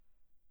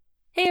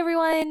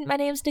everyone. My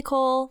name's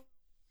Nicole.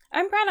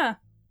 I'm Brenna.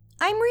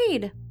 I'm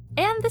Reid.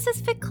 And this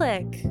is Fic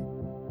Clique.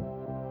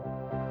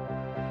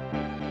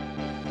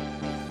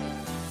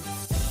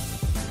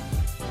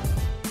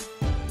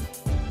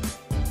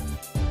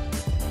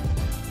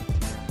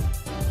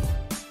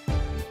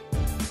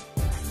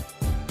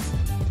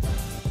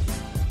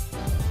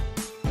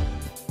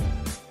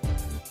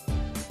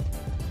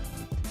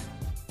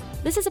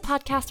 This is a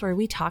podcast where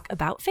we talk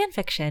about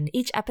fanfiction.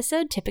 Each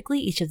episode, typically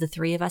each of the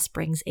three of us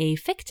brings a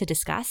fic to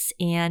discuss,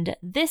 and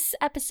this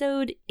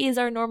episode is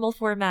our normal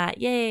format.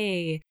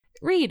 Yay!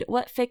 Reid,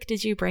 what fic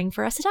did you bring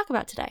for us to talk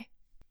about today?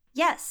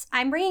 Yes,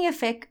 I'm bringing a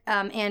fic,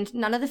 and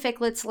none of the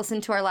ficlets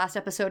listened to our last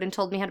episode and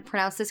told me how to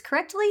pronounce this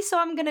correctly, so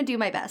I'm gonna do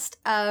my best.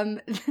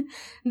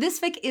 This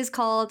fic is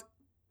called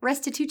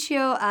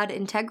Restitutio ad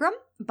integrum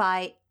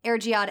by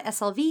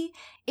AirgiodSLV.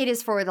 It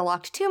is for the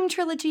Locked Tomb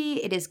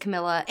trilogy. It is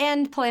Camilla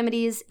and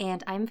Polamides,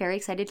 and I'm very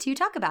excited to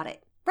talk about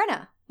it.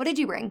 Brenna, what did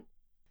you bring?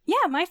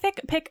 Yeah, my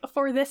fic pick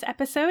for this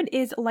episode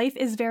is Life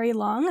is Very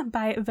Long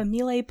by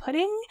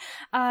Vamillepudding.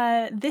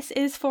 This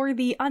is for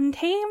the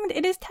Untamed.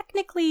 It is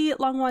technically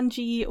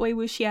Langwanji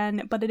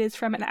Weiwuxian, but it is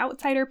from an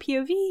outsider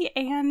POV,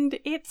 and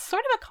it's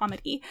sort of a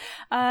comedy.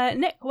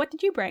 Nick, what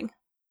did you bring?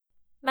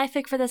 My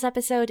fic for this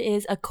episode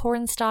is A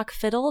Cornstalk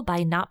Fiddle by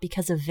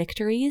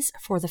notbecauseofvictories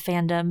for the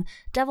fandom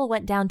Devil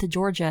Went Down to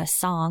Georgia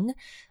song.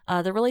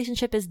 The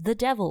relationship is the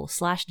Devil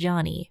 /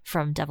 Johnny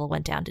from Devil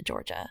Went Down to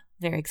Georgia.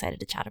 Very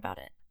excited to chat about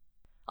it.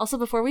 Also,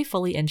 before we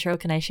fully intro,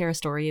 can I share a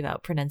story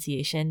about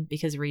pronunciation?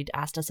 Because Reid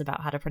asked us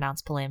about how to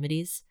pronounce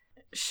Polamides.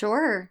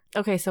 Sure.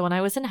 Okay, so when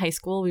I was in high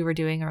school, we were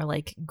doing our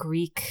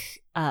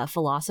Greek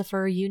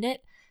philosopher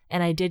unit,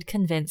 and I did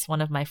convince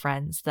one of my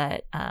friends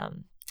that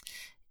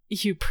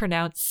you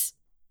pronounce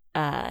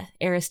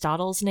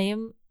Aristotle's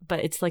name, but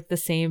it's the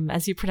same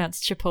as you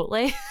pronounce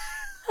Chipotle.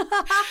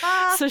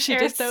 So she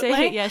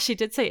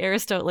did say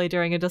Aristotle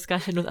during a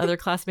discussion with other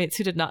classmates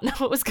who did not know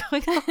what was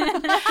going on.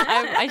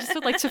 I just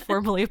would like to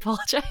formally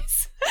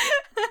apologize.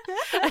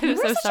 I'm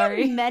so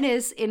sorry. A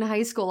menace in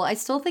high school. I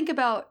still think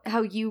about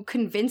how you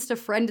convinced a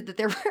friend that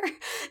there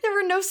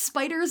were no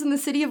spiders in the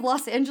city of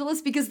Los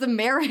Angeles because the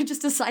mayor had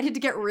just decided to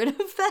get rid of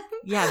them.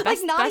 Yeah,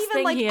 best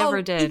thing he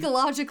ever did.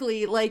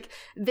 Ecologically,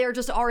 there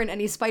just aren't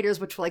any spiders,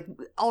 which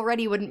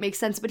already wouldn't make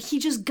sense, but he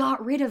just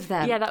got rid of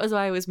them. Yeah, that was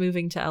why I was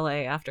moving to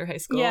LA after high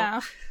school.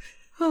 Yeah.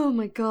 Oh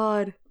my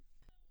god.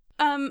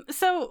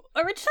 So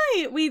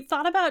originally we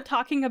thought about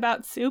talking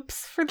about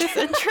soups for this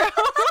intro.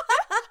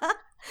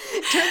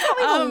 Turns out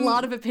we have a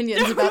lot of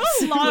opinions about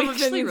soups. A lot of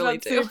opinions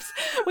about soups.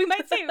 We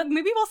might say,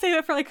 maybe we'll save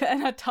it for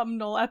an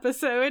autumnal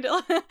episode.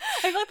 I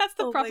feel like that's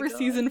the proper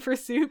season for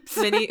soups.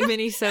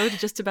 Mini-sode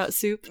just about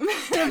soup.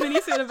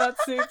 Mini-sode about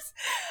soups.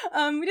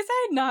 We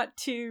decided not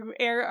to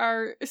air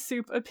our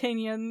soup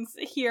opinions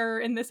here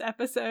in this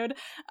episode.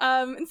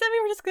 Instead,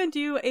 we were just going to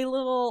do a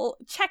little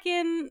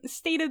check-in,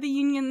 state of the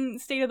union,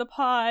 state of the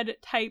pod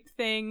type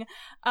thing.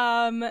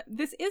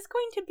 This is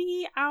going to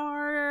be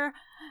our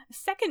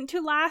second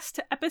to last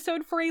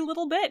episode for a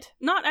little bit.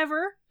 Not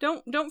ever.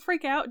 Don't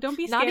freak out. Don't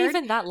be scared. Not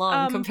even that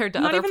long compared to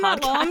other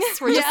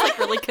podcasts. We're just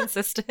really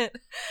consistent.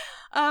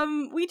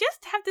 We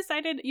just have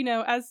decided,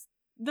 as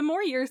the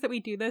more years that we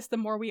do this, the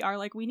more we are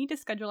we need to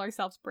schedule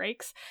ourselves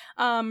breaks.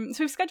 So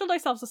we've scheduled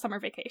ourselves a summer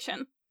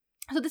vacation.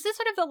 So this is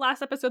sort of the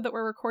last episode that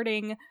we're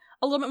recording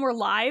a little bit more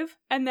live,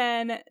 and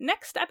then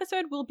next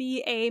episode will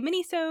be a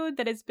mini-sode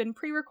that has been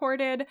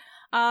pre-recorded,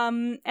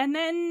 and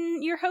then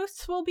your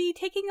hosts will be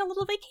taking a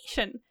little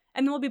vacation,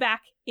 and then we'll be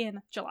back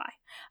in July.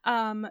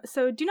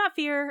 So do not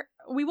fear,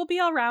 we will be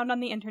all around on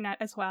the internet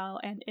as well,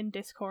 and in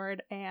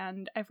Discord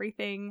and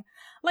everything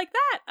like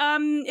that.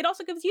 It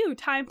also gives you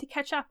time to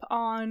catch up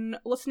on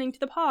listening to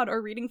the pod,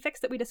 or reading fics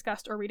that we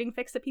discussed, or reading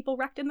fics that people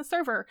wrecked in the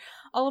server.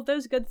 All of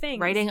those good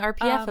things. Writing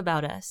RPF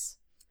about us.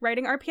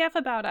 Writing RPF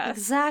about us.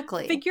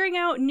 Exactly. Figuring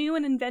out new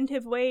and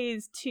inventive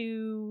ways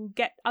to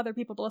get other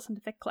people to listen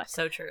to Fic Clique.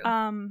 So true.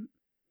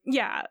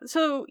 Yeah.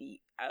 So,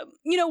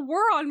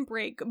 we're on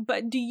break,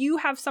 but do you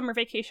have summer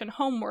vacation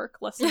homework,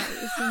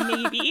 listeners?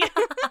 Maybe.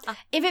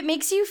 If it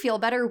makes you feel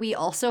better, we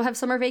also have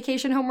summer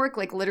vacation homework.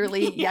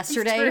 Literally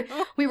yesterday,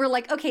 we were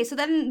okay, so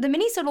then the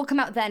mini-sode will come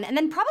out then, and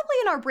then probably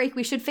in our break,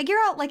 we should figure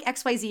out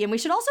XYZ, and we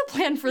should also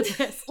plan for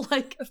this.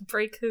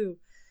 Break who?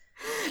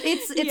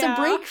 It's a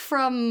break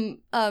from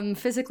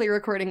physically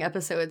recording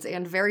episodes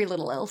and very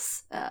little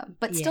else,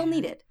 but still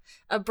needed.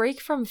 A break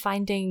from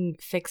finding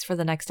fics for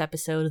the next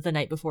episode the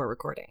night before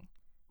recording.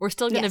 We're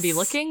still going to be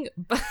looking,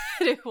 but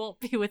it won't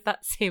be with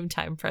that same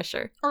time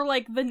pressure. Or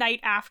the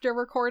night after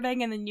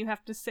recording, and then you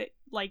have to sit,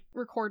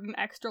 record an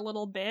extra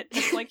little bit.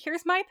 It's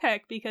here's my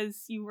pick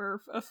because you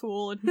were a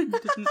fool and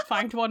didn't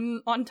find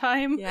one on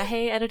time. Yeah,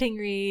 hey, editing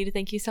Reid,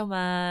 thank you so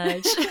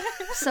much.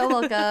 So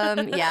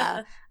welcome.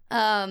 Yeah.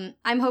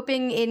 I'm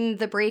hoping in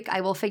the break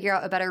I will figure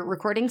out a better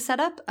recording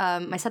setup.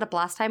 My setup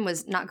last time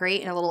was not great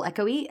and a little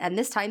echoey, and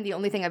this time the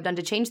only thing I've done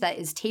to change that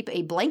is tape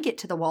a blanket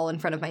to the wall in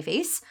front of my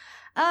face.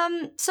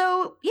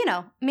 So,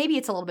 maybe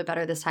it's a little bit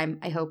better this time,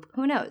 I hope.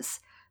 Who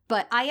knows?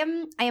 But I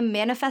am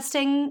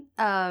manifesting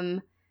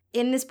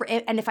in this,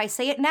 and if I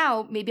say it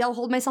now, maybe I'll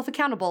hold myself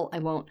accountable. I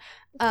won't.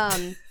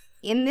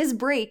 In this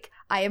break,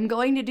 I am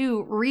going to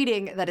do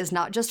reading that is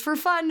not just for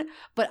fun,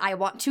 but I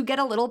want to get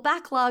a little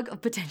backlog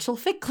of potential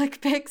Fic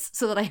Clique picks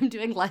so that I am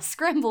doing less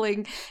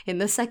scrambling in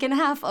the second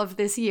half of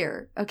this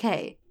year.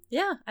 Okay.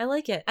 Yeah, I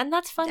like it. And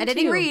that's fun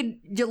Editing too. Reid,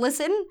 you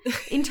listen,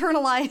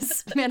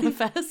 internalize,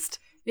 manifest.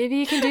 Maybe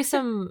you can do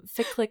some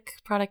Fic Clique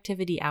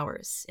productivity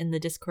hours in the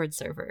Discord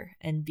server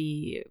and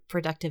be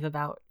productive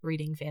about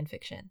reading fan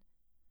fiction.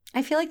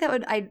 I feel like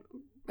it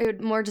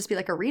would more just be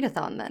like a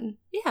readathon then.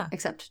 Yeah.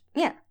 Except,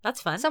 yeah.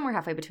 That's fun. Somewhere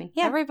halfway between.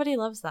 Yeah. Everybody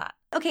loves that.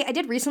 Okay, I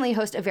did recently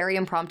host a very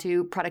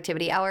impromptu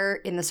productivity hour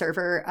in the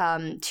server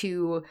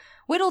to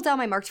whittle down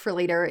my marked for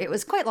later. It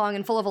was quite long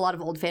and full of a lot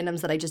of old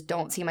fandoms that I just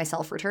don't see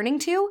myself returning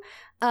to.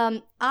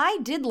 I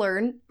did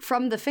learn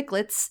from the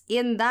Ficlets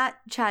in that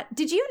chat.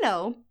 Did you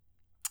know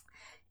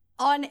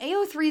on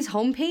AO3's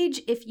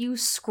homepage, if you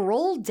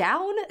scroll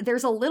down,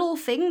 there's a little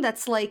thing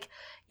that's like,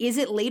 is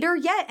it later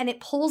yet? And it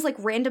pulls like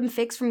random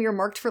fics from your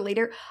marked for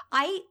later.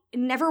 I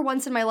never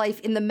once in my life,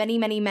 in the many,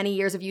 many, many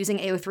years of using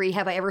AO3,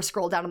 have I ever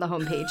scrolled down on the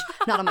homepage.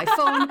 Not on my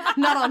phone,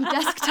 not on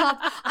desktop.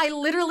 I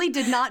literally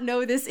did not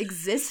know this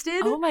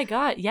existed. Oh my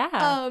god,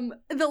 yeah.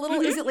 The little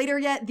is it later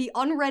yet? The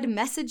unread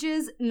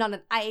messages, none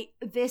of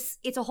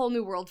it's a whole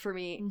new world for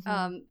me.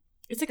 Mm-hmm.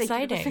 It's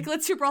exciting. Thank you to the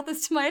Ficlets who brought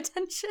this to my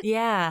attention.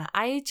 Yeah,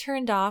 I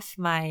turned off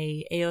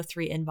my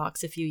AO3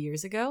 inbox a few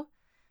years ago.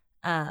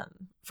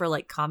 For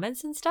like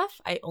comments and stuff.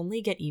 I only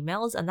get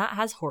emails, and that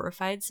has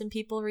horrified some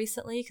people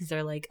recently because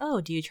they're like, oh,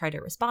 do you try to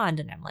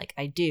respond? And I'm like,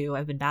 I do.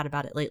 I've been bad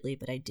about it lately,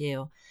 but I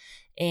do.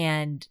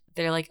 And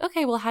they're like,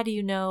 okay, well, how do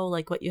you know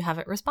like what you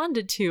haven't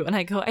responded to? And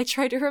I go, I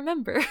try to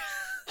remember.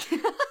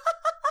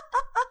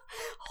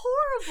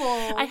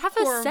 Horrible. I have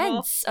a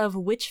sense of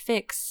which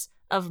fics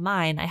of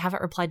mine I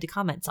haven't replied to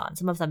comments on.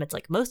 Some of them it's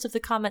like most of the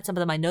comments. Some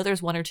of them I know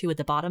there's one or two at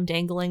the bottom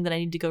dangling that I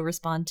need to go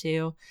respond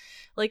to.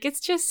 Like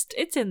it's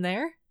in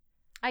there.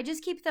 I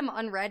just keep them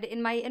unread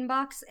in my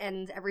inbox,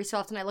 and every so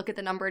often I look at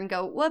the number and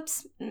go,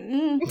 whoops.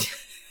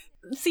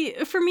 See,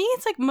 for me,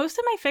 it's like most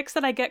of my fics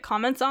that I get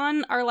comments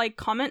on are like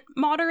comment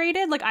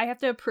moderated. Like I have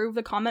to approve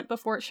the comment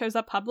before it shows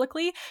up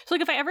publicly. So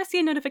like if I ever see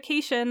a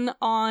notification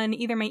on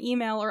either my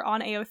email or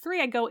on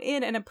AO3, I go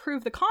in and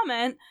approve the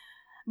comment,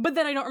 but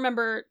then I don't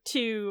remember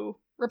to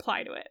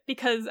reply to it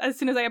because as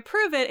soon as I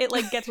approve it, it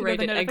like gets rid of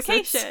the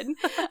notification.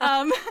 But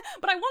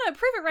I want to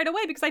approve it right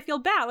away because I feel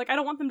bad. Like I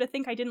don't want them to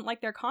think I didn't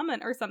like their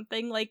comment or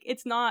something. Like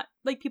it's not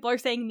like people are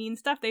saying mean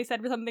stuff. They said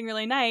something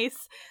really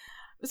nice.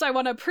 So I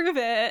want to approve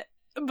it,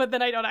 but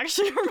then I don't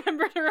actually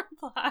remember to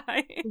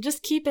reply.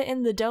 Just keep it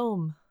in the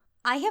dome.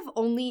 I have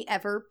only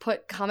ever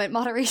put comment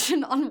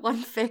moderation on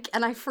one fic,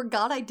 and I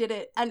forgot I did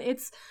it. And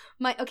it's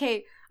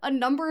a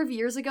number of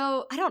years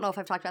ago, I don't know if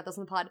I've talked about this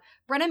on the pod,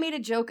 Brenna made a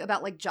joke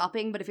about like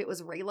jopping, but if it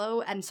was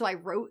Raylo, and so I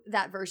wrote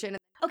that version.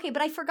 Okay,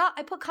 but I forgot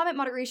I put comment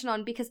moderation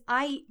on because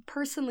I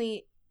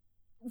personally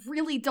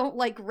really don't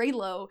like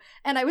Raylo,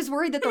 and I was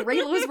worried that the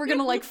Raylos were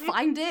gonna like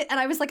find it, and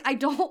I was like, I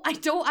don't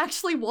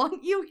actually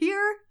want you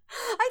here.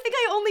 I think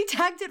I only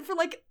tagged it for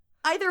like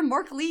either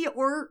Mark Lee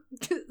or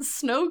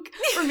Snoke,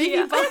 or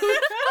maybe both.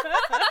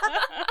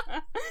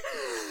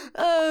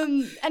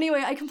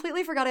 Anyway, I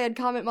completely forgot I had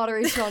comment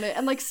moderation on it,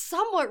 and like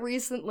somewhat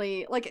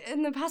recently, like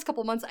in the past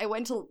couple months, I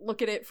went to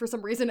look at it for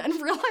some reason and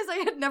realized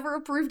I had never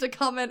approved a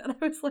comment, and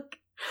I was like,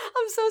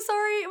 I'm so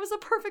sorry, it was a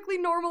perfectly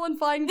normal and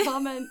fine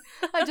comment.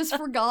 I just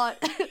forgot.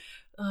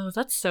 Oh,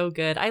 that's so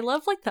good. I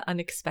love like the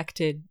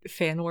unexpected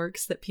fan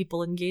works that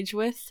people engage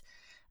with.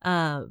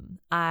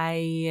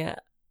 I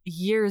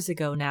years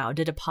ago now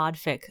did a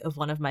podfic of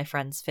one of my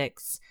friends'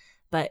 fics,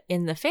 but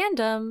in the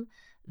fandom,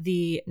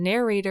 the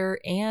narrator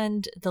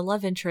and the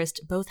love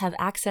interest both have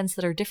accents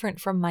that are different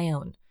from my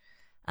own.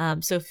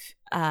 So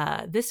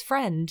this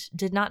friend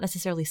did not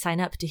necessarily sign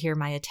up to hear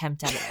my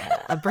attempt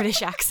at a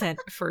British accent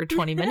for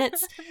 20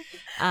 minutes,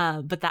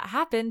 but that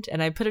happened,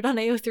 and I put it on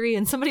AO3,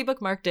 and somebody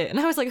bookmarked it, and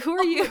I was like, who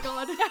are you?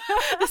 God.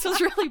 This was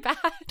really bad.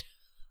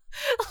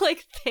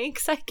 Like,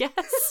 thanks, I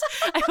guess.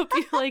 I hope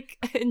you like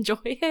enjoy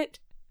it.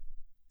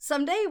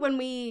 Someday when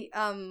we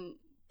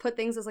put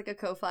things as like a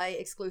Ko-Fi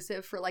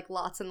exclusive for like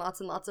lots and lots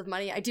and lots of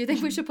money, I do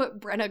think we should put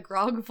Brenna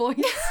Grog voice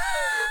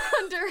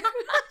under the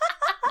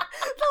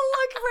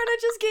look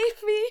Brenna just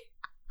gave me.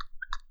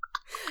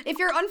 If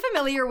you're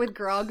unfamiliar with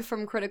Grog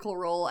from Critical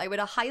Role, I would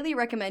highly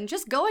recommend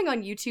just going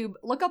on YouTube,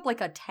 look up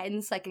like a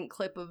 10-second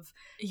clip of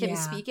him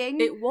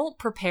speaking. It won't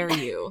prepare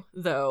you,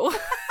 though,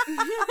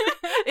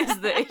 is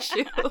the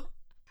issue.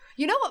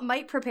 You know what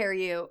might prepare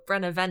you?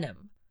 Brenna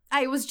Venom.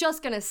 I was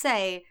just gonna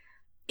say,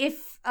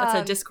 if that's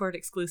a Discord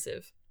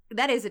exclusive.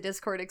 That is a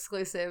Discord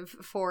exclusive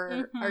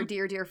for our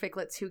dear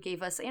Ficlets who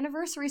gave us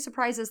anniversary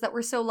surprises that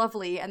were so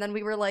lovely, and then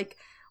we were like,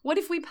 what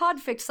if we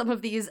podficked some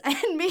of these and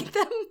made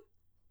them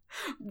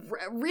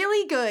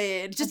really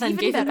good? Just and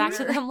then even gave better. it back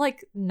to them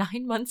like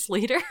 9 months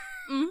later.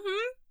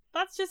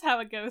 That's just how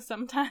it goes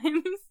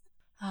sometimes.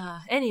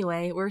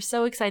 Anyway, we're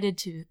so excited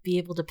to be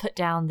able to put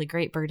down the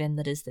great burden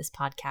that is this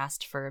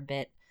podcast for a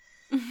bit.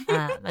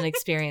 and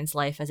experience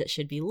life as it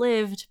should be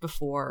lived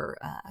before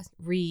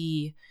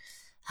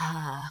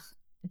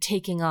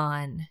taking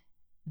on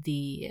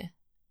the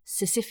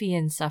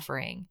Sisyphean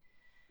suffering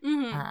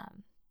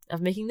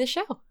of making this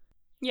show.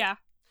 Yeah.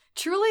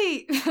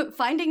 Truly,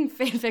 finding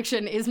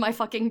fanfiction is my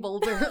fucking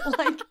boulder.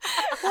 Like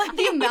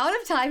the amount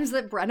of times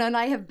that Brenna and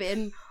I have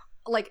been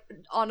like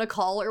on a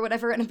call or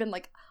whatever and have been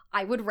like,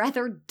 I would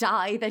rather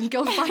die than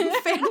go find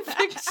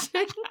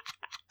fanfiction.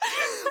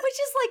 Which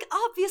is like,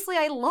 obviously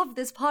I love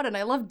this pod and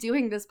I love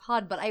doing this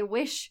pod, but I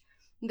wish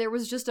there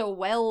was just a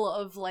well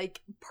of like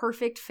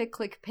perfect Fic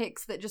Clique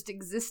pics that just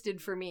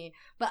existed for me.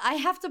 But I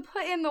have to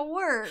put in the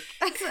work.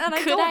 And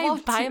Could I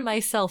by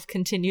myself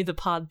continue the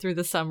pod through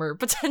the summer,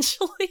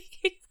 potentially?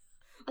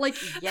 Like,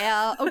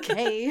 yeah,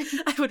 okay.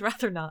 I would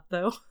rather not,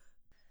 though.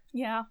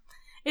 Yeah.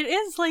 It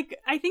is like,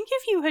 I think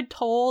if you had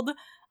told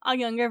a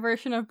younger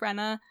version of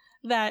Brenna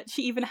that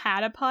she even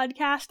had a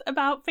podcast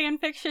about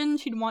fanfiction,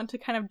 she'd want to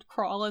kind of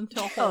crawl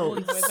into a hole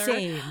and wither.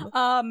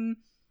 Same.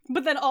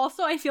 But then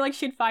also I feel like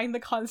she'd find the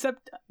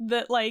concept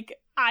that like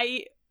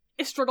I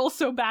struggle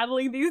so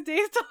badly these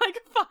days to like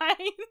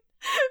find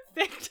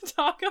fic to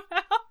talk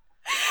about,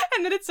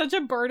 and that it's such a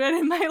burden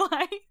in my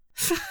life.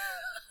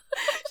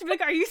 She'd be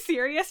like, are you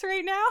serious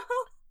right now?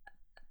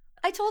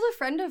 I told a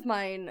friend of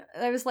mine,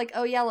 I was like,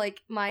 oh yeah,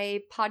 like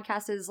my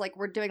podcast is like,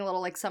 we're doing a little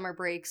like summer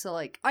break. So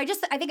like, I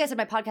think I said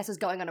my podcast is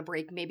going on a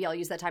break. Maybe I'll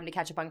use that time to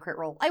catch up on Crit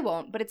Roll. I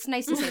won't, but it's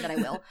nice to say that I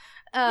will.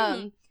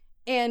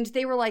 And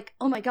they were like,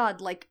 oh my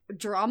God, like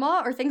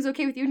drama? Are things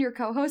okay with you and your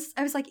co-hosts?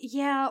 I was like,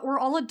 yeah, we're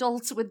all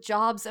adults with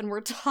jobs and we're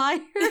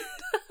tired.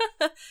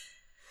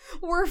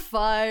 We're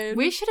fine.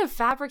 We should have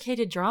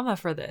fabricated drama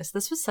for this.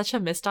 This was such a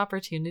missed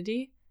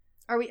opportunity.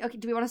 Are we okay?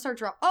 Do we want to start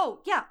drama?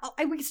 Oh yeah,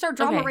 we can start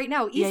drama right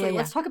now easily. Yeah.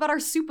 Let's talk about our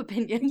soup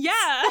opinions. Yeah,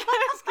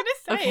 I was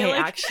gonna say. Okay,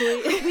 like, actually,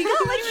 we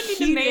don't even need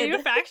to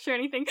manufacture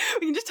anything.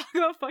 We can just talk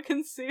about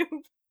fucking soup.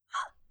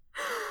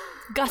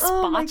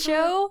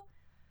 Gazpacho?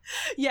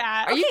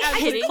 Yeah. Are you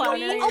kidding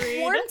me?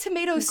 A warm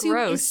tomato soup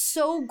is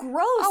so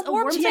gross. A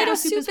warm tomato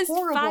soup is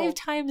horrible. 5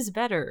 times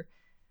better.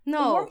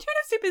 No. Warm tomato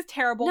soup is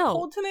terrible. No.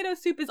 Cold tomato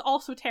soup is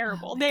also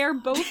terrible. They are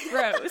both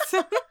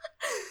gross.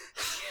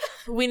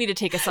 We need to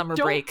take a summer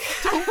break.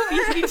 Don't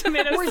feed me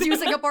tomato We're soup.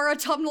 using up our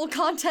autumnal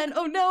content.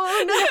 Oh no,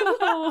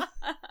 oh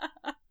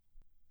no.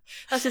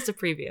 That's just a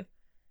preview.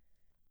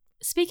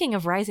 Speaking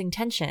of rising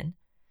tension,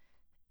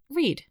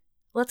 Reid,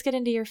 let's get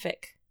into your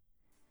fic.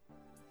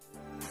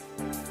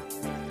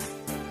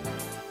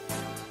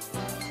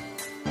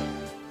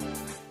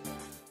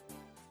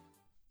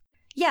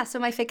 Yeah, so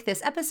my fic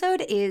this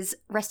episode is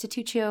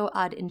Restitutio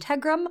ad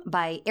integrum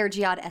by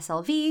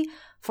AirgiodSLV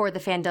for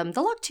the fandom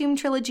The Locked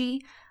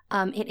trilogy.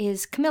 It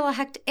is Camilla,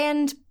 Hecht,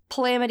 and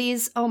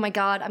Palamedes. Oh my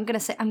god, I'm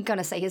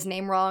gonna say his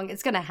name wrong.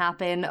 It's gonna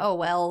happen. Oh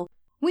well.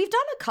 We've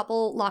done a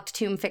couple Locked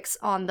Tomb fics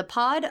on the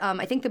pod.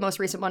 I think the most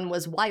recent one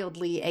was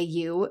Wildly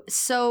AU.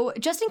 So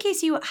just in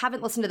case you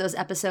haven't listened to those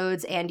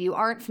episodes and you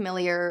aren't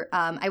familiar,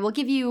 I will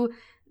give you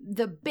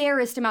the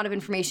barest amount of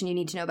information you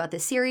need to know about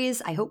this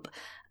series, I hope.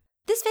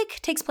 This fic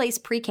takes place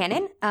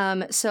pre-canon,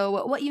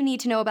 so what you need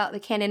to know about the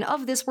canon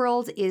of this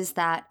world is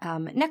that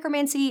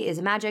necromancy is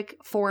a magic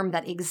form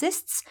that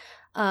exists.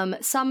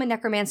 Some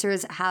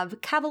necromancers have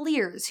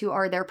cavaliers who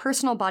are their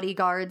personal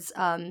bodyguards,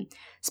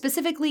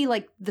 specifically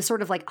like the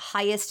sort of like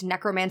highest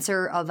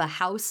necromancer of a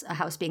house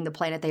being the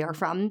planet they are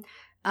from.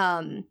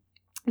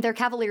 Their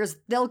cavaliers,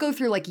 they'll go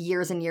through like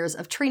years and years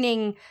of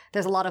training.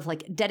 There's a lot of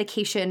like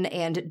dedication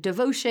and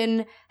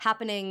devotion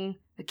happening.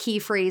 A key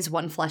phrase,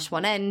 one flesh,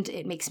 one end.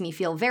 It makes me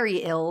feel very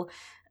ill.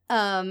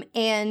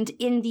 And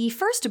in the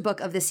first book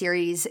of the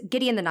series,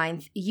 Gideon the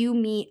Ninth, you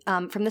meet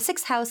from the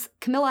 6th house,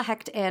 Camilla,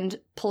 Hecht, and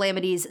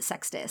Palamedes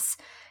Sextus.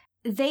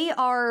 They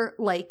are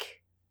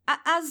like,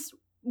 as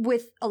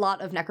with a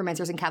lot of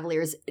necromancers and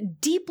cavaliers,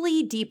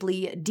 deeply,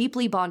 deeply,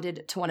 deeply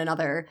bonded to one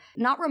another.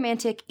 Not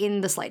romantic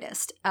in the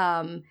slightest.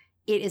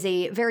 It is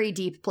a very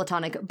deep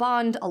platonic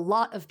bond. A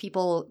lot of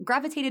people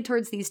gravitated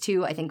towards these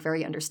two, I think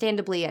very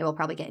understandably. I will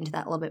probably get into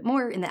that a little bit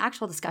more in the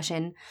actual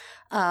discussion.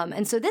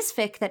 And so this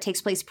fic that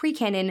takes place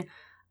pre-canon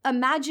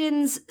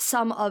imagines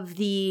one of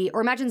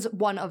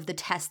the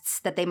tests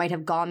that they might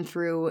have gone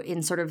through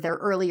in sort of their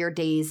earlier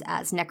days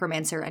as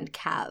necromancer and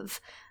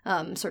cav,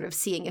 sort of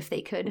seeing if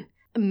they could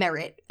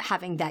merit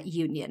having that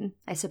union,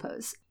 I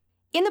suppose.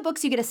 In the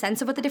books, you get a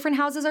sense of what the different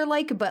houses are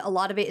like, but a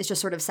lot of it is just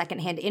sort of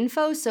secondhand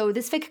info. So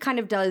this fic kind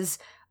of does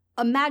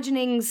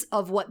imaginings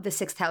of what the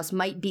 6th house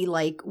might be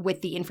like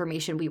with the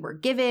information we were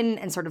given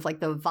and sort of like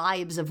the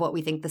vibes of what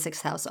we think the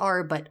 6th house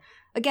are. But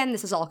again,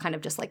 this is all kind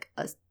of just like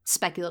a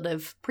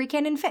speculative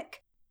pre-canon fic.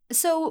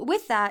 So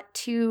with that,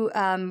 to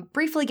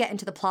briefly get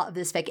into the plot of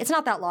this fic, it's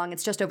not that long,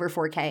 it's just over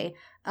 4K.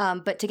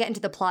 But to get into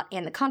the plot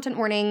and the content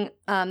warning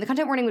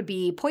would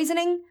be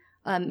poisoning.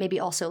 Maybe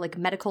also like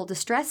medical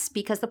distress,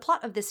 because the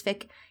plot of this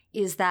fic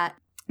is that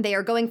They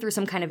are going through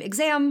some kind of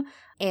exam,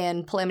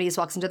 and Palamedes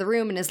walks into the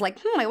room and is like,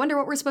 I wonder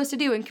what we're supposed to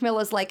do. And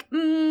Camilla's like,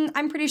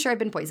 I'm pretty sure I've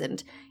been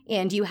poisoned.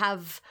 And you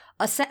have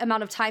a set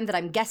amount of time that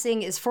I'm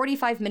guessing is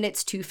 45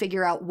 minutes to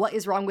figure out what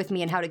is wrong with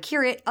me and how to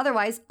cure it.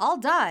 Otherwise, I'll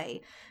die.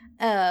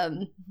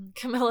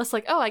 Camilla's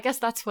like, oh, I guess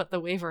that's what the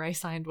waiver I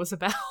signed was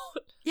about.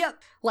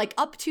 Yep. Like,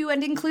 up to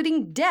and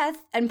including death.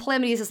 And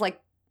Palamedes is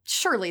like,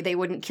 surely they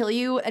wouldn't kill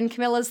you. And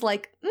Camilla's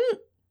like,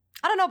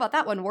 I don't know about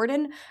that one,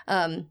 Warden.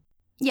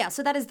 Yeah,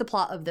 so that is the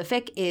plot of the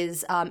fic.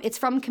 It's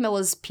from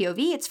Camilla's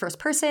POV. It's first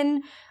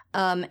person,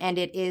 and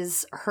it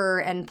is her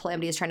and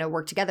Palamedes trying to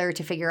work together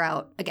to figure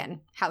out,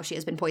 again, how she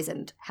has been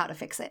poisoned, how to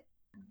fix it.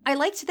 I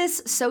liked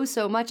this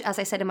so much, as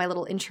I said in my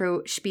little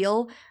intro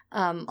spiel.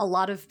 A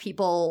lot of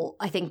people,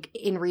 I think,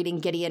 in reading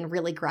Gideon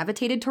really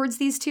gravitated towards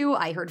these two.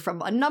 I heard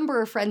from a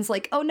number of friends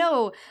like, oh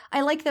no,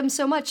 I like them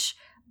so much.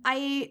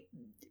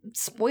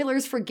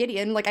 Spoilers for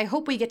Gideon, like, I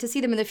hope we get to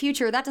see them in the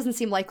future. That doesn't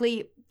seem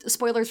likely.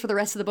 Spoilers for the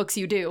rest of the books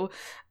you do.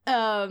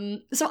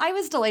 So I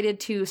was delighted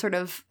to sort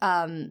of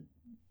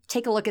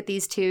take a look at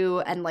these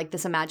two and, like,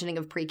 this imagining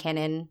of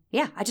pre-canon.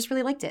 Yeah, I just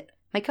really liked it.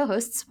 My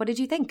co-hosts, what did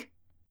you think?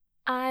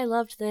 I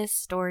loved this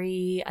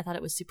story. I thought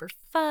it was super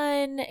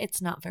fun.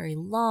 It's not very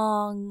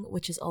long,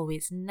 which is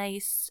always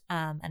nice.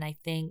 And I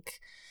think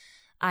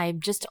I'm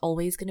just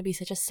always going to be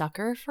such a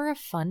sucker for a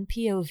fun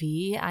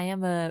POV. I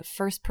am a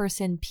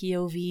first-person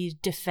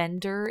POV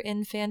defender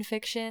in fan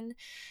fiction.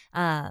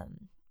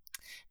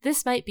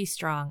 This might be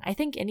strong. I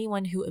think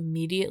anyone who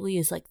immediately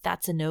is like,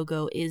 that's a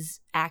no-go, is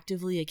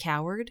actively a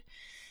coward.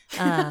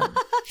 I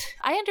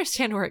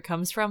understand where it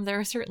comes from. There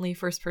are certainly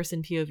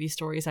first-person POV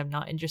stories I'm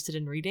not interested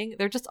in reading.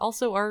 There just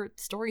also are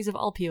stories of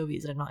all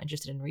POVs that I'm not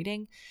interested in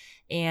reading.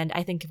 And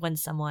I think when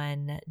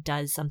someone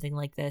does something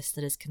like this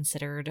that is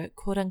considered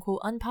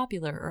quote-unquote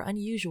unpopular or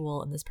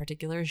unusual in this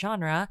particular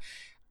genre,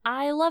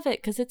 I love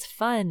it because it's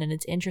fun and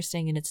it's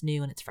interesting and it's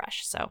new and it's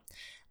fresh. So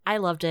I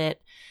loved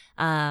it.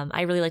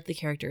 I really liked the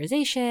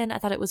characterization. I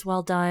thought it was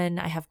well done.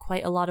 I have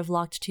quite a lot of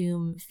Locked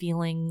Tomb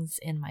feelings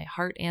in my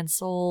heart and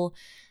soul.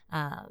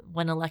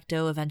 When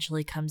Electo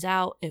eventually comes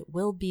out, it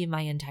will be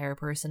my entire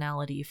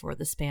personality for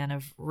the span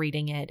of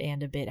reading it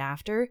and a bit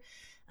after,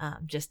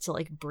 just to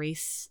like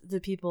brace the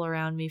people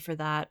around me for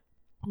that.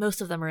 Most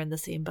of them are in the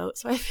same boat,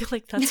 so I feel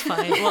like that's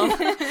fine. Well,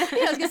 yeah,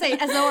 I was gonna say,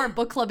 as though our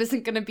book club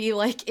isn't gonna be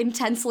like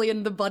intensely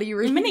in the buddy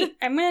room.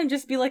 I'm gonna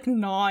just be like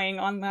gnawing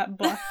on that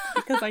book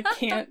because I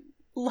can't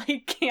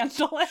like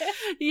handle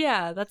it.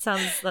 Yeah, that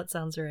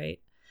sounds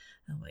right.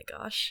 Oh my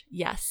gosh,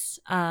 yes.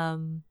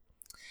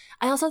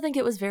 I also think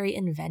it was very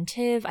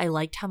inventive. I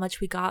liked how much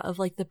we got of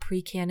like the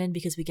pre-canon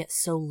because we get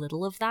so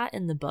little of that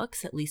in the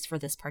books, at least for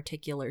this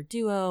particular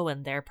duo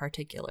and their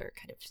particular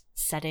kind of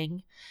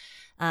setting.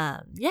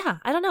 Yeah,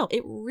 I don't know.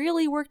 It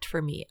really worked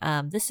for me.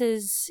 This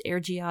is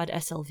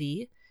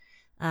AirgiodSLV,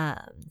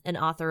 an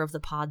author of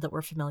the pod that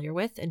we're familiar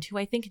with and who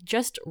I think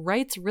just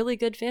writes really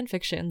good fan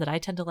fiction that I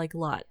tend to like a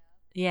lot.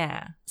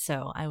 Yeah,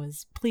 so I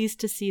was pleased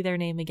to see their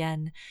name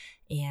again,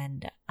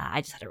 and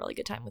I just had a really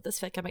good time with this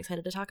fic. I'm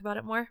excited to talk about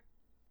it more.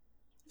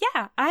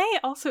 Yeah, I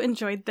also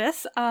enjoyed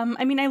this.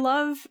 I mean, I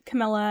love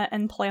Camilla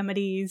and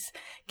Palamedes,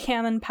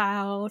 Cam and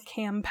Pal,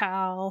 Cam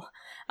Pal.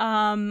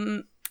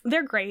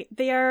 They're great.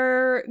 They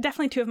are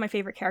definitely two of my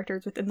favorite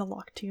characters within the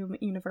Locked Tomb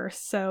universe,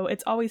 so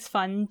it's always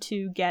fun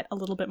to get a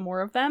little bit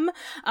more of them.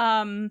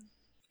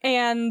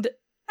 And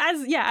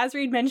as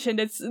Reid mentioned,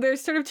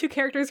 there's sort of two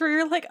characters where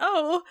you're like,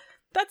 oh,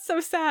 that's so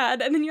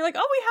sad, and then you're like,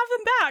 oh, we have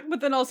them back,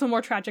 but then also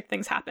more tragic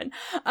things happen.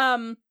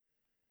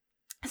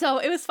 So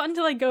it was fun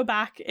to like go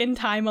back in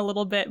time a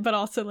little bit, but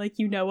also like,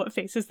 what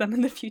faces them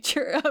in the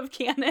future of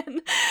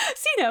canon.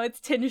 So, it's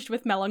tinged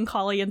with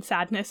melancholy and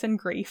sadness and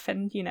grief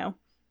and,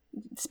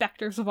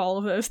 specters of all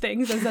of those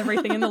things, as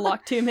everything in the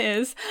Locked Tomb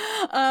is.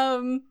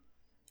 I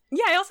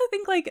also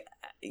think like,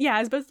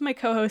 as both of my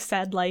co-hosts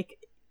said, like,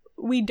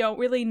 we don't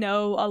really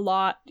know a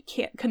lot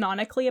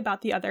canonically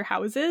about the other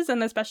houses,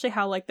 and especially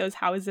how like those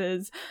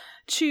houses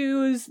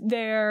choose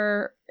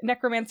their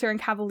necromancer and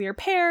cavalier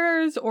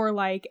pairs or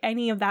like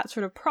any of that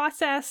sort of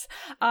process.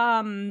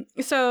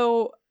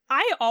 So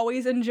I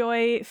always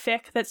enjoy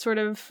fic that sort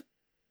of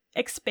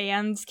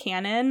expands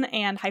canon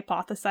and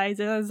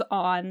hypothesizes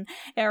on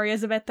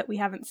areas of it that we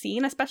haven't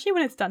seen, especially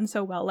when it's done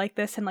so well like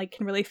this and like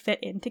can really fit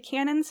into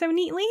canon so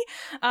neatly.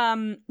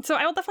 So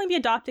I will definitely be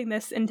adopting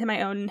this into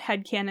my own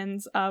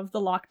headcanons of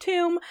the Locked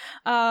Tomb.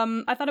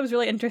 I thought it was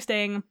really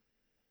interesting.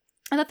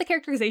 I thought the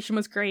characterization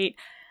was great.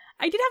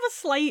 I did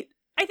have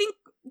I think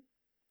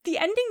the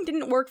ending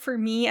didn't work for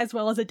me as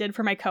well as it did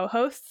for my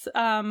co-hosts, but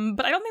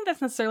I don't think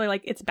that's necessarily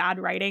like it's bad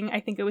writing. I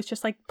think it was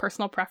just like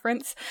personal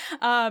preference.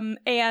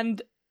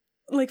 And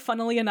like,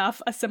 funnily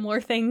enough, a similar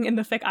thing in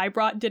the fic I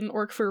brought didn't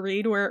work for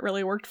Reid, where it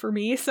really worked for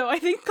me. So I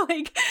think,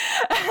 like,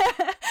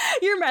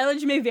 your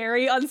mileage may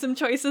vary on some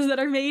choices that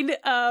are made.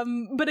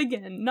 But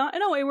again, not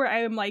in a way where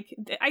I am like,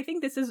 I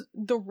think this is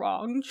the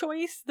wrong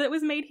choice that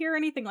was made here or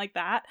anything like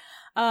that.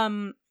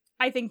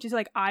 I think just,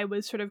 like, I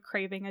was sort of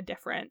craving a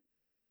different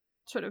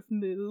sort of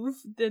move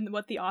than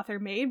what the author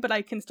made, but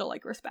I can still,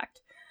 like,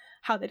 respect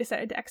how they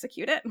decided to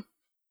execute it.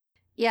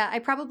 Yeah, I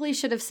probably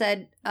should have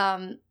said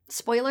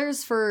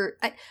spoilers for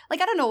I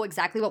don't know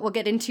exactly what we'll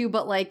get into,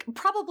 but like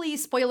probably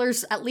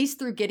spoilers at least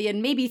through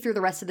Gideon, maybe through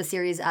the rest of the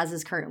series as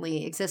is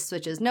currently exists,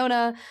 which is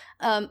Nona.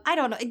 I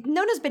don't know.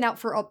 Nona's been out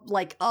for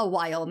a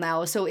while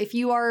now, so if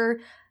you're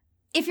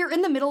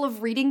in the middle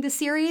of reading the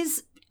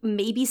series,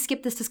 maybe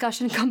skip this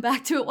discussion and come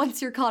back to it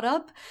once you're caught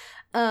up.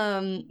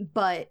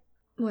 But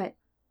what?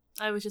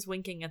 I was just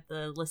winking at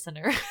the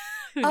listener.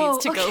 Who needs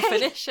to go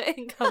finish it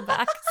and come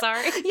back.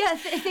 Sorry. Yeah,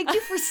 thank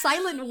you for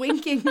silent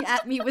winking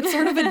at me with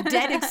sort of a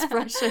dead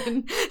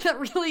expression that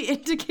really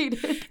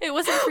indicated it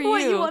wasn't for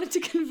what you wanted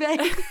to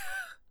convey.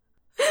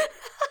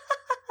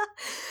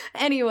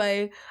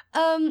 Anyway,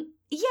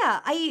 yeah,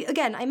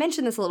 I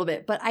mentioned this a little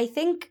bit, but I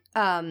think,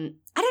 I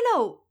don't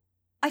know,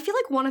 I feel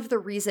like one of the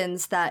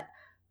reasons that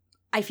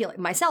I feel like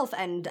myself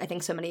and I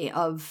think so many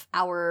of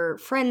our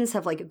friends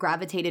have like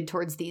gravitated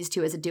towards these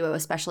two as a duo,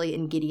 especially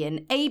in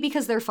Gideon. A,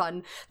 because they're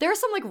fun. There are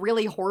some like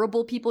really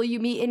horrible people you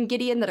meet in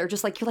Gideon that are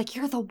just like,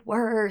 you're the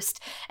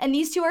worst. And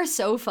these two are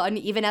so fun,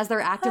 even as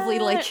they're actively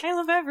like... I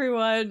love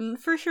everyone.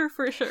 For sure.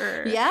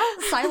 Yeah?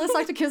 Silas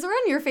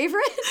Octokizaran, your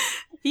favorite?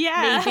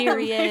 Yeah.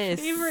 Nibirius.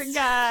 My favorite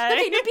guy.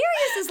 Okay,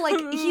 Nibirius is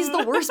like, he's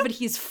the worst, but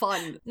he's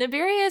fun.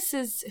 Nibirius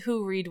is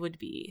who Reid would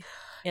be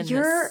in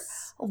this.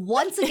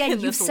 Once again,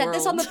 you've said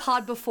this on the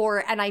pod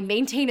before, and I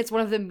maintain it's one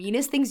of the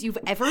meanest things you've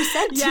ever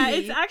said to me. Yeah,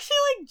 it's actually,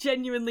 like,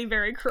 genuinely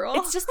very cruel.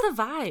 It's just the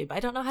vibe.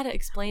 I don't know how to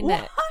explain it. I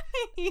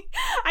don't think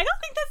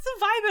that's the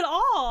vibe at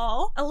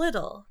all. A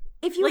little.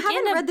 If you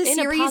haven't read the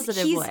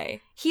series, way.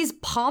 He's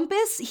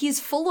pompous, he's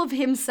full of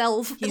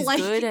himself. He's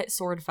good at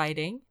sword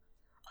fighting.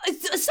 So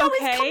is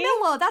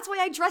Camilla. That's why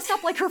I dressed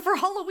up like her for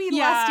Halloween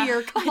last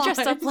year. I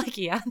dressed up like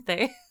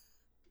Ianthe.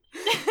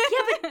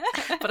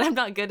 Yeah, but I'm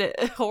not good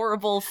at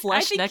horrible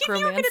flesh necromancy. I think if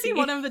you were going to be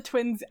one of the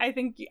twins, I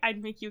think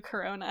I'd make you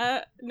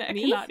Corona, not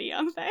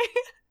Ianthe.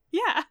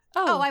 Yeah.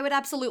 Oh, I would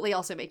absolutely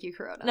also make you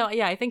Corona. No,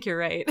 yeah, I think you're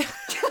right.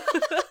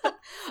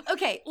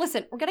 Okay,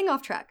 listen, we're getting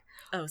off track.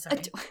 Oh,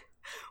 sorry.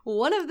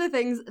 One of the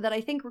things that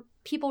I think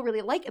people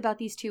really like about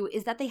these two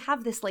is that they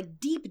have this like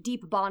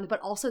deep bond, but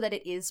also that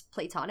it is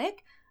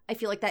platonic. I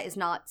feel like that is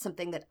not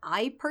something that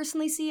I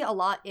personally see a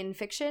lot in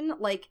fiction.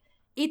 Like,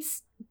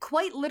 it's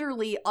quite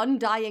literally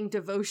undying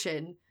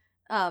devotion,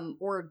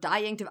 or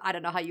dying to, I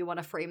don't know how you want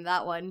to frame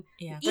that one.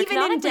 Yeah, even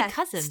in death,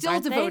 cousins, still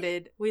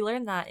devoted. We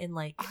learned that in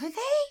like... Are they?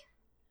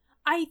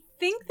 I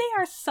think they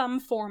are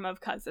some form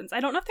of cousins. I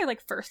don't know if they're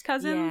like first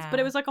cousins, but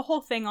it was like a whole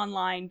thing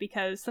online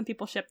because some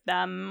people shipped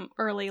them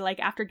early,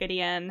 like after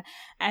Gideon,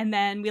 and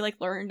then we like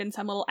learned in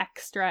some little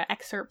extra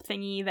excerpt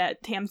thingy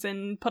that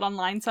Tamsin put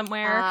online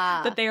somewhere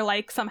that they're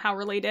like somehow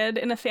related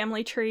in a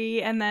family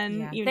tree, and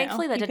then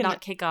thankfully that did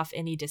not kick off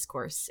any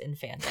discourse in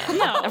fandom.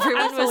 No,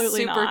 everyone was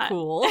super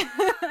cool.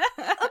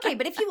 Okay,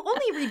 but if you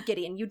only read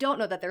Gideon, you don't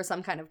know that they're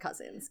some kind of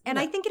cousins, and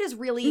I think it is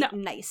really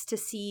nice to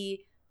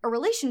see a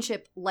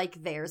relationship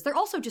like theirs. They're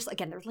also just,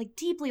 again, they're like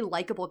deeply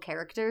likable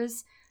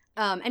characters.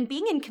 And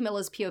being in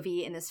Camilla's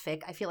POV in this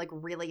fic, I feel like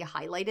really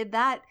highlighted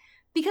that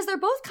because they're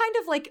both kind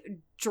of like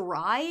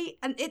dry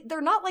and they're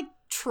not like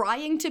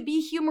trying to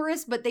be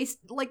humorous, but they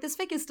like this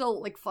fic is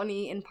still like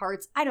funny in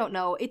parts. I don't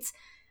know.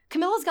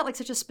 Camilla's got like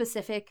such a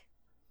specific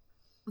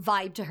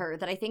vibe to her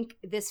that I think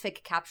this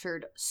fic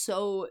captured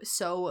so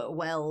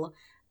well.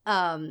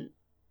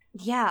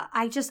 Yeah,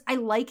 I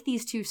like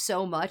these two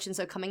so much, and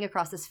so coming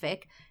across this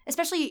fic,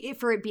 especially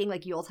for it being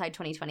like Yuletide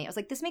 2020, I was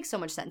like, this makes so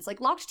much sense.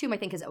 Like, Locked Tomb, I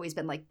think, has always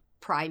been like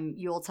prime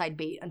Yuletide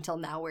bait until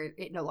now, where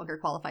it no longer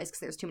qualifies because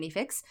there's too many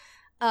fics.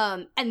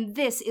 And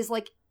this is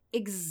like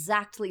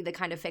exactly the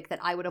kind of fic that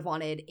I would have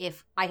wanted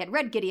if I had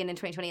read Gideon in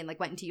 2020 and like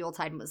went into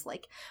Yuletide and was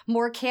like,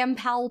 more Cam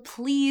Pal,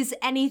 please,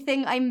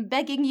 anything, I'm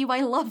begging you,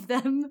 I love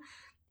them.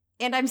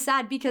 And I'm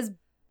sad because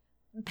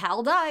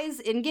Pal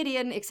dies in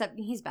Gideon, except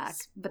he's back,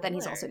 but then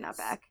he's also not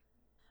back.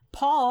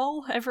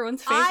 Paul,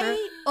 everyone's favorite.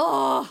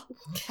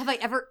 Have I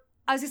ever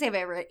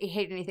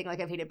hated anything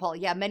like I've hated Paul?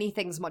 Yeah, many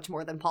things much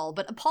more than Paul,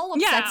 but Paul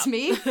upsets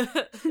me.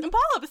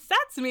 Paul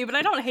upsets me, but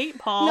I don't hate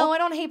Paul. No, I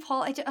don't hate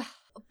Paul.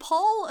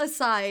 Paul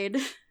aside,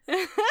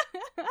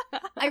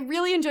 I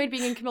really enjoyed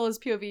being in Camilla's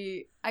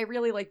POV. I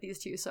really like these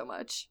two so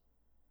much.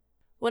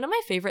 One of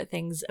my favorite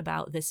things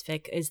about this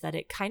fic is that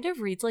it kind of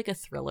reads like a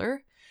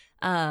thriller.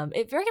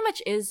 It very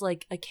much is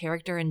like a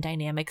character and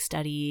dynamic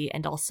study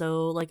and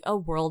also like a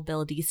world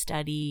building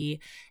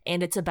study,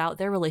 and it's about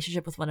their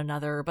relationship with one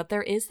another, but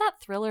there is that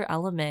thriller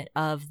element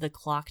of the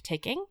clock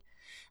ticking.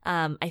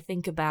 I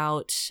think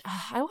about,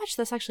 I watched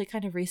this actually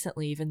kind of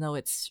recently, even though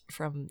it's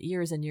from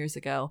years and years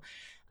ago.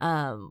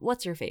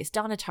 What's her face?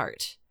 Donna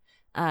Tartt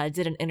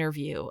did an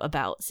interview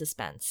about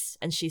suspense,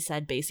 and she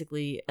said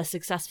basically a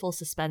successful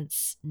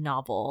suspense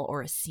novel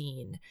or a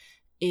scene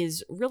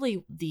is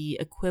really the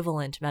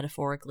equivalent,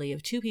 metaphorically,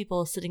 of two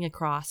people sitting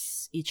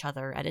across each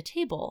other at a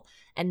table,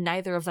 and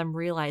neither of them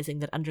realizing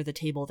that under the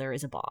table there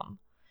is a bomb,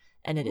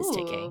 and it is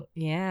ticking.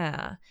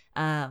 Yeah.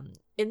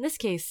 In this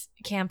case,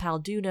 Cam Pal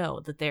do know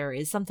that there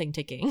is something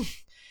ticking,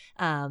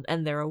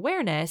 and their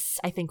awareness,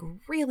 I think,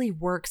 really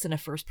works in a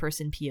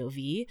first-person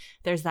POV.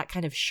 There's that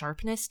kind of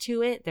sharpness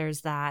to it.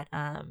 There's that,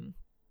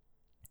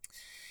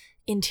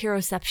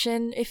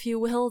 interoception, if you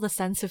will, the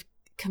sense of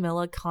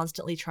Camilla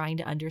constantly trying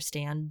to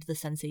understand the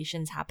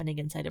sensations happening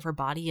inside of her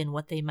body and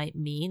what they might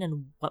mean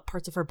and what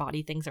parts of her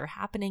body things are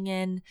happening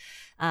in.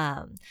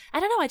 I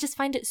don't know. I just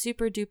find it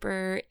super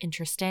duper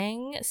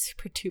interesting.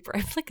 Super duper.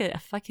 I'm like a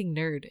fucking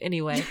nerd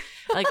anyway,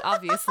 like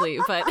obviously,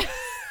 but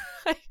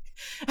I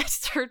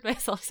just heard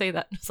myself say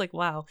that and I was like,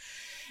 wow.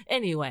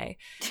 Anyway,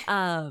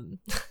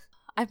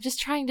 I'm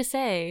just trying to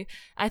say,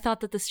 I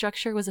thought that the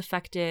structure was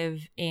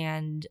effective,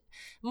 and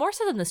more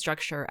so than the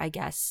structure, I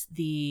guess,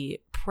 the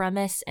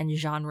premise and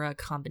genre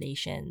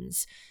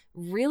combinations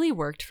really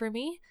worked for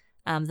me.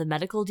 The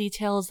medical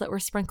details that were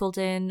sprinkled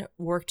in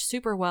worked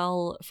super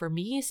well for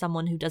me,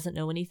 someone who doesn't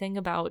know anything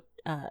about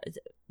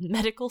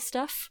medical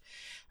stuff.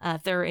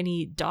 If there are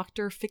any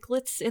Dr.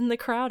 Ficklets in the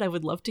crowd, I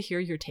would love to hear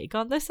your take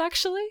on this,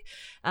 actually.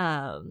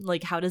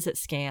 Like, how does it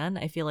scan?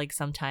 I feel like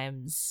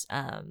sometimes...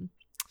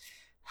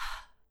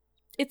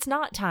 it's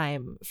not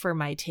time for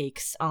my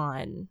takes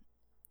on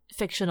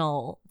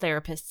fictional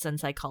therapists and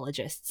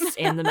psychologists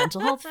and the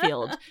mental health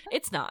field.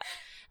 It's not.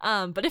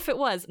 But if it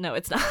was, no,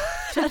 it's not.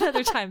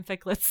 Another time,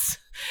 Ficklets.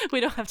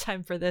 We don't have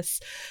time for this.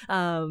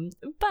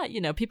 But,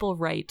 you know, people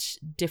write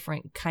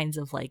different kinds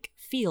of like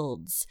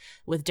fields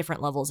with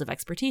different levels of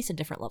expertise and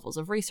different levels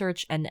of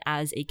research. And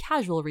as a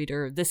casual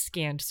reader, this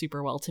scanned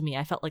super well to me.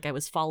 I felt like I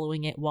was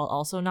following it while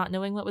also not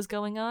knowing what was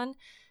going on.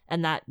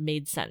 And that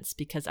made sense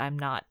because I'm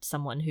not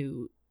someone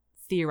who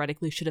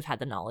theoretically should have had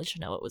the knowledge to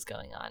know what was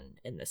going on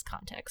in this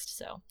context.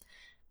 So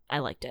I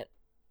liked it.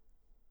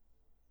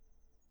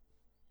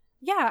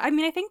 Yeah, I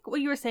mean, I think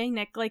what you were saying,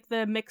 Nick, like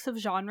the mix of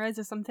genres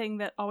is something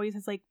that always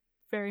has like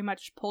very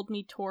much pulled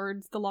me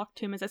towards the Locked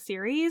Tomb as a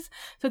series.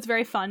 So it's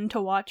very fun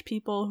to watch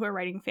people who are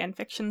writing fan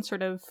fiction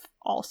sort of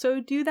also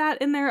do that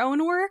in their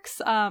own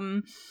works. I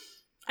mean,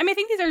 I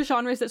think these are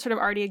genres that sort of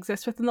already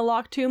exist within the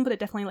Locked Tomb, but it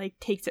definitely like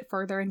takes it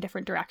further in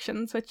different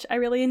directions, which I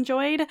really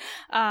enjoyed.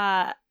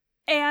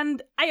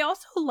 And I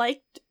also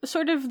liked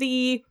sort of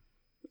the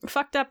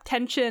fucked up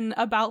tension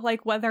about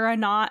like whether or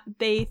not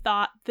they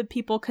thought the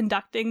people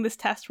conducting this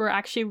test were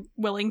actually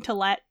willing to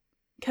let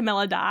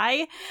Camilla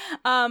die.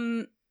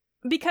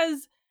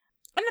 Because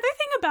another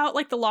thing about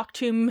like the Locked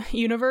Tomb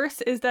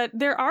universe is that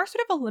there are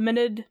sort of a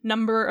limited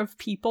number of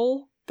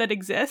people that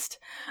exist.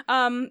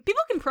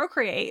 People can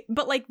procreate,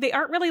 but like they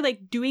aren't really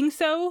like doing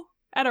so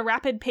at a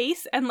rapid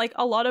pace, and like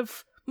a lot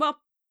of, well,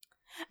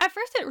 at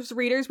first as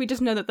readers, we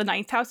just know that the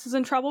ninth house is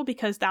in trouble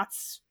because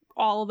that's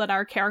all that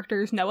our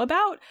characters know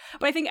about.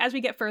 But I think as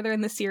we get further in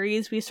the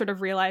series, we sort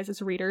of realize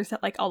as readers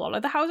that like a lot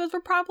of the houses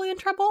were probably in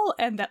trouble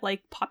and that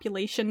like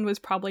population was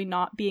probably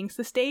not being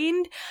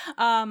sustained.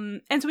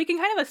 And so we can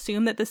kind of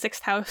assume that the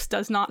sixth house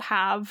does not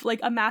have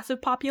like a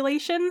massive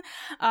population.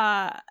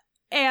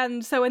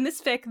 And so in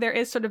this fic, there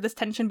is sort of this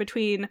tension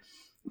between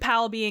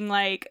Pal being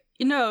like,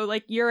 you know,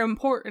 like, you're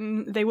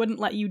important, they wouldn't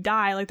let you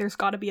die, like, there's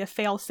gotta be a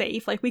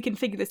fail-safe, like, we can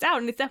figure this out,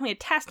 and it's definitely a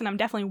test, and I'm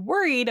definitely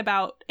worried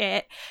about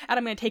it, and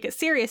I'm gonna take it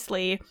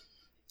seriously.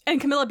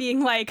 And Camilla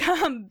being like,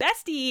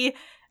 bestie,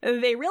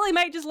 they really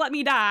might just let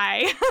me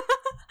die.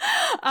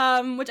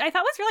 Which I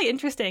thought was really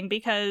interesting,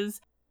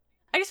 because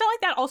I just felt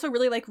like that also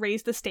really, like,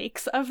 raised the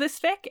stakes of this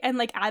fic, and,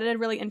 like, added a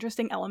really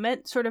interesting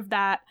element, sort of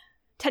that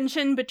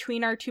tension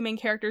between our two main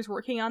characters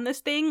working on this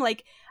thing.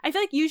 Like, I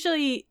feel like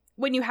usually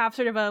when you have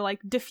sort of a, like,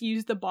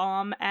 defuse the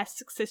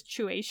bomb-esque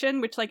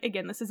situation, which, like,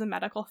 again, this is a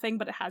medical thing,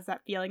 but it has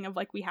that feeling of,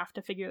 like, we have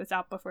to figure this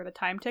out before the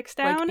time ticks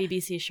down. Like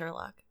BBC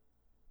Sherlock.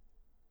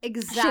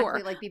 Exactly,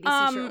 sure. like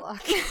BBC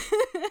Sherlock.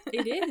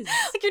 It is.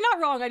 Like, you're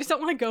not wrong, I just don't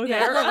want to go there.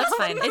 Yeah, no, that's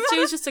fine. It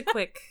was just a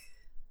quick,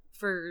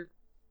 for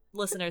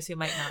listeners who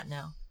might not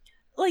know.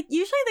 Like,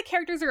 usually the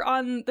characters are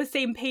on the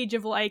same page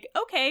of, like,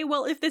 okay,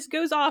 well, if this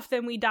goes off,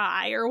 then we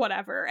die, or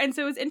whatever. And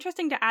so it was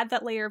interesting to add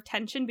that layer of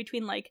tension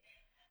between, like,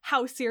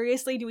 how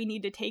seriously do we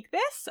need to take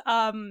this?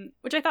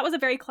 Which I thought was a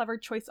very clever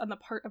choice on the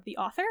part of the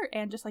author,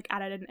 and just, like,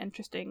 added an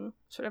interesting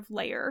sort of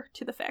layer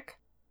to the fic.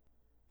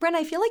 Bren,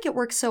 I feel like it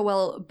works so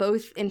well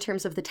both in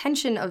terms of the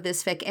tension of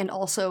this fic and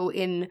also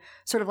in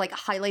sort of, like,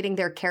 highlighting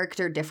their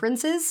character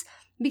differences.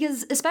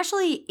 Because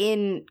especially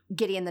in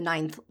Gideon the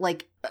Ninth,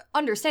 like,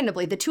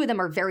 understandably, the two of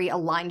them are very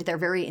aligned, they're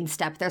very in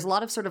step. There's a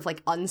lot of sort of,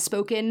 like,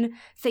 unspoken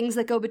things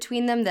that go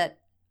between them that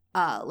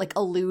like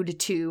allude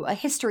to a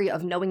history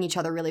of knowing each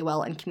other really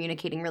well and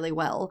communicating really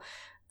well.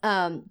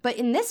 But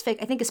in this fic,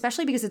 I think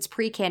especially because it's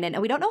pre-canon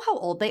and we don't know how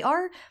old they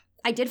are,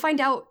 I did find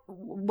out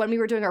when we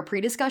were doing our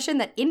pre-discussion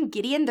that in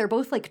Gideon, they're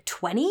both like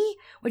 20,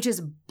 which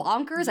is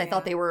bonkers. Yeah, I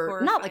thought they were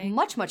horrifying. Not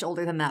like much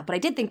older than that, but I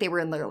did think they were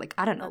in their, like,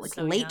 I don't know, like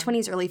so late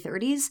 20s, early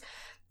 30s.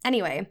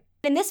 Anyway,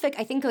 in this fic,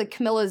 I think like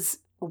Camilla's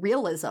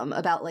realism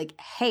about like,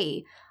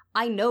 hey,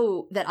 I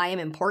know that I am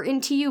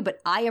important to you, but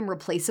I am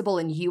replaceable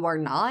and you are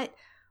not.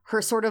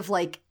 Her sort of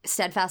like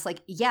steadfast,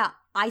 like, yeah,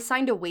 I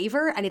signed a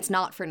waiver and it's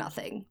not for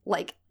nothing.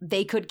 Like,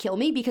 they could kill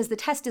me because the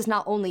test is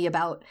not only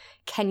about,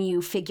 can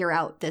you figure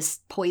out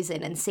this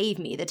poison and save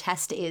me? The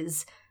test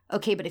is,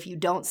 okay, but if you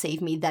don't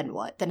save me, then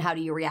what? Then how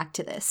do you react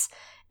to this?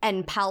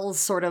 And Pal's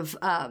sort of,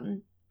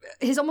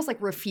 his almost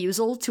like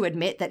refusal to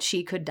admit that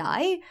she could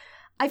die,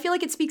 I feel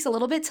like it speaks a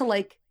little bit to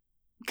like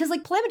because,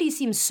 like, Calamity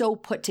seems so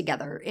put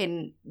together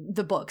in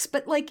the books,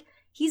 but, like,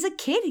 he's a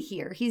kid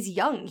here. He's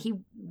young. He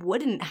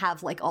wouldn't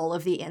have, like, all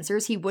of the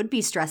answers. He would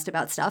be stressed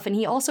about stuff, and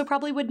he also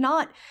probably would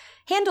not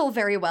handle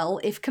very well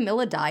if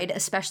Camilla died,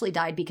 especially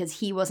died because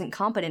he wasn't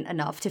competent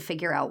enough to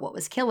figure out what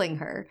was killing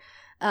her.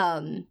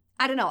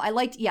 I don't know. I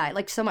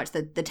liked so much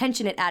the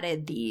tension it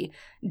added, the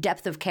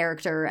depth of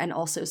character, and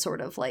also sort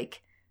of,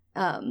 like,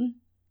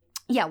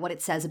 what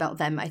it says about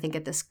them, I think,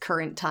 at this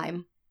current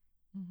time.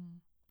 Mm-hmm.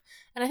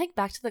 And I think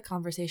back to the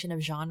conversation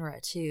of genre,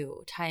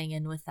 too, tying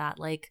in with that,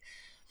 like,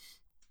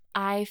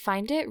 I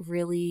find it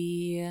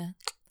really,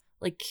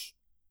 like,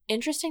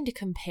 interesting to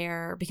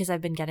compare, because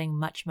I've been getting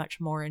much, much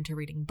more into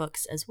reading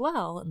books as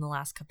well in the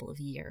last couple of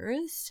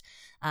years,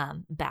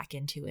 back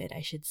into it,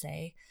 I should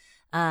say.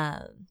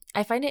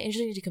 I find it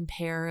interesting to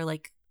compare,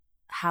 like,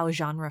 how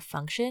genre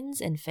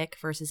functions in fic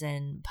versus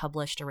in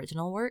published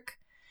original work.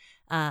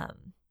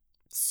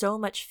 So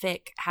much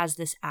fic has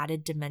this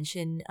added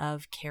dimension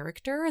of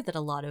character that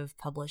a lot of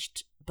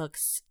published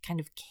books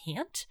kind of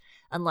can't,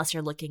 unless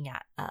you're looking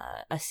at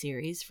a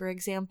series, for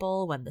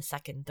example, when the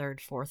second, third,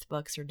 fourth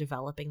books are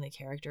developing the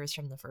characters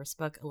from the first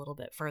book a little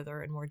bit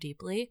further and more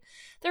deeply.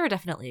 There are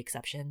definitely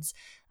exceptions,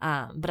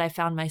 but I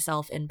found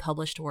myself in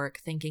published work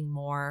thinking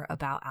more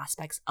about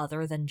aspects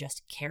other than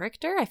just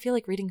character. I feel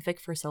like reading fic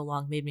for so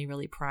long made me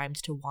really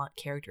primed to want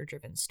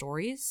character-driven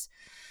stories.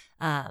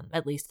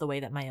 At least the way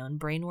that my own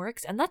brain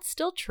works. And that's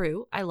still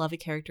true. I love a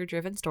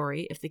character-driven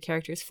story. If the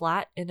character's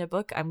flat in a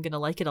book, I'm going to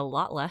like it a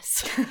lot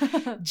less,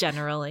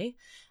 generally.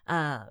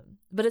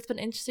 But it's been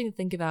interesting to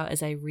think about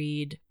as I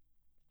read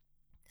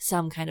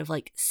some kind of,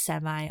 like,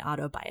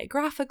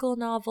 semi-autobiographical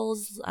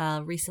novels.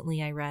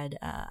 Recently I read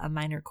A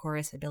Minor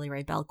Chorus by Billy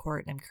Ray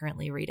Belcourt, and I'm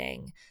currently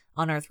reading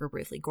On Earth We're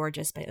Briefly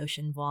Gorgeous by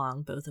Ocean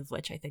Vuong, both of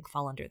which I think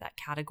fall under that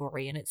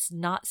category. And it's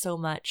not so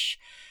much,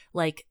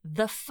 like,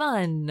 the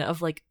fun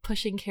of, like,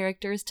 pushing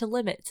characters to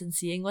limits and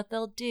seeing what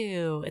they'll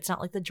do. It's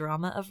not like the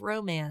drama of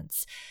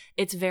romance.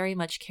 It's very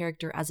much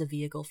character as a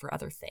vehicle for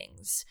other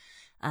things.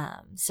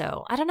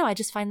 So I don't know. I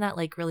just find that,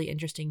 like, really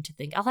interesting to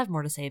think. I'll have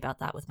more to say about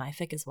that with my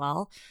fic as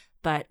well.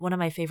 But one of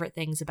my favorite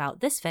things about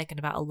this fic and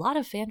about a lot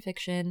of fan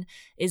fiction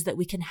is that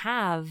we can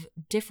have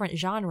different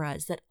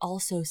genres that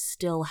also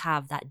still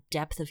have that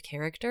depth of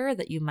character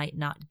that you might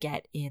not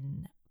get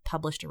in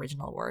published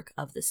original work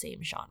of the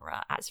same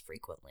genre as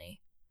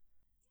frequently.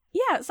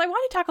 Yeah, so I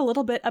want to talk a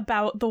little bit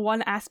about the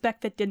one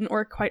aspect that didn't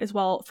work quite as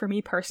well for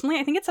me personally.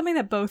 I think it's something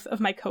that both of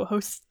my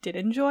co-hosts did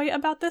enjoy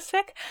about this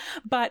fic,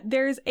 but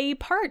there's a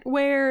part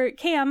where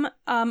Cam,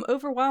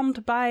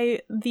 overwhelmed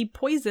by the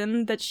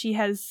poison that she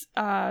has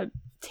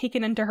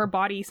taken into her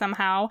body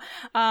somehow,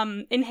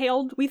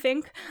 inhaled, we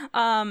think,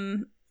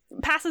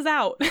 passes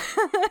out,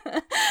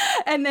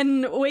 and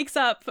then wakes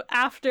up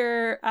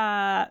after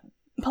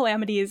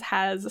Palamedes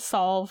has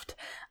solved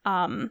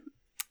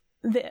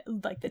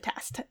the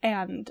test,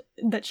 and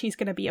that she's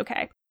gonna be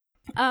okay.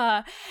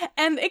 And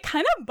it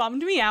kind of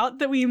bummed me out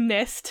that we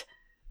missed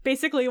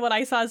basically what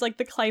I saw as, like,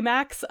 the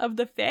climax of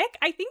the fic.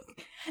 I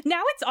think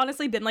now it's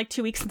honestly been, like,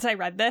 2 weeks since I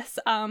read this,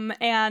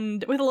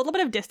 and with a little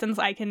bit of distance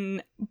I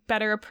can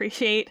better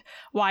appreciate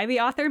why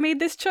the author made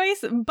this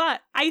choice,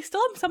 but I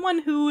still am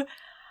someone who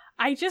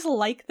I just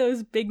like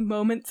those big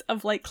moments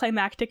of, like,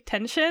 climactic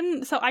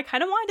tension, so I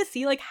kind of wanted to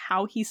see, like,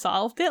 how he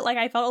solved it. Like,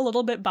 I felt a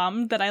little bit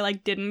bummed that I,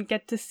 like, didn't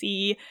get to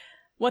see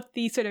what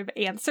the sort of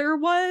answer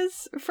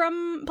was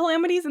from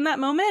Palamedes in that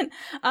moment.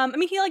 I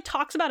mean, he, like,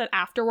 talks about it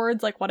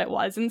afterwards, like, what it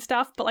was and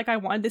stuff, but, like, I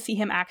wanted to see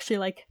him actually,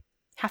 like,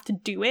 have to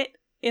do it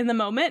in the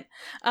moment.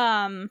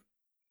 And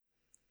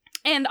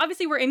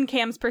obviously we're in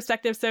Cam's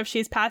perspective, so if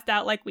she's passed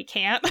out, like, we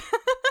can't.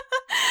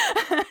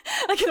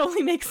 Like, it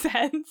only makes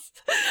sense.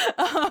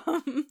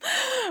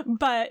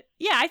 But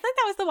yeah, I think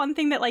that was the one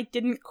thing that, like,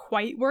 didn't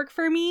quite work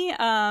for me.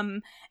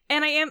 And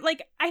I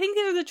think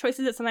these are the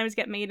choices that sometimes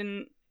get made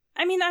in,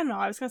 I mean, I don't know,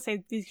 I was gonna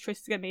say these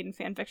choices get made in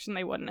fan fiction,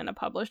 they wouldn't in a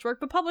published work,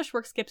 but published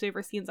work skips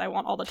over scenes I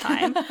want all the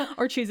time,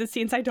 or chooses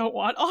scenes I don't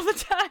want all the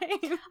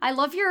time. I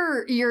love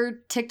your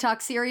TikTok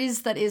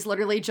series that is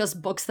literally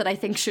just books that I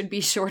think should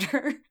be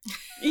shorter.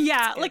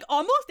 Yeah, like,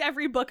 almost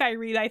every book I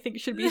read I think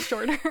should be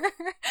shorter.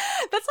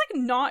 That's, like,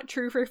 not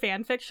true for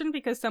fan fiction,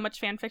 because so much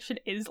fan fiction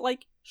is,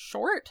 like,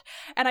 short.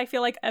 And I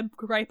feel like a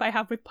gripe I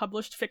have with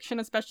published fiction,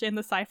 especially in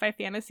the sci-fi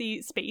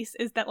fantasy space,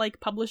 is that, like,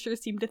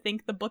 publishers seem to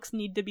think the books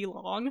need to be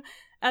long.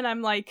 And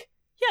I'm like,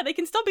 yeah, they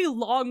can still be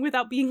long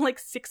without being, like,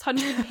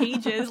 600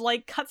 pages.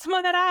 Like, cut some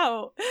of that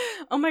out.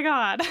 Oh my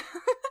god.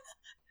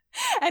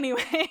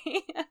 Anyway.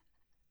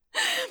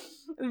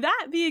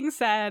 That being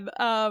said,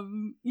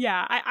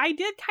 yeah, I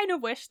did kind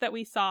of wish that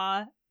we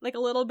saw, like, a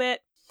little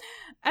bit,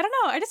 I don't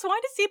know, I just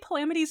wanted to see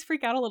Palamedes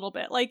freak out a little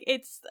bit. Like,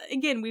 it's,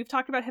 again, we've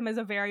talked about him as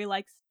a very,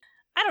 like,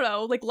 I don't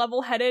know, like,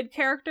 level-headed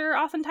character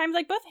oftentimes.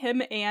 Like, both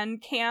him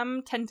and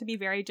Cam tend to be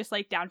very just,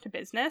 like, down to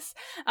business,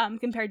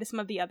 compared to some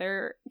of the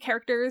other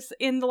characters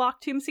in the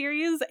Locked Tomb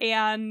series,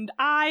 and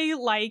I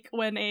like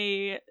when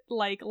a,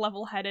 like,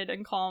 level-headed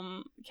and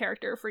calm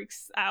character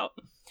freaks out.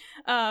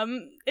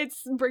 It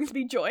brings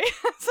me joy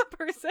as a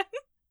person.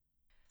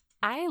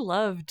 I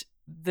loved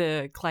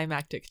the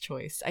climactic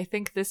choice. I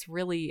think this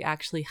really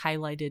actually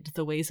highlighted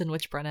the ways in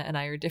which Brenna and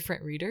I are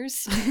different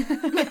readers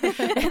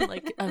in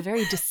like a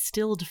very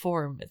distilled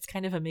form. It's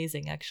kind of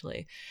amazing,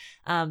 actually,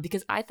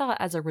 because I thought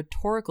as a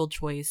rhetorical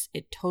choice,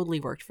 it totally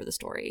worked for the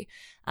story.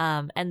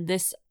 And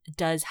this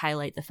does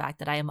highlight the fact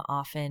that I am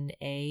often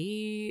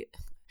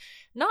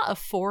not a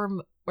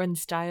form and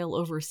style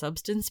over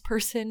substance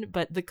person,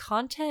 but the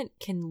content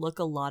can look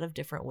a lot of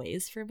different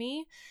ways for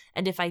me.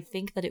 And if I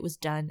think that it was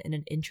done in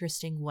an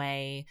interesting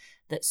way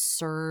that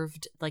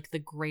served like the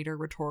greater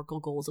rhetorical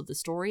goals of the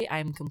story,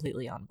 I'm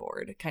completely on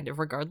board, kind of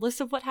regardless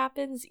of what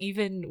happens,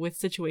 even with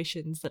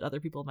situations that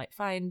other people might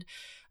find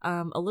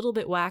a little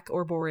bit whack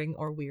or boring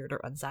or weird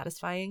or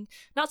unsatisfying.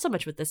 Not so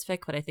much with this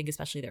fic, but I think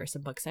especially there are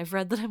some books I've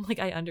read that I'm like,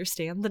 I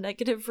understand the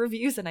negative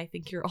reviews and I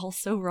think you're all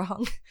so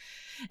wrong.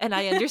 And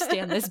I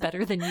understand this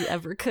better than you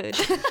ever could.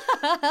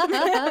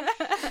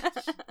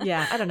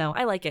 Yeah, I don't know.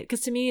 I like it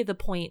because to me, the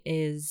point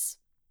is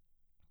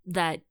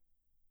that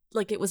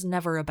like it was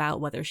never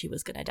about whether she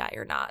was going to die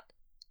or not.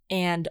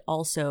 And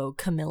also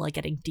Camilla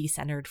getting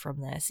decentered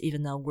from this,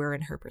 even though we're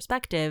in her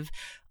perspective,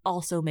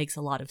 also makes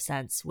a lot of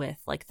sense with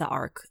like the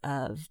arc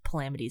of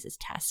Palamedes'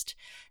 test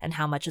and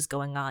how much is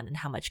going on and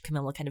how much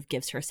Camilla kind of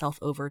gives herself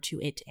over to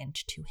it and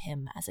to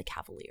him as a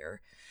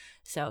cavalier.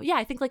 So yeah,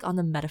 I think like on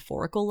the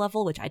metaphorical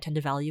level, which I tend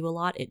to value a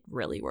lot, it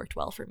really worked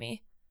well for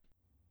me.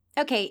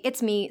 Okay,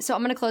 it's me. So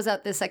I'm going to close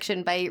out this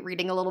section by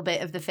reading a little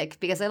bit of the fic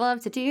because I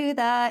love to do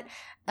that.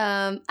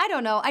 I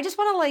don't know. I just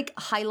want to like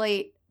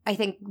highlight, I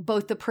think,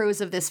 both the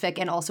pros of this fic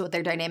and also what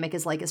their dynamic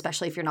is like,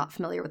 especially if you're not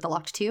familiar with the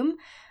Locked Tomb.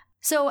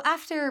 So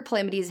after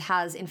Palamedes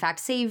has, in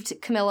fact, saved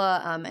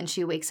Camilla and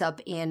she wakes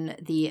up in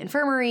the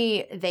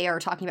infirmary, they are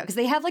talking about, because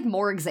they have like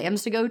more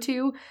exams to go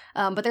to,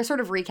 but they're sort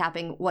of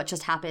recapping what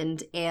just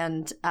happened.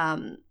 And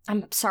I'm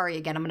sorry,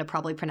 again, I'm going to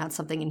probably pronounce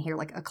something in here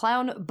like a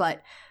clown,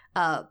 but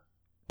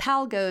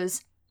Pal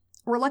goes,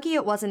 "We're lucky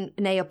it wasn't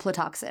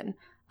neoplatoxin.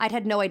 I'd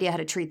had no idea how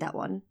to treat that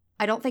one.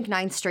 I don't think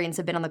 9 strains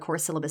have been on the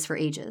course syllabus for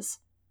ages."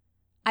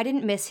 I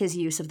didn't miss his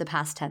use of the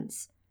past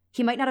tense.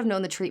 He might not have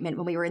known the treatment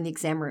when we were in the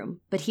exam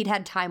room, but he'd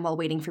had time while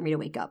waiting for me to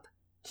wake up.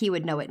 He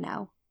would know it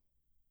now.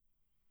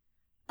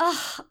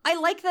 I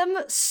like them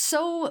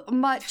so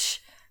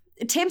much.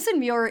 Tamsin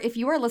Muir, if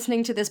you are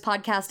listening to this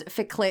podcast,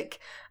 Fic Clique,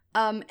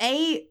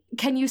 A,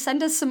 can you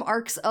send us some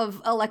arcs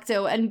of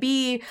Electo? And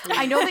B,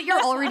 I know that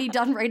you're already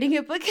done writing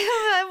it, but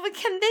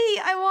can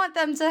they, I want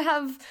them to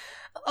have,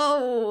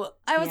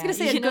 I was going to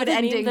say a good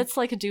ending. Meme that's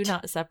like a do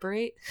not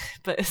separate,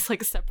 but it's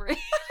like separate.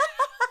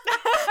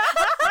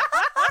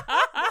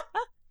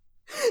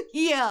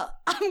 Yeah,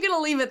 I'm going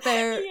to leave it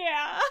there.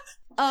 Yeah.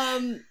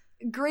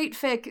 Great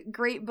fic,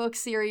 great book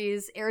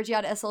series.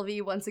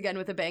 AirgiodSLV once again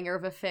with a banger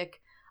of a fic.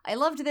 I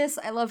loved this.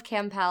 I love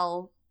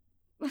Campal.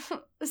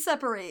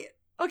 Separate.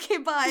 Okay,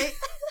 bye.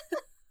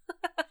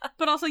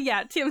 But also,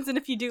 yeah, Tamsin,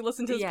 if you do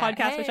listen to this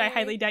podcast, which I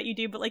highly doubt you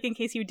do, but like in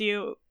case you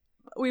do,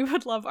 we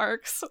would love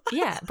arcs.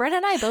 Yeah, Brent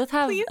and I both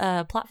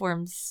have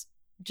platforms,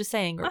 just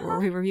saying, where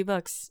we review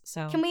books.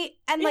 So can we,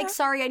 and like,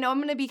 sorry, I know I'm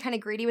going to be kind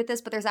of greedy with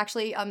this, but there's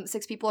actually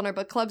 6 people in our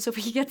book club, so if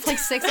we can get like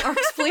 6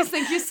 arcs, please,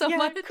 thank you so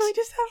much. Can we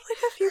just have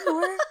like a few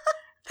more?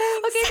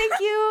 Thanks. Okay,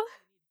 thank you.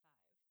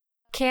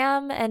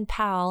 Cam and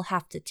Pal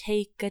have to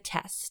take a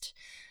test.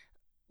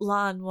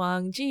 Lan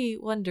Wang Ji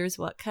wonders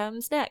what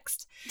comes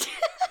next.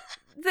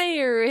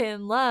 They're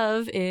in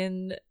love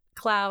in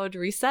Cloud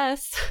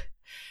Recess,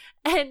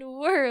 and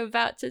we're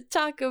about to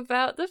talk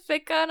about the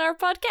fic on our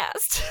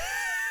podcast.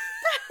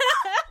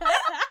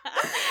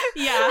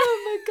 Yeah.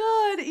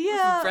 Oh my god,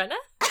 yeah. Brenna?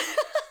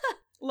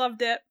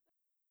 Loved it.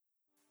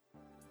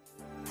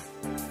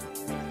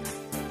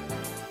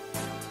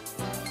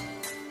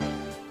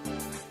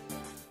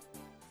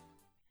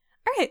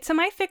 Alright, so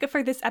my fic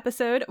for this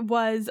episode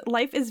was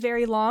Life is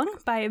Very Long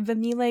by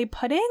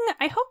Vamillepudding.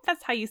 I hope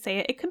that's how you say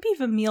it. It could be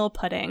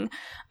Vamillepudding.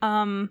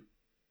 I'm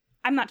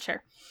not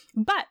sure.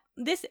 But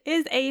this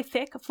is a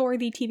fic for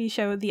the TV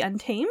show The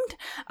Untamed.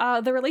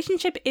 The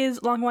relationship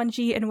is Long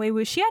Wanji and Wei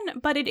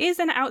Wuxian, but it is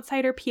an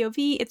outsider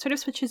POV. It sort of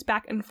switches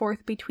back and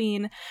forth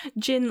between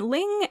Jin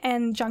Ling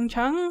and Zhang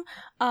Cheng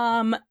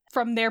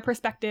from their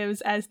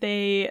perspectives as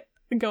they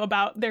go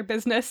about their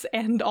business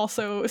and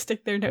also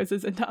stick their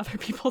noses into other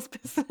people's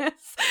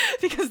business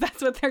because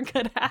that's what they're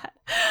good at.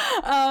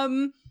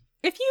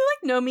 If you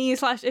like know me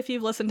 / if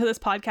you've listened to this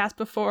podcast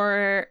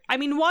before, I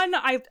mean, 1,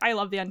 I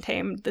love The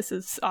Untamed. This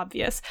is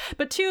obvious.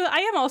 But 2, I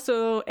am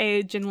also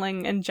a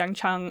Jinling and Zhang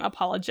Cheng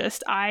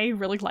apologist. I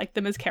really like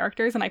them as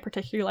characters, and I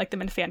particularly like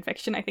them in fan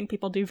fiction. I think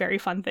people do very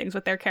fun things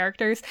with their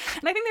characters,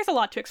 and I think there's a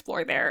lot to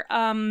explore there,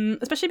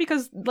 especially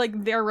because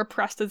like they're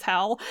repressed as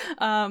hell.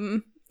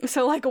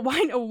 So like,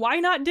 why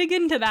not dig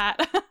into that?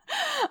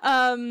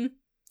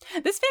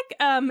 This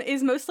fic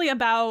is mostly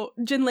about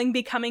Jinling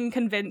becoming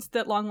convinced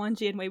that Long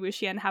Wanji and Wei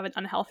Wuxian have an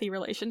unhealthy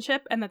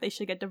relationship and that they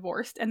should get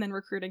divorced, and then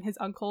recruiting his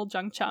uncle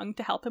Zhang Cheng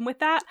to help him with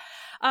that.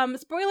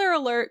 Spoiler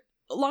alert,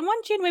 Long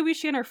Wanji and Wei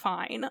Wuxian are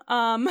fine.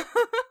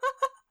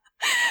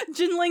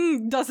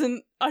 Jinling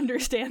doesn't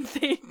understand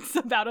things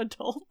about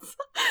adults.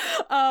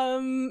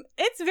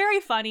 It's very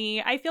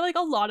funny. I feel like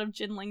a lot of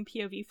Jinling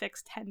POV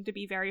fics tend to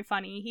be very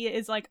funny. He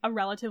is like a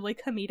relatively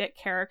comedic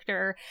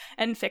character,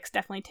 and fics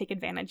definitely take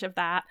advantage of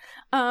that.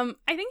 I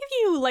think if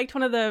you liked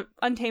one of the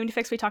Untamed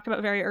fics we talked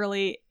about very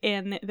early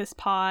in this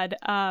pod,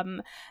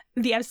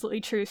 the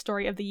absolutely true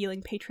story of the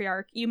Yeeling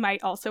patriarch, you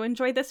might also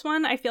enjoy this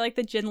one. I feel like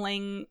the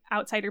Jinling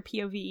outsider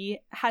POV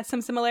has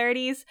some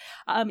similarities,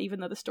 even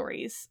though the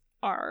stories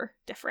are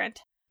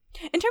different.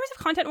 In terms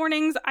of content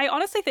warnings, I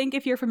honestly think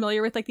if you're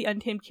familiar with like the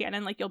Untamed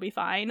canon, like you'll be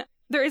fine.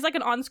 There is like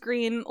an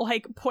on-screen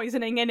like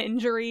poisoning and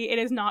injury. It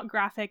is not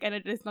graphic,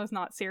 and does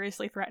not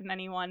seriously threaten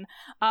anyone.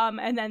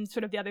 And then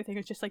sort of the other thing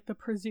is just like the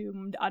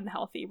presumed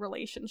unhealthy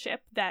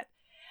relationship that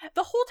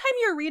the whole time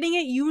you're reading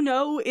it, you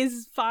know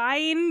is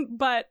fine,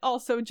 but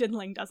also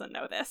Jinling doesn't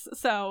know this.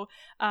 So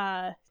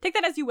take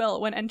that as you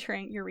will when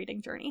entering your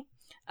reading journey.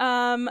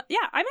 I'm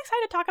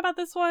excited to talk about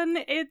this one.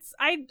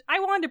 I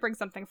wanted to bring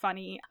something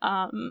funny.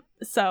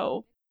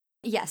 So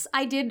yes,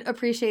 I did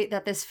appreciate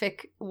that this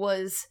fic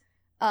was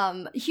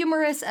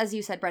humorous, as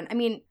you said, Brent. I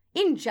mean,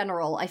 in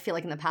general, I feel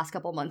like in the past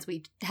couple months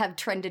we have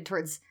trended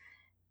towards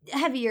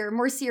heavier,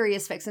 more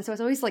serious fics, and so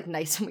it's always like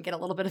nice when we get a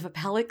little bit of a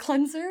palate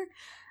cleanser.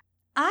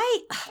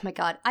 Oh my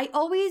god, I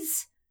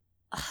always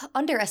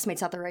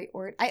underestimate's not the right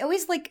word. I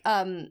always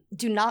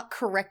do not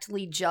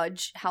correctly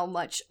judge how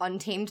much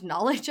Untamed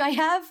knowledge I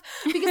have,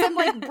 because I'm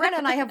like, Brenna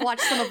and I have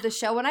watched some of the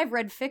show and I've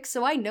read fics,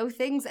 so I know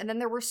things, and then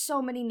there were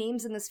so many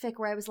names in this fic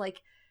where I was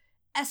like,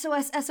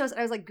 SOS, and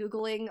I was like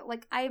Googling,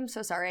 like, I am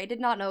so sorry, I did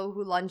not know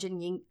who Lan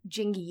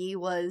Jingyi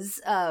was,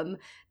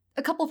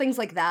 a couple things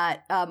like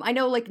that. I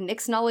know, like,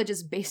 Nick's knowledge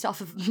is based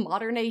off of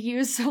modern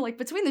AUs, so, like,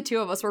 between the two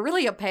of us, we're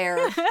really a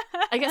pair.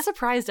 I get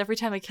surprised every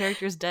time a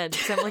character's dead,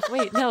 because I'm like,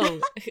 wait,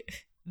 no.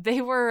 They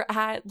were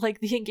at, like,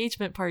 the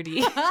engagement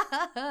party.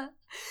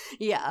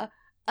 Yeah.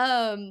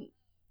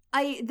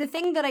 The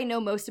thing that I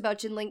know most about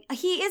Jinling,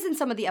 he is in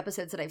some of the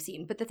episodes that I've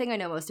seen, but the thing I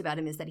know most about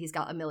him is that he's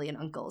got a million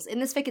uncles. In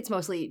this fic, it's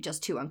mostly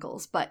just 2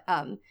 uncles, but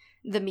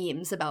the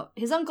memes about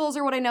his uncles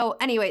are what I know.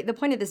 Anyway, the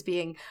point of this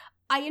being,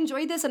 I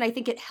enjoyed this, and I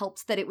think it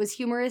helped that it was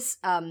humorous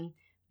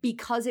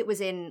because it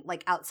was in,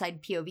 like,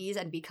 outside POVs,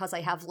 and because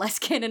I have less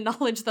canon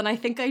knowledge than I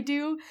think I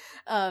do.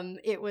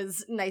 It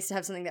was nice to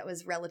have something that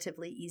was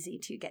relatively easy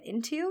to get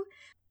into.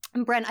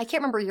 And Bren, I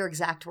can't remember your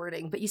exact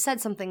wording, but you said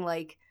something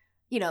like,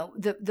 you know,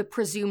 the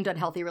presumed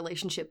unhealthy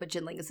relationship, but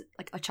Jinling is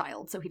like a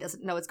child, so he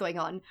doesn't know what's going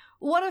on.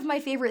 One of my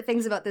favorite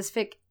things about this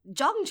fic,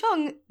 Jung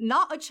Chung,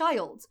 not a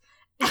child.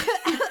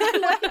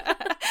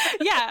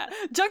 Yeah,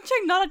 Jung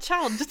Chung, not a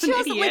child, just an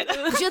idiot.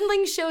 Like,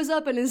 Jinling shows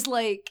up and is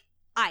like,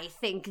 I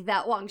think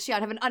that Wang Xian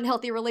have an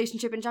unhealthy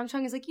relationship, and Jung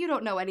Chung is like, you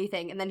don't know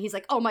anything. And then he's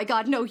like, oh my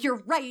god, no,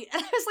 you're right.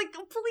 And I was like,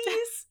 oh,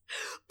 please.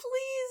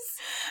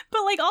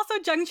 But, like, also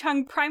Jung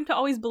Chung primed to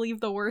always believe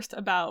the worst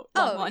about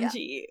Wang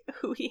Wanji,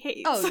 who he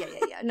hates. Oh,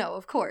 yeah. No,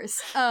 of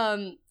course.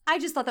 I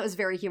just thought that was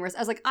very humorous. I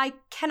was like, I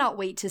cannot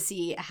wait to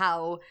see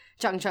how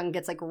Jung Chung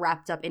gets, like,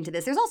 wrapped up into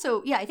this. There's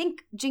also, I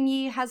think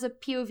Jingyi has a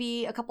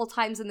POV a couple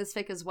times in this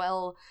fic as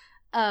well.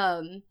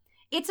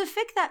 It's a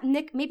fic that,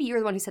 Nick, maybe you're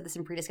the one who said this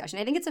in pre-discussion.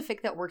 I think it's a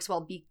fic that works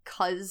well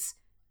because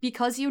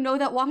you know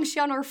that Wang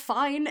Xian are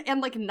fine and,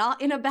 like, not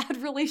in a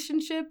bad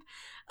relationship,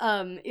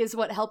 is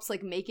what helps,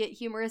 like, make it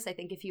humorous. I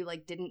think if you,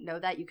 like, didn't know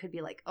that, you could be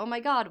like, oh my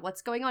god,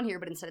 what's going on here?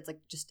 But instead it's, like,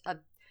 just a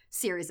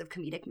series of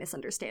comedic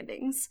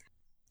misunderstandings.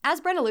 As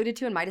Brent alluded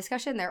to in my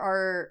discussion, there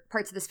are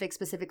parts of this fic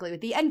specifically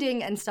with the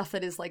ending and stuff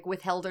that is, like,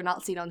 withheld or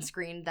not seen on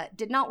screen that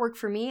did not work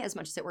for me as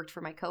much as it worked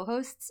for my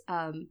co-hosts,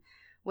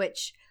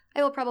 which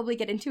I will probably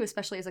get into,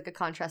 especially as, like, a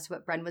contrast to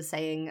what Bren was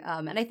saying.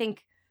 And I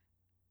think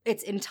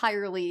it's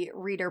entirely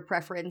reader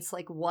preference,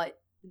 like, what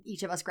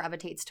each of us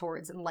gravitates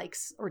towards and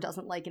likes or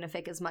doesn't like in a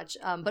fic as much.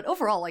 But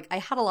overall, like, I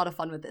had a lot of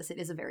fun with this. It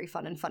is a very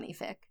fun and funny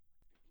fic.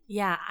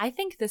 Yeah, I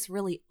think this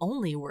really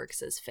only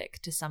works as fic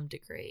to some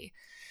degree.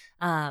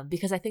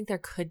 Because I think there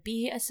could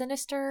be a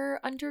sinister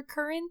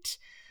undercurrent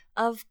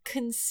of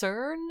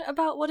concern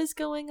about what is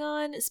going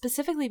on,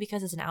 specifically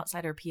because as an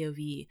outsider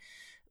POV,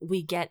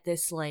 we get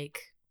this,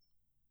 like,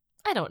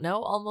 I don't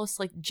know, almost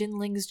like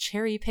Jinling's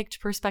cherry-picked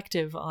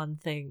perspective on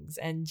things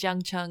and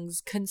Jung Chung's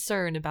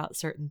concern about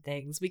certain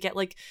things. We get,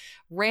 like,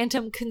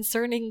 random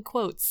concerning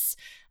quotes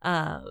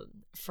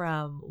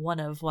from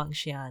one of Wang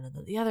Xian and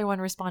then the other one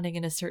responding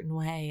in a certain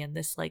way, and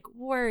this, like,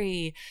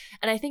 worry.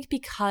 And I think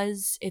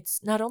because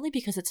it's, not only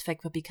because it's fic,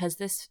 but because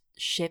this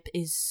ship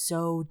is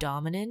so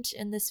dominant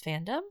in this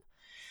fandom,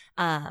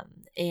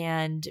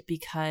 and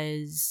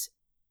because,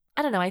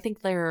 I don't know, I think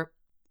they're,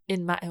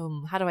 in my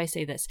how do I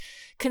say this,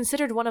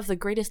 considered one of the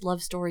greatest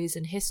love stories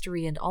in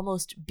history and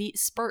almost beat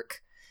Spurk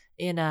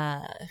in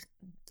a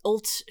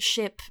ult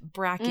ship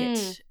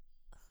bracket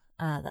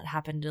that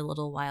happened a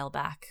little while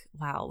back.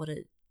 Wow,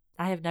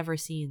 I have never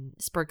seen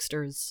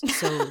Spurksters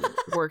so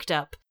worked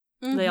up.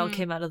 They all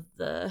came out of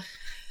the...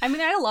 I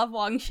mean, I love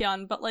Wang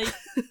Xian, but, like,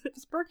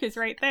 Spurk is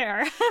right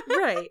there.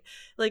 Right.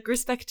 Like,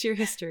 respect your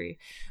history.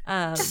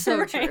 So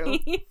Right. true.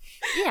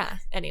 Yeah,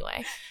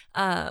 anyway.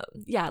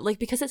 Yeah, like,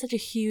 because it's such a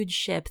huge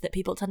ship that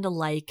people tend to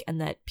like, and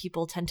that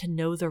people tend to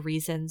know the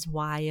reasons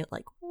why it,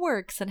 like,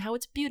 works and how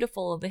it's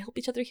beautiful, and they help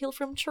each other heal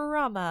from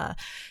trauma.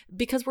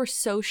 Because we're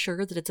so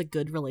sure that it's a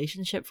good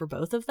relationship for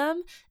both of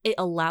them, it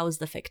allows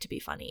the fic to be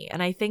funny.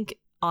 And I think,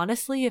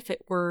 honestly, if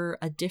it were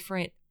a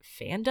different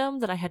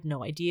fandom that I had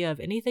no idea of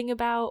anything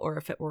about, or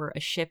if it were a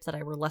ship that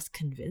I were less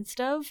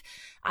convinced of,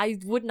 I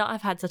would not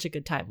have had such a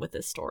good time with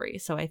this story.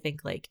 So I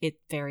think, like, it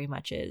very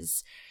much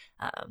is,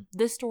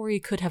 this story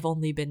could have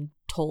only been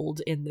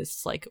told in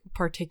this, like,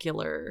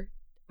 particular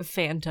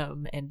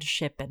fandom and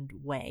ship and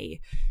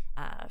way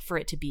for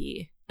it to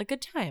be a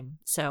good time.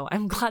 So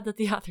I'm glad that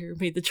the author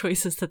made the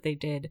choices that they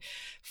did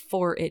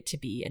for it to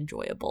be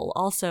enjoyable.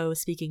 Also,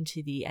 speaking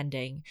to the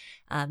ending,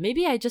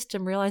 maybe I just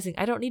am realizing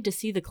I don't need to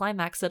see the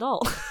climax at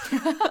all.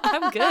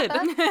 I'm good.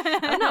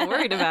 I'm not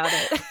worried about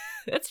it.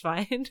 It's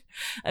fine.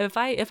 If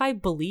I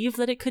believe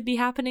that it could be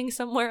happening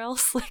somewhere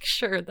else, like,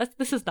 sure,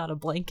 this is not a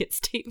blanket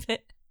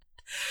statement.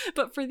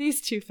 But for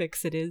these two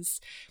fics, it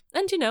is.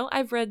 And, you know,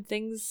 I've read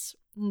things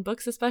in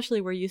books, especially,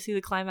 where you see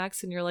the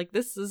climax and you're like,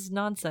 this is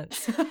nonsense.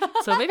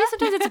 So maybe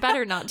sometimes it's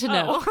better not to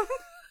know.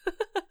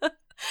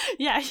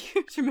 Yeah,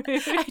 huge mood.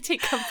 I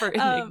take comfort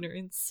in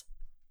ignorance.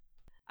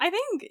 I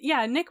think,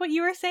 yeah, Nick, what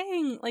you were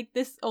saying, like,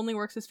 this only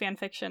works as fan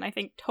fiction, I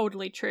think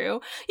totally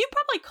true. You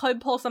probably could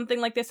pull something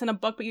like this in a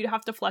book, but you'd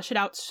have to flesh it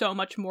out so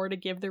much more to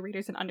give the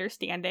readers an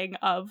understanding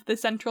of the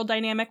central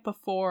dynamic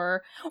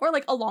before, or,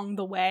 like, along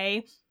the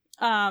way.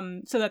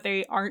 So that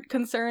they aren't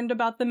concerned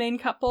about the main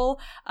couple.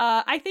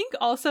 I think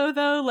also,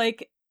 though,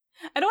 like,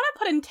 I don't want to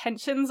put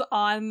intentions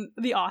on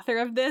the author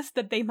of this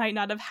that they might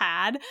not have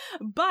had,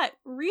 but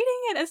reading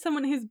it as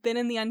someone who's been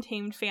in the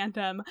Untamed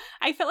fandom,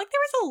 I felt like there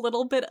was a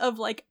little bit of,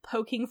 like,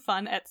 poking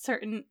fun at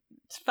certain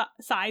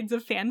sides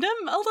of fandom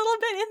a little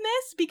bit in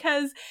this,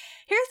 because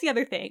here's the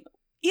other thing.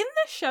 In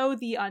the show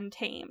The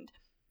Untamed,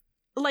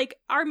 like,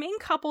 our main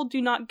couple do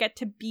not get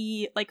to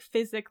be, like,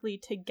 physically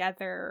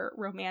together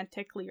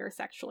romantically or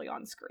sexually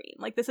on screen.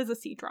 Like, this is a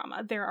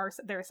C-drama. There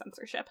is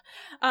censorship.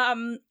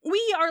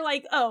 We are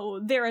like, oh,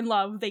 they're in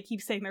love, they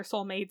keep saying they're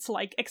soulmates,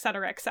 like,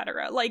 etc.,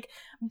 etc. Like,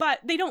 but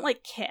they don't,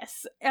 like,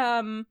 kiss.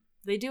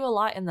 They do a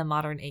lot in the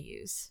modern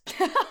AUs.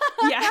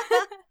 Yeah.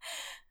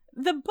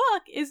 The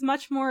book is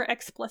much more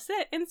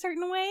explicit in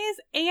certain ways,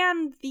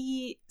 and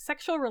the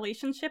sexual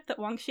relationship that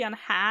Wang Xian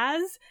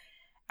has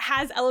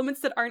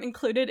elements that aren't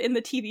included in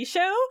the TV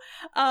show,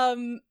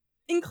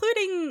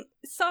 including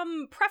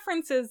some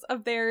preferences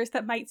of theirs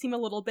that might seem a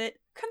little bit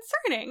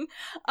concerning.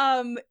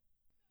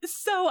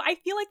 So I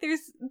feel like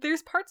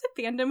there's parts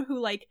of fandom who,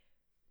 like,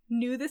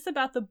 knew this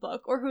about the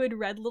book, or who had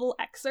read little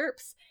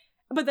excerpts,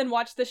 but then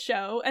watched the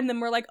show, and then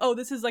were like, oh,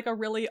 this is, like, a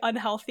really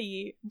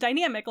unhealthy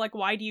dynamic. Like,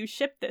 why do you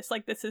ship this?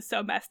 Like, this is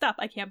so messed up.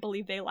 I can't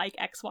believe they like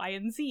X, Y,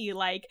 and Z.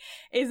 Like,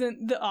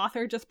 isn't the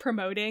author just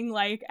promoting,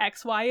 like,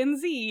 X, Y, and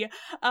Z?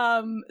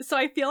 So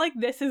I feel like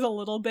this is a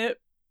little bit...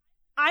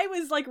 I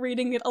was, like,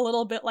 reading it a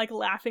little bit, like,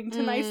 laughing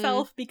to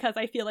myself, because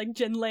I feel like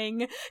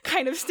Jinling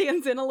kind of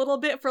stands in a little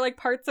bit for, like,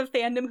 parts of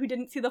fandom who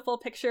didn't see the full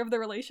picture of the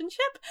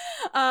relationship.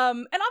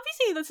 And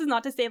obviously this is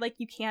not to say, like,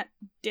 you can't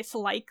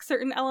dislike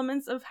certain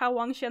elements of how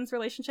Wang Xian's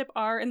relationship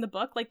are in the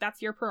book. Like,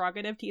 that's your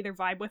prerogative to either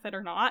vibe with it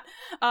or not.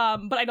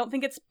 But I don't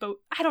think it's both.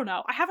 I don't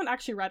know. I haven't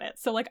actually read it,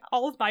 so, like,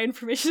 all of my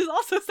information is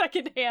also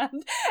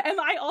secondhand. Am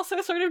I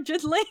also sort of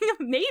Jinling?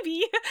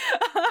 Maybe.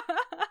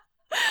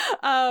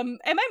 Am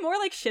I more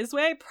like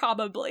Shizue?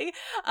 Probably.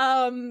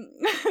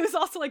 Who's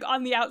also, like,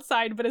 on the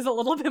outside, but is a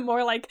little bit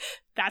more like,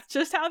 that's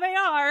just how they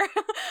are.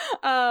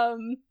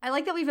 I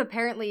like that we've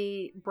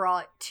apparently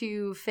brought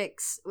two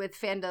fics with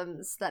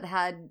fandoms that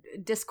had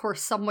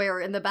discourse somewhere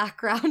in the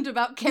background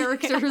about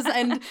characters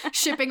and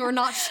shipping or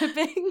not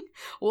shipping.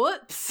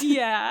 Whoops.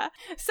 Yeah.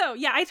 So,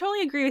 yeah, I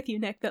totally agree with you,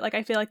 Nick, that, like,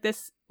 I feel like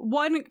this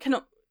one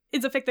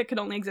is a fic that could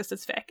only exist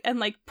as fic, and,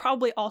 like,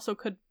 probably also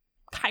could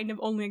kind of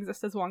only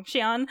exist as Wang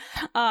Xian,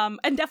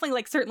 and definitely,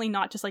 like, certainly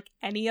not just, like,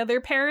 any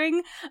other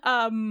pairing,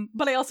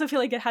 but I also feel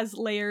like it has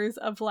layers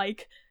of,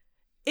 like,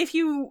 if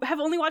you have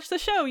only watched the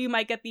show, you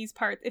might get these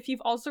parts. If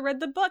you've also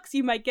read the books,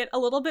 you might get a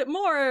little bit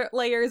more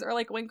layers, or,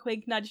 like, wink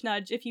wink nudge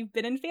nudge. If you've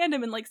been in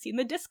fandom and, like, seen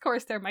the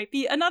discourse, there might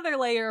be another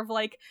layer of,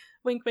 like,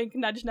 wink wink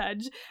nudge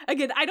nudge.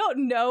 Again, I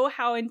don't know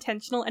how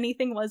intentional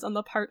anything was on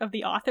the part of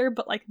the author,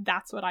 but, like,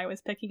 that's what I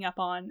was picking up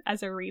on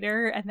as a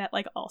reader, and that,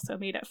 like, also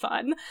made it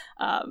fun.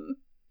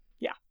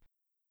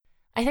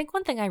 I think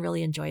one thing I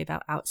really enjoy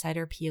about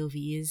outsider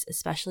POVs,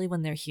 especially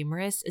when they're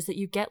humorous, is that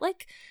you get,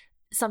 like,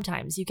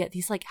 sometimes you get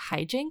these, like,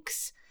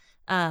 hijinks.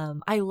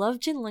 I love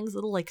Jinling's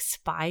little, like,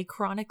 spy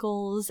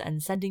chronicles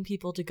and sending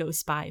people to go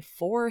spy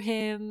for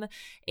him,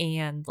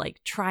 and, like,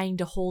 trying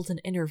to hold an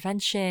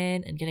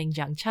intervention and getting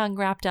Jiang Cheng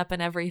wrapped up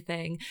in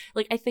everything.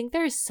 Like, I think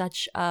there's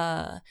such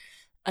a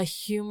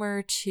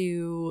humor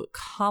to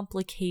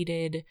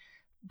complicated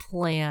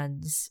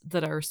plans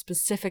that are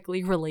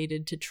specifically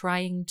related to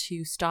trying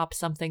to stop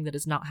something that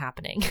is not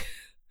happening.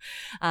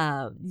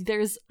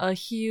 There's a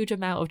huge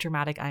amount of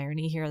dramatic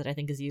irony here that I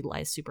think is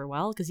utilized super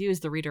well, because you as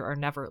the reader are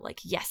never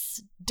like,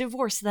 yes,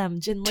 divorce them,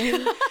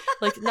 Jinling.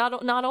 Like,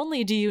 not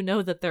only do you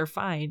know that they're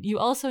fine, you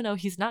also know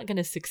he's not going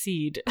to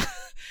succeed.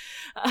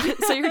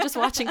 So you're just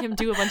watching him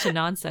do a bunch of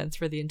nonsense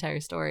for the entire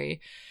story.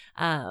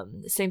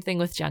 Same thing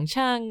with Jiang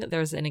Cheng.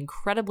 There's an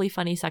incredibly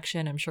funny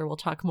section. I'm sure we'll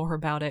talk more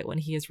about it when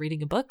he is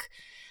reading a book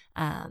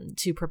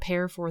to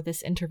prepare for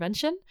this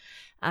intervention.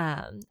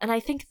 And I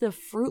think the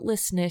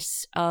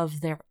fruitlessness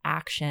of their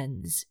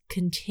actions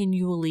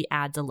continually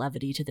adds a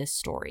levity to this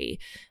story,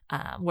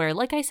 where,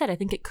 like I said, I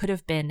think it could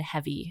have been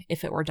heavy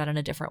if it were done in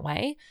a different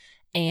way.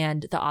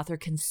 And the author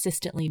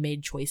consistently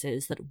made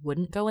choices that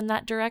wouldn't go in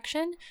that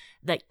direction,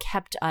 that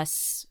kept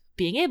us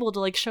being able to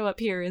like show up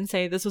here and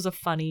say this was a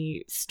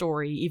funny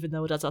story, even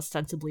though it is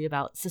ostensibly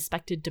about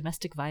suspected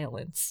domestic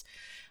violence.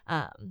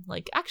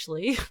 Like,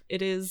 actually,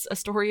 it is a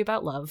story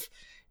about love,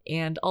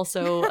 and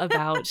also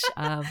about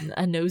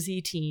a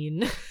nosy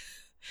teen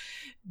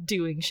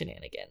doing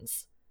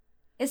shenanigans.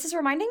 This is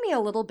reminding me a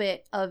little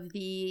bit of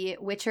the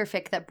Witcher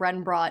fic that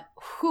Bren brought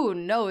who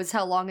knows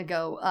how long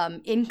ago,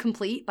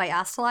 Incomplete by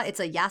Astolat. It's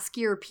a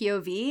Jaskier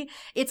POV.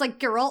 It's like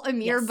Geralt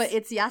Emir, yes, but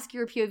it's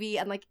Jaskier POV,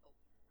 and like,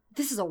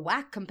 this is a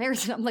whack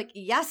comparison. I'm like,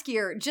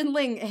 Jaskier,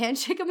 Jinling,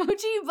 handshake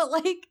emoji, but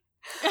like,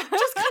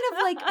 just kind of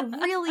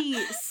like really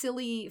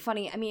silly,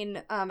 funny. I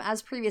mean,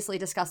 as previously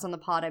discussed on the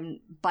pod, I'm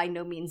by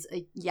no means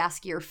a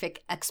Jaskier fic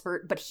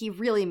expert, but he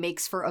really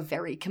makes for a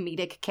very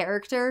comedic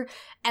character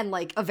and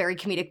like a very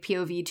comedic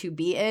POV to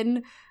be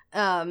in.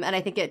 And I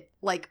think it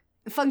like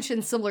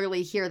functions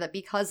similarly here, that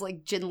because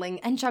like Jinling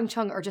and Jiang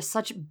Cheng are just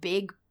such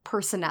big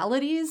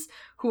personalities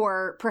who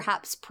are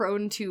perhaps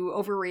prone to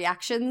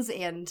overreactions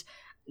and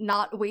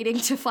not waiting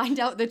to find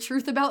out the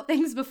truth about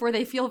things before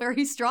they feel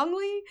very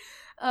strongly.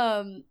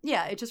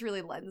 Yeah, it just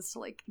really lends to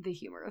like the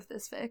humor of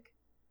this fic.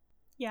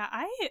 Yeah,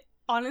 I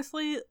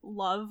honestly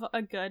love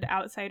a good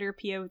outsider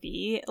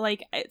POV.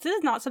 Like, this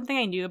is not something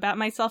I knew about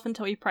myself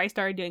until we probably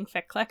started doing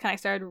Fic Clique and I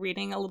started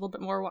reading a little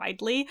bit more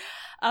widely.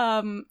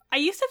 I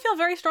used to feel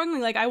very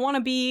strongly like I want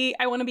to be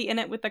in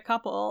it with the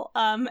couple.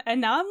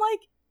 And now I'm like,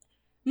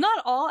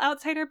 not all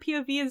outsider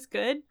POV is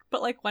good,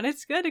 but like when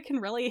it's good, it can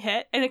really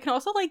hit, and it can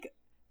also like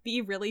be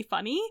really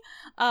funny.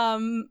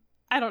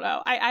 I don't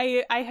know.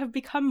 I have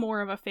become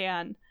more of a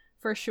fan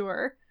for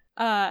sure.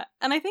 And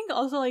I think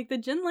also like the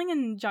Jinling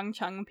and Jiang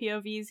Cheng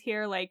POVs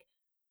here, like,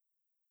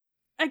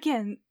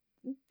 again,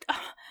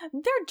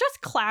 they're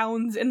just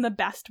clowns in the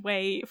best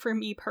way for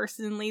me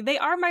personally. They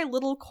are my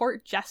little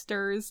court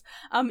jesters,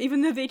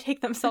 even though they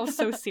take themselves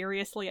so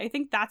seriously. I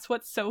think that's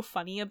what's so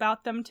funny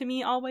about them to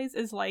me always,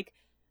 is like,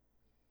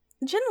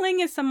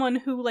 Jinling is someone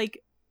who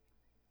like,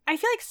 I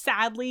feel like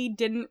sadly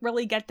didn't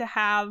really get to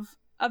have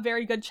a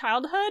very good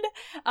childhood,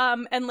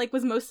 and like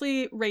was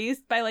mostly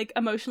raised by like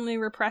emotionally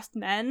repressed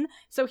men,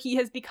 so he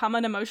has become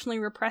an emotionally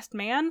repressed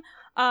man.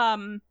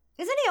 Isn't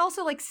he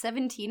also like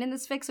 17 in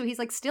this fic, so he's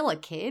like still a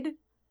kid?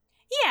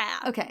 Yeah.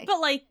 Okay. But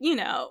like, you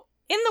know,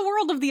 in the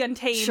world of the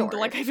Untamed, sure,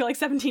 like I feel like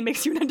 17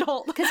 makes you an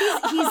adult. Because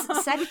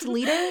he's sect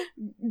leader?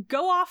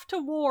 Go off to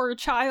war,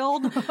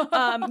 child.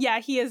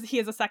 Yeah, he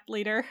is a sect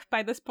leader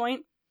by this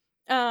point.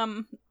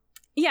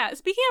 Yeah,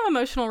 speaking of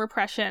emotional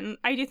repression,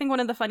 I do think one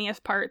of the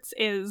funniest parts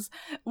is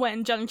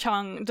when Jiang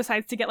Cheng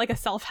decides to get like a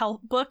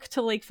self-help book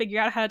to like figure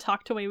out how to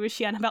talk to Wei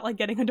Wuxian about like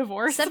getting a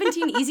divorce.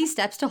 17 easy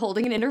steps to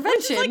holding an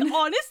intervention. Which is like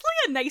honestly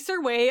a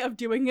nicer way of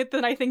doing it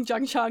than I think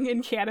Jiang Cheng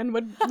in canon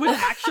would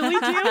actually do.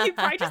 He'd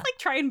probably just like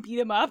try and beat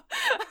him up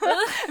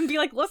and be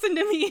like, listen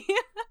to me.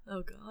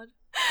 Oh god.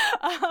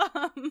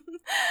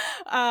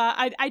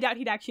 I doubt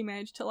he'd actually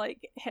manage to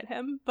like hit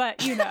him,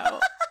 but you know.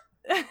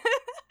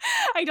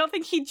 I don't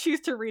think he'd choose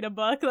to read a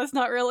book. That's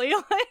not really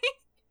like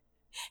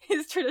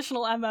his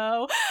traditional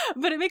MO,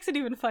 but it makes it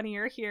even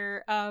funnier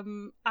here.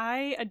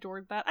 I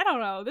adored that. I don't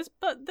know, this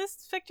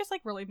fic just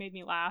like really made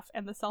me laugh,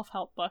 and the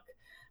self-help book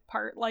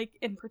part, like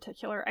in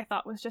particular, I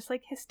thought was just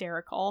like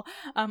hysterical.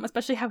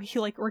 Especially how he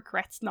like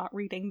regrets not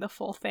reading the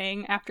full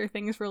thing after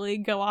things really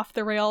go off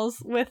the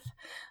rails with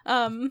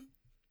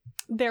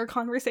their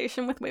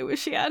conversation with Wei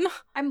Wuxian.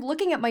 I'm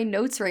looking at my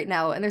notes right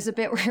now, and there's a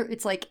bit where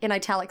it's like in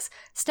italics,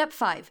 step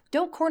 5,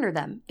 don't corner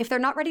them. If they're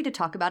not ready to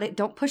talk about it,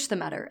 don't push the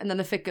matter. And then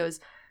the fic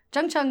goes,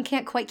 Jiang Cheng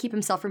can't quite keep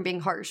himself from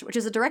being harsh, which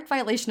is a direct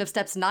violation of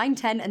steps 9,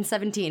 10, and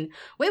 17.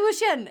 Wei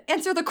Wuxian,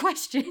 answer the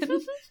question.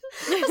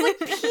 It's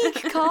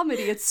like peak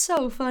comedy. It's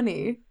so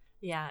funny.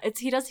 Yeah,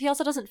 he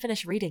also doesn't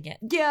finish reading it.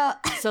 Yeah.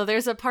 So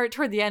there's a part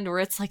toward the end where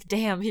it's like,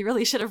 damn, he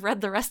really should have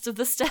read the rest of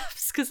the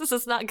steps because this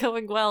is not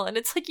going well. And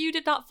it's like, you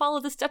did not follow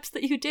the steps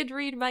that you did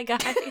read, my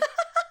guy.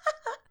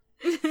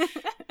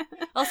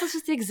 Also,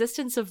 just the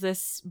existence of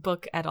this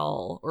book at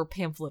all, or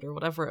pamphlet or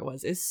whatever it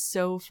was, is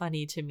so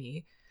funny to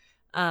me.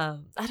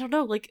 I don't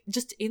know, like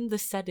just in the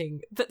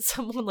setting that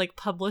someone like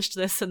published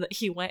this and that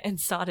he went and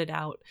sought it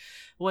out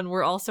when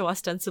we're also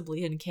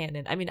ostensibly in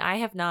canon. I mean, I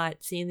have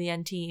not seen the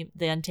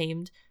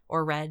Untamed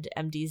or read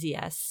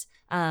MDZS.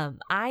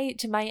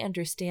 To my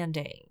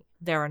understanding,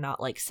 there are not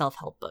like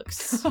self-help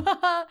books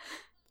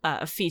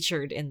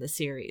featured in the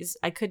series.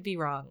 I could be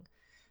wrong.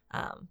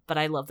 But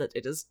I love that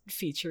it is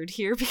featured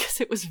here because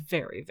it was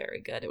very,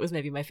 very good. It was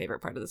maybe my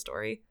favorite part of the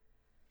story.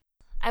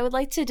 I would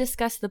like to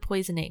discuss the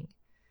poisoning.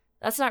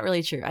 That's not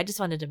really true. I just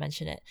wanted to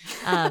mention it.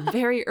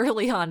 Very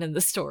early on in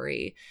the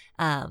story,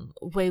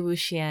 Wei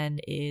Wuxian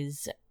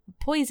is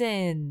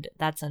poisoned.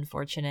 That's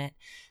unfortunate.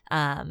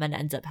 And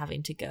ends up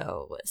having to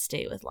go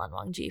stay with Lan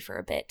Wangji for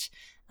a bit.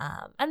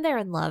 And they're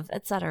in love,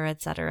 etc.,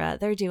 etc.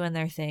 They're doing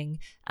their thing.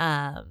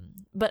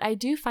 But I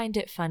do find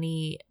it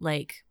funny,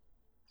 like,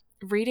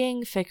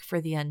 reading fic for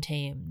the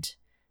Untamed.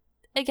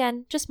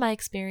 Again, just my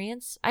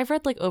experience. I've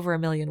read like over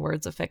 1 million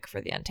words of fic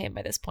for the Untamed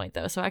by this point,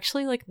 though, so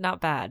actually, like,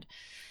 not bad.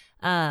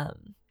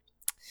 Modern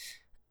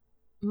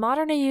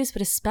AUs,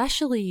 but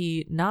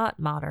especially not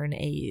modern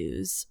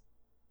AUs,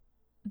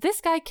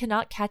 this guy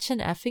cannot catch an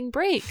effing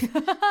break.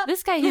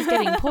 This guy, he's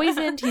getting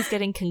poisoned, he's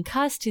getting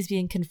concussed, he's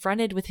being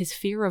confronted with his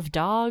fear of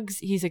dogs,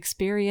 he's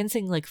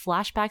experiencing like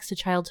flashbacks to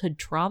childhood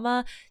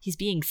trauma, he's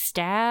being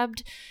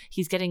stabbed,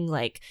 he's getting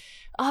like,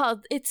 oh,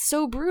 it's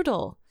so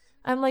brutal.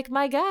 I'm like,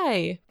 my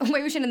guy.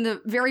 Wei Wuxian in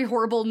the very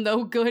horrible,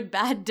 no good,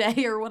 bad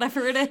day or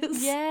whatever it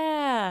is.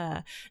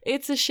 Yeah,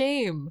 it's a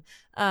shame.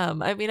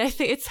 I mean, I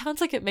think it sounds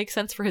like it makes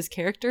sense for his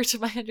character to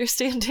my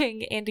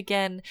understanding. And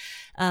again,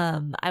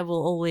 I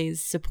will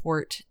always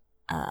support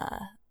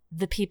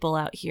the people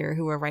out here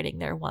who are writing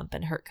their wump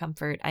and hurt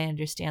comfort. I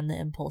understand the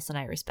impulse and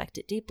I respect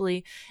it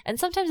deeply. And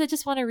sometimes I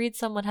just want to read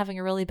someone having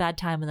a really bad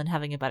time and then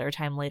having a better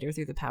time later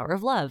through the power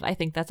of love. I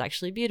think that's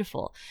actually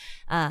beautiful.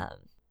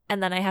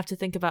 And then I have to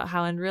think about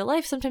how in real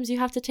life, sometimes you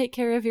have to take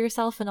care of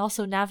yourself and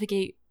also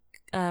navigate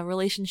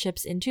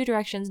relationships in two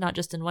directions, not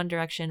just in one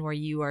direction, where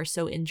you are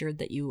so injured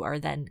that you are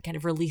then kind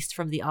of released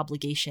from the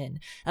obligation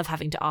of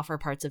having to offer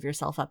parts of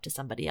yourself up to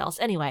somebody else.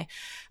 Anyway.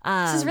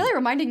 This is really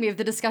reminding me of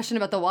the discussion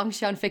about the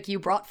Wangxian fic you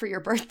brought for your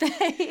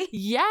birthday.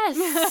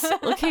 Yes.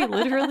 Okay,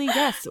 literally,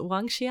 yes.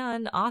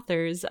 Wangxian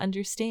authors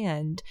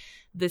understand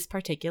this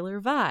particular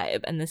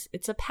vibe, and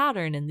it's a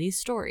pattern in these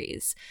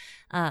stories.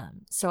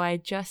 So I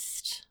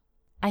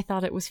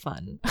thought it was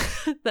fun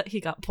that he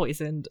got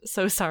poisoned.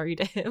 So sorry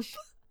to him.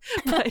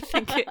 But I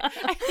think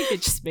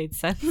it just made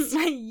sense.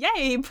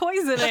 Yay,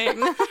 poisoning.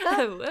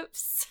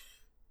 Whoops.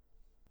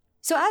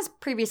 So as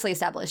previously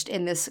established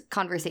in this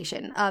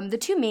conversation, the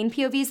two main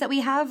POVs that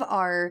we have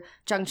are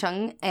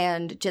Zhengcheng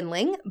and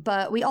Jinling,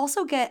 but we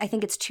also get, I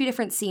think it's 2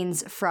 different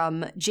scenes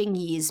from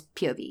Jingyi's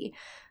POV.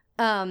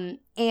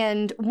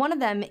 And one of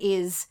them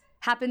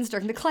happens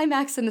during the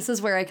climax, and this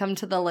is where I come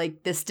to the,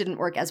 like, this didn't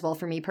work as well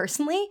for me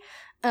personally.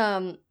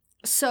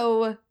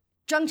 So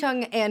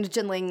Zhengcheng and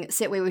Jinling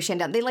sit Wei Wuxian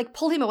down. They, like,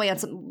 pull him away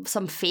on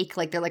some fake,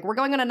 like, they're like, we're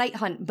going on a night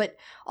hunt, but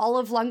all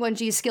of Lan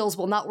Wangji's skills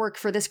will not work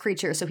for this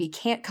creature, so he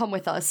can't come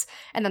with us.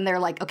 And then they're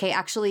like, okay,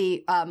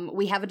 actually,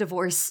 we have a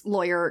divorce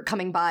lawyer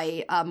coming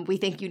by. We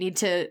think you need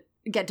to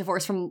get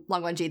divorced from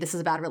Lan Wangji. This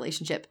is a bad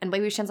relationship. And Wei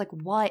Wuxian's like,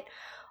 what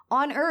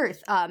on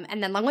earth?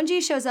 And then Lan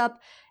Wangji shows up,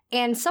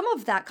 and some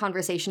of that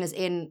conversation is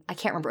in, I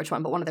can't remember which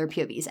one, but one of their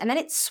POVs. And then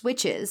it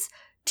switches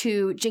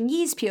to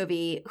Jingyi's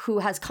POV, who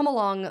has come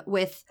along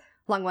with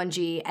Lan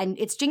Wangji, and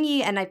it's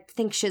Jingyi and I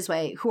think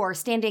Shizue who are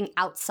standing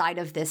outside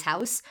of this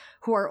house,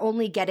 who are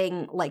only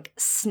getting, like,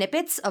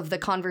 snippets of the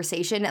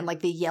conversation and,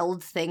 like, the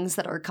yelled things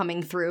that are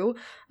coming through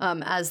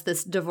as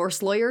this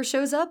divorce lawyer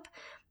shows up.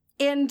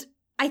 And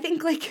I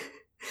think, like,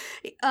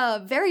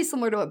 very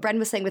similar to what Bren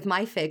was saying with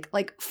my fic,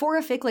 like, for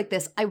a fic like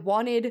this, I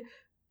wanted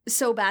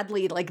so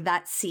badly, like,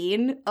 that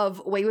scene of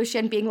Wei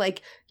Wuxian being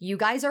like, you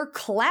guys are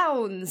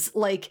clowns,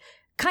 like,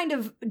 kind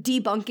of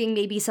debunking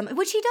maybe some,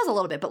 which he does a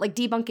little bit, but, like,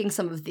 debunking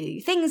some of the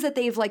things that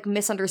they've, like,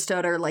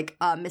 misunderstood or, like,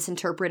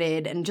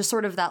 misinterpreted, and just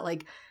sort of that,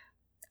 like,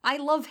 I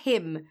love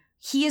him,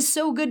 he is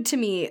so good to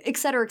me,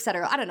 etc.,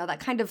 etc. I don't know,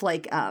 that kind of,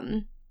 like,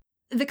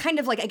 the kind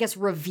of, like, I guess,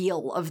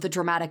 reveal of the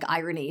dramatic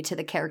irony to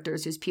the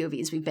characters whose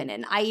POVs we've been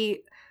in.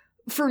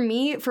 For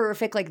me, for a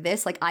fic like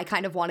this, like, I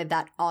kind of wanted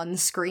that on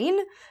screen.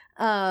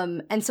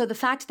 And so the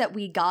fact that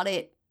we got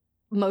it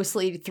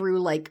mostly through,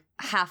 like,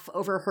 half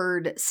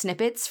overheard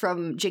snippets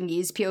from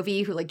Jingyi's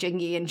POV, who, like,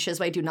 Jingyi and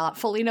Shizue do not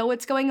fully know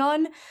what's going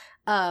on,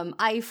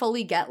 I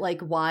fully get,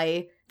 like,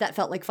 why that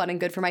felt like fun and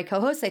good for my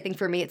co-hosts. I think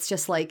for me, it's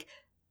just, like,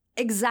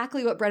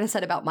 exactly what Brenna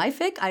said about my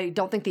fic. I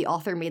don't think the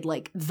author made,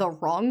 like, the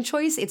wrong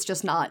choice. It's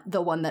just not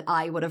the one that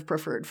I would have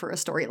preferred for a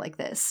story like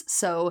this.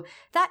 So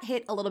that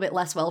hit a little bit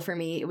less well for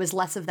me. It was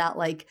less of that,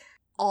 like,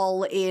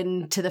 all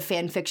into the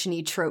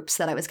fanfiction-y tropes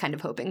that I was kind of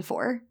hoping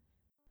for.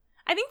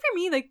 I think for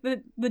me, like,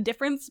 the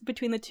difference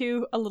between the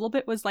two a little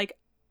bit was, like,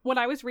 when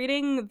I was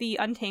reading the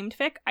Untamed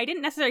fic, I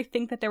didn't necessarily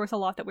think that there was a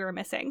lot that we were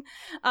missing.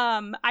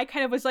 I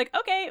kind of was like,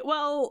 okay,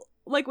 well,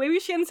 like, Wei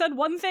Wuxian said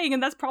one thing,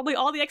 and that's probably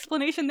all the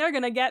explanation they're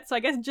gonna get, so I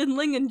guess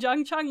Jinling and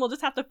Zhengcheng will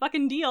just have to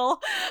fucking deal.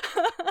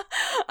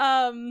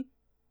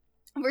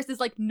 versus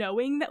like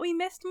knowing that we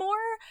missed more.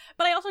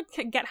 But I also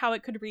get how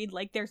it could read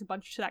like there's a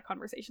bunch to that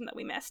conversation that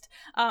we missed.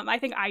 I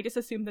think I just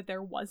assumed that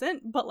there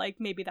wasn't, but like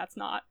maybe that's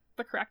not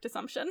the correct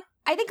assumption.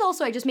 I think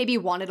also I just maybe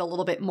wanted a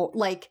little bit more,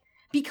 like,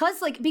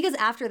 because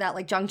after that,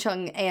 like, Jung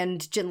Chung and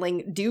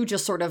Jinling do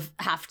just sort of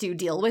have to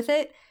deal with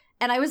it.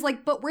 And I was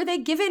like, but were they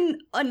given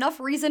enough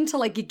reason to,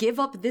 like, give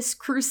up this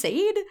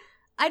crusade?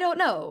 I don't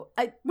know.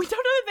 We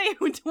don't know if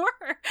they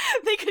were.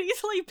 They could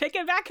easily pick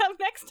it back up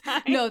next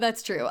time. No,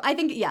 that's true. I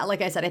think, yeah,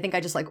 like I said, I think I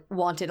just, like,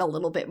 wanted a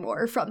little bit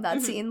more from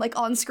that scene, like,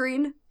 on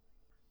screen.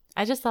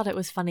 I just thought it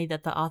was funny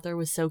that the author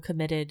was so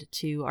committed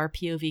to our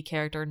POV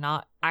character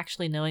not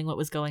actually knowing what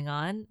was going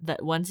on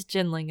that once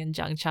Jinling and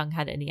Jung Chung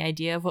had any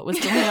idea of what was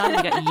going on,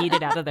 they got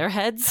yeeted out of their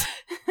heads.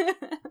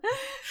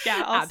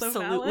 Yeah, also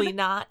absolutely valid.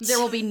 not. There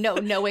will be no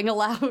knowing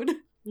allowed.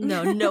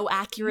 No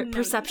accurate No.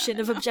 perception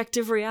of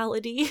objective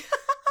reality.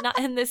 Not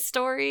in this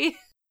story.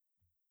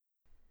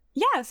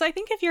 Yeah, so I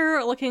think if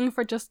you're looking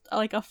for just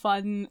like a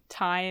fun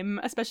time,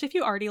 especially if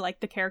you already like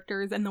the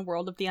characters and the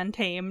world of the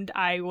Untamed,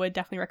 I would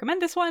definitely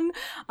recommend this one.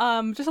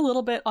 Just a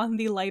little bit on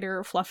the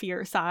lighter,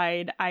 fluffier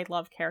side. I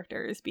love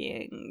characters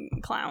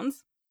being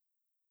clowns.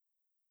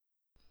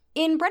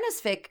 In Brenna's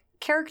fic,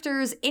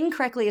 characters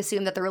incorrectly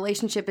assume that the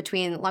relationship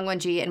between Lang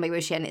Wenji and Wei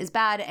Wuxian is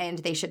bad and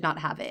they should not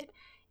have it.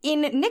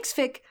 In Nick's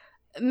fic,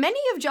 many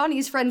of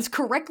Johnny's friends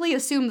correctly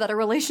assume that a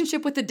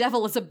relationship with the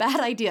devil is a bad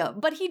idea,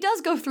 but he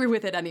does go through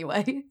with it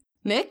anyway.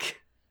 Nick?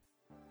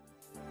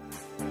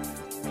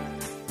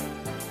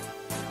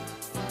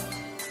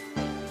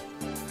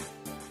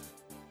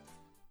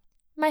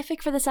 My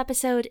fic for this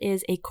episode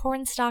is a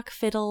Cornstalk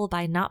Fiddle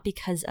by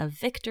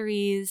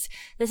notbecauseofvictories.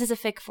 This is a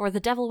fic for the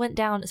Devil Went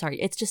Down,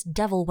 it's just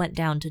Devil Went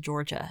Down to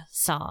Georgia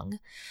song.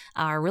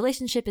 Our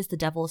relationship is the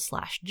devil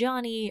 /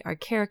 Johnny. Our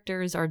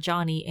characters are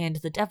Johnny and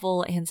the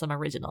devil and some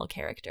original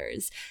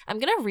characters. I'm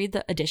going to read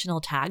the additional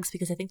tags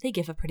because I think they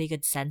give a pretty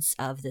good sense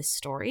of this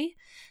story.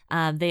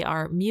 They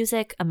are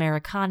music,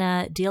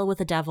 Americana, deal with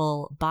the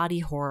devil, body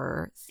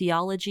horror,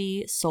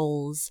 theology,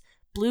 souls,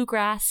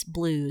 bluegrass,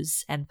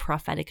 blues, and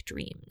prophetic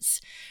dreams.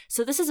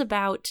 So this is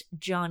about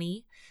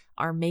Johnny,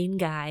 our main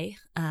guy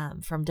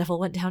from Devil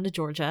Went Down to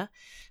Georgia,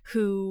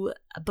 who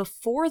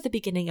before the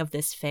beginning of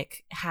this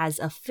fic has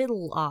a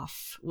fiddle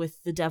off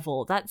with the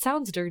devil. That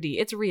sounds dirty.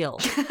 It's real.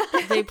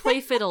 They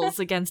play fiddles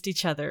against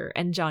each other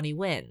and Johnny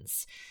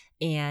wins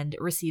and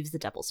receives the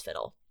devil's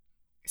fiddle.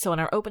 So in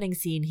our opening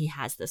scene, he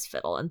has this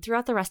fiddle. And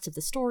throughout the rest of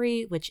the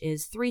story, which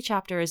is 3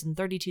 chapters and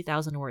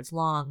 32,000 words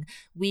long,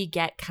 we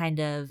get kind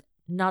of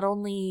not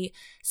only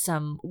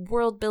some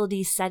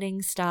world-building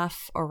setting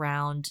stuff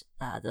around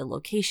the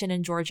location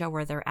in Georgia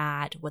where they're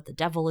at, what the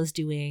devil is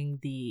doing,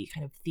 the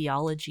kind of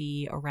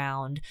theology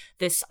around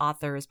this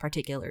author's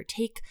particular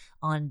take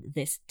on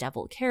this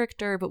devil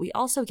character, but we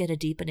also get a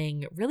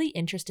deepening, really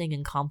interesting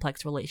and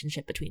complex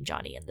relationship between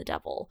Johnny and the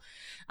devil.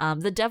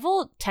 The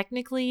devil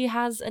technically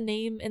has a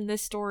name in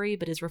this story,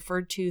 but is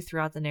referred to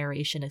throughout the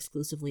narration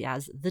exclusively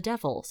as the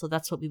devil, so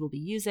that's what we will be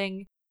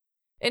using.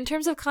 In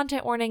terms of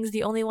content warnings,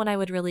 the only one I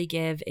would really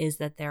give is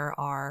that there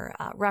are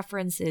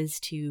references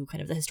to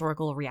kind of the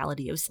historical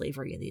reality of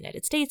slavery in the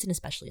United States and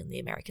especially in the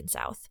American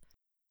South.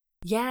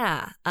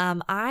 Yeah,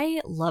 I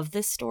love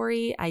this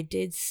story. I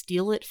did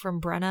steal it from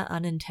Brenna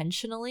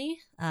unintentionally.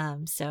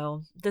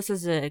 So this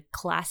is a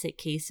classic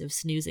case of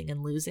snoozing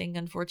and losing,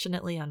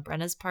 unfortunately, on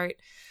Brenna's part.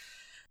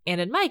 And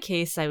in my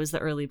case, I was the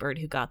early bird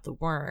who got the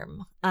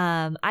worm.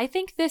 I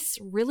think this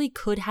really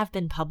could have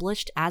been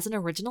published as an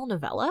original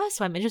novella,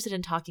 so I'm interested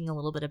in talking a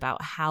little bit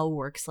about how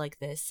works like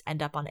this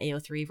end up on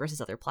AO3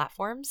 versus other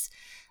platforms.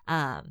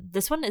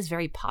 This one is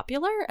very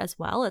popular as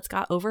well. It's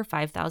got over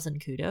 5,000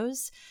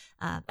 kudos.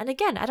 And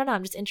again, I don't know,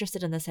 I'm just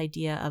interested in this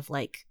idea of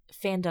like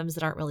fandoms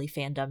that aren't really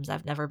fandoms.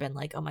 I've never been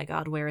like, oh my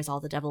god, where is all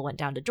the Devil Went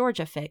Down to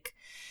Georgia fic?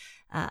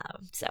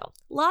 So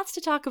lots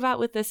to talk about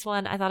with this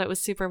one. I thought it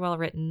was super well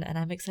written, and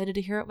I'm excited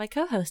to hear what my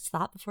co-hosts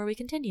thought before we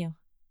continue.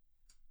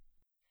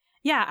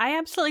 Yeah, I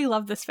absolutely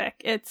love this fic.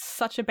 It's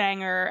such a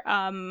banger.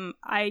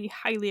 I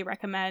highly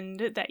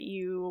recommend that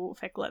you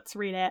ficlets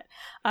read it.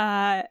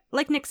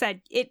 Like Nick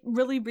said, it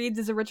really reads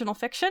as original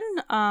fiction.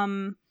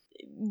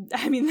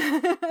 I mean,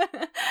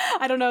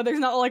 I don't know. There's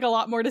not like a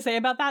lot more to say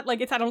about that.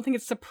 Like, I don't think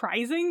it's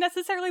surprising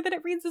necessarily that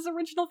it reads as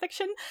original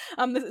fiction.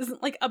 This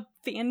isn't like a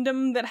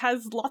fandom that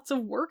has lots of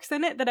works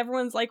in it that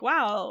everyone's like,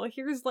 wow,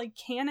 here's like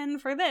canon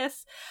for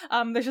this.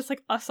 There's just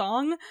like a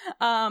song.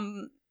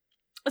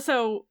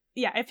 So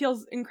yeah, it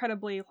feels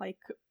incredibly like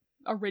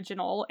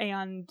original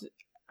and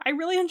I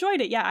really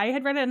enjoyed it. Yeah, I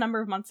had read it a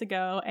number of months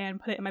ago and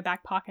put it in my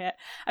back pocket.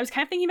 I was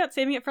kind of thinking about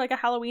saving it for like a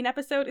Halloween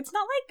episode. It's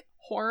not like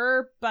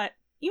horror, but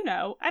you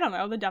know, I don't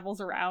know, the devil's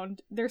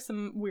around. There's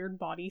some weird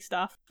body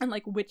stuff and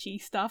like witchy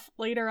stuff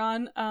later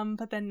on.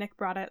 But then Nick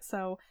brought it,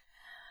 so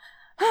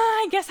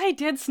I guess I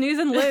did snooze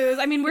and lose.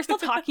 I mean, we're still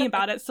talking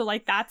about it, so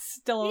like that's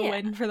still a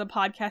win for the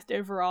podcast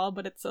overall,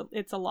 but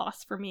it's a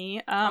loss for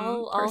me.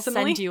 I'll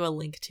send you a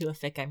link to a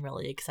fic I'm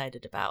really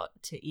excited about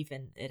to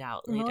even it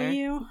out later. Will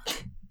you?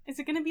 Is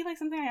it going to be like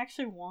something I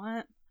actually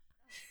want?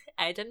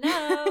 I don't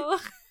know.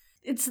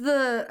 It's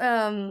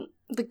the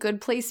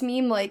Good Place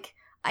meme, like,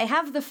 I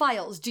have the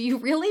files. Do you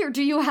really, or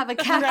do you have a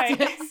cactus?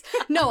 Right.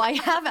 No, I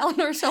have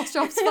Eleanor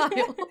Shellstrop's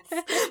files.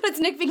 But it's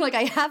Nick being like,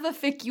 I have a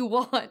fic you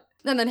want.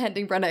 And then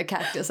handing Brenna a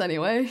cactus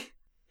anyway.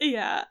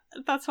 Yeah,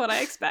 that's what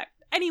I expect.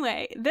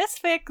 Anyway, this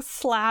fic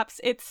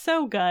slaps. It's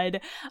so good.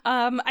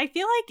 I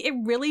feel like it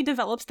really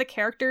develops the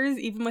characters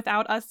even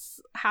without us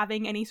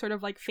having any sort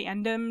of like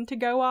fandom to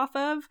go off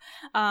of.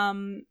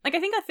 Like I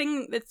think a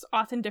thing that's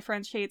often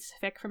differentiates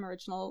fic from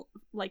original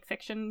like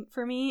fiction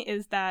for me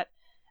is that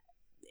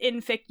in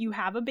fic you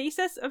have a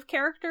basis of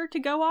character to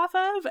go off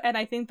of, and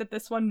I think that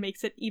this one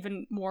makes it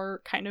even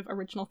more kind of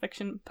original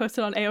fiction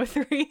posted on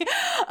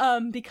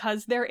AO3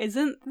 because there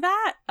isn't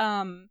that.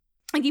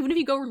 Like, even if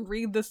you go and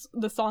read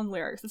the song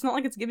lyrics, it's not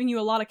like it's giving you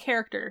a lot of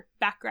character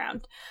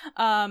background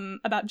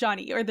about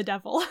Johnny or the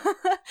devil.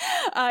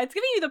 It's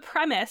giving you the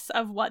premise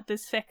of what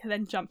this fic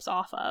then jumps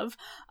off of.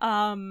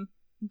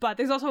 But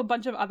there's also a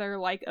bunch of other,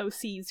 like,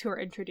 OCs who are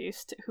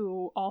introduced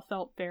who all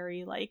felt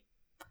very, like,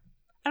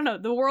 I don't know,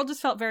 the world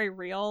just felt very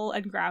real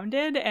and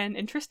grounded and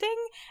interesting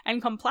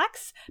and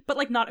complex, but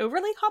like not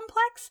overly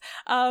complex.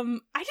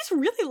 I just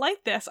really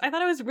liked this. I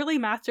thought it was really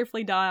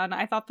masterfully done.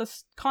 I thought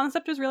this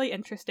concept was really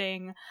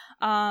interesting.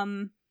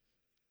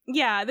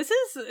 Yeah, this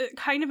is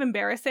kind of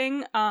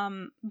embarrassing,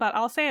 but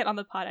I'll say it on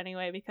the pod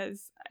anyway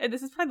because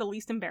this is probably the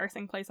least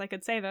embarrassing place I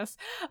could say this.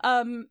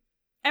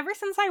 Ever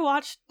since I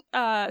watched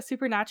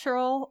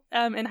Supernatural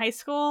in high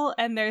school,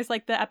 and there's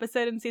like the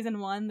episode in season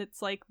 1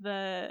 that's like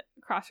the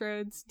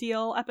Crossroads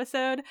deal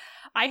episode,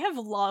 I have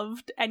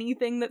loved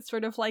anything that's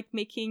sort of like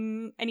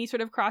making any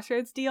sort of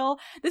Crossroads deal.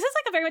 This is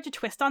like a very much a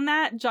twist on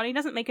that. Johnny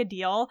doesn't make a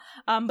deal,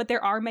 but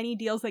there are many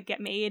deals that get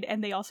made,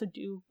 and they also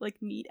do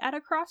like meet at a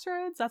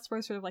crossroads. That's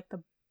where sort of like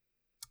the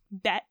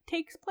bet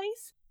takes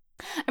place.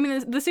 I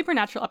mean, the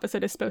Supernatural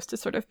episode is supposed to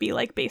sort of be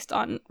like based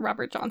on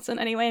Robert Johnson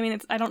anyway. I mean,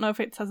 I don't know if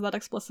it says that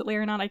explicitly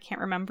or not. I can't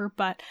remember,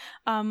 but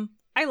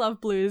I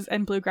love blues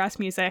and bluegrass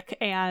music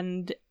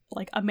and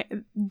like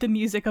the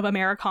music of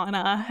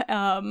Americana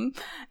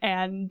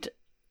and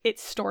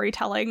its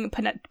storytelling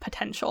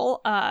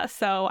potential.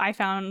 So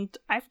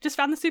I've just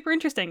found this super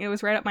interesting. It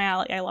was right up my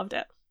alley. I loved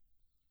it.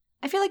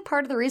 I feel like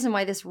part of the reason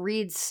why this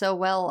reads so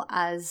well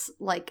as,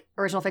 like,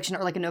 original fiction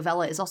or, like, a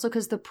novella is also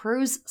because the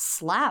prose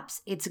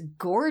slaps. It's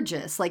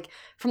gorgeous. Like,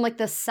 from, like,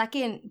 the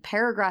second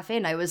paragraph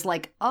in, I was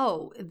like,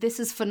 oh,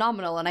 this is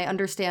phenomenal, and I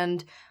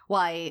understand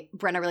why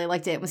Brenna really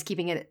liked it and was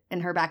keeping it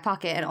in her back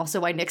pocket, and also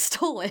why Nick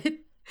stole it.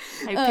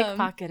 I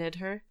pickpocketed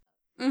her.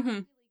 Mm-hmm.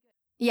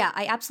 Yeah,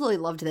 I absolutely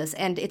loved this,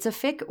 and it's a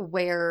fic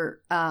where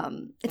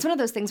it's one of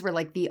those things where,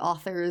 like, the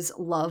author's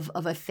love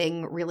of a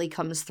thing really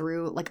comes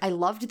through. Like, I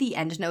loved the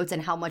endnotes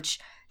and how much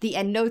the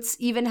endnotes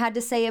even had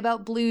to say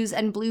about blues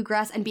and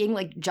bluegrass and being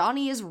like,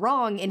 Johnny is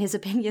wrong in his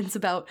opinions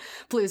about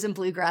blues and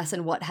bluegrass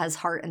and what has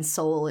heart and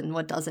soul and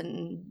what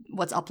doesn't,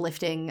 what's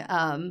uplifting.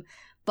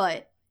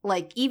 But,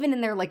 like, even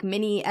in their, like,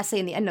 mini essay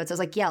in the endnotes, I was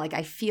like, yeah, like,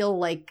 I feel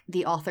like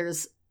the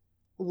author's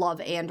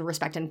love and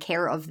respect and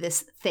care of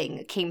this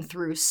thing came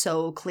through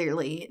so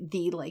clearly.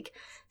 The like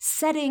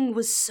setting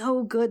was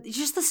so good.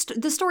 Just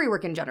the story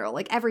work in general,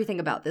 like everything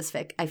about this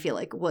fic, I feel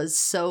like was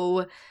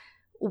so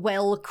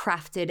well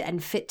crafted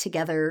and fit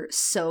together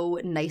so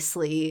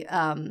nicely.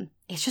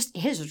 It's just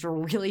a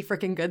really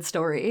freaking good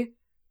story.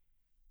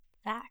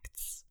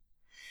 Facts.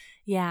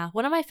 Yeah,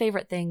 one of my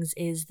favorite things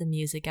is the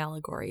music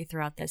allegory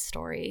throughout this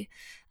story.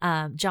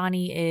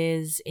 Johnny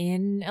is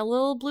in a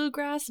little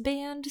bluegrass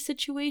band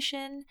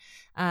situation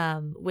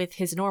with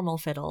his normal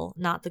fiddle,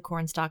 not the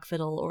Cornstalk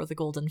Fiddle or the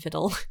Golden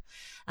Fiddle,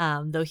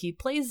 though he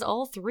plays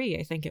all three,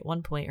 I think, at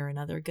one point or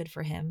another. Good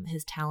for him,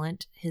 his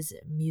talent, his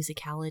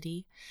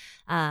musicality.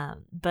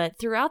 But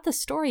throughout the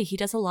story, he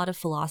does a lot of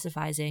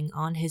philosophizing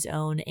on his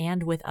own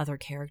and with other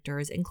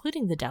characters,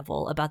 including the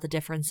devil, about the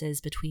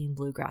differences between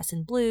bluegrass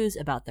and blues,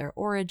 about their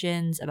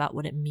origins, about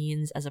what it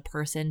means as a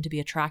person to be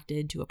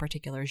attracted to a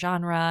particular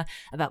genre,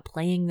 about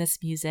playing this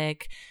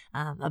music,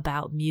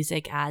 about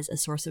music as a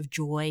source of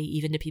joy,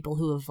 even to people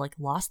who have like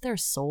lost their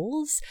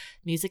souls,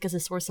 music as a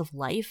source of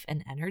life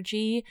and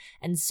energy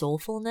and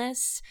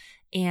soulfulness.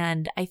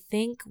 And I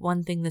think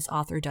one thing this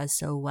author does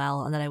so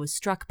well, and that I was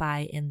struck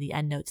by in the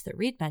endnotes that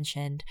Reid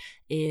mentioned,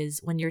 is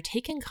when you're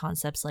taking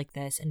concepts like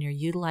this and you're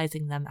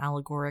utilizing them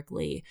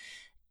allegorically,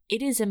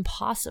 it is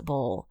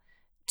impossible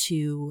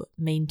to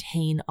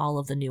maintain all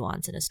of the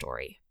nuance in a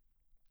story.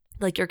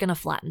 Like, you're going to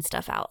flatten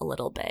stuff out a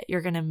little bit.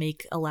 You're going to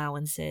make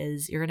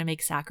allowances. You're going to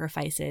make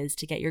sacrifices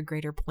to get your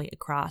greater point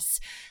across.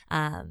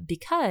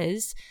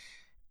 Because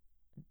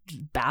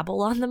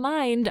babble on the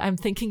mind, I'm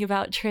thinking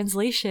about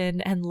translation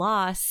and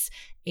loss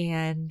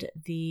and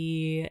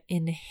the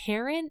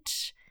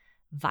inherent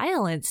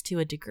violence, to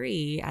a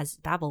degree, as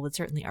Babel would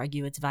certainly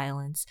argue its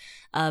violence,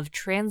 of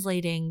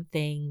translating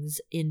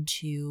things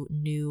into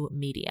new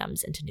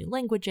mediums, into new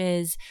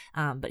languages.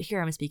 But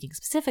here I'm speaking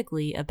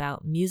specifically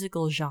about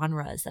musical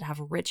genres that have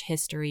rich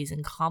histories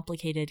and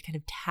complicated kind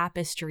of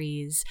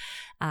tapestries,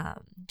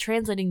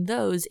 translating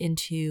those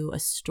into a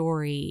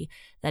story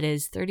that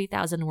is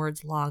 30,000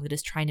 words long that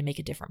is trying to make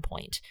a different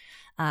point.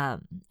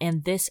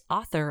 And this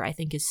author, I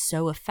think, is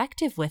so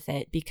effective with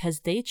it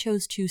because they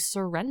chose to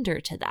surrender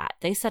to that.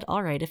 They said,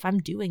 all right, if I'm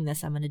doing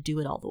this, I'm going to do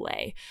it all the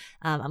way.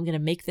 I'm going to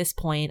make this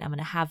point. I'm going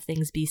to have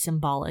things be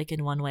symbolic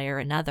in one way or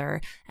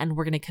another, and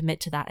we're going to commit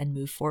to that and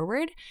move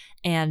forward.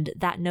 And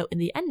that note in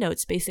the end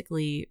notes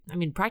basically, I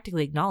mean,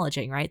 practically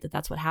acknowledging, right, that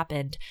that's what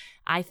happened,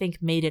 I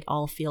think made it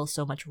all feel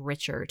so much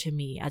richer to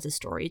me as a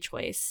story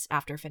choice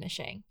after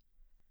finishing.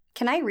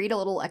 Can I read a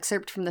little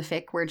excerpt from the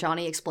fic where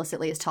Johnny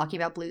explicitly is talking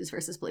about blues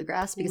versus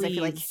bluegrass? Because Please. I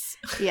feel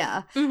like,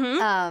 yeah.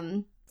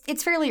 Mm-hmm.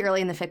 It's fairly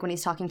early in the fic when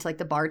he's talking to like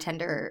the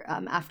bartender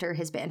after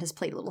his band has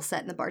played a little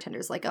set, and the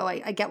bartender's like, oh,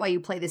 I get why you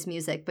play this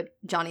music, but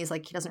Johnny's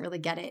like, he doesn't really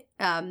get it.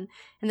 And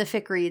the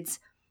fic reads,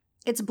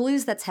 it's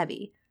blues that's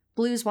heavy.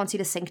 Blues wants you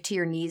to sink to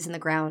your knees in the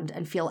ground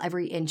and feel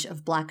every inch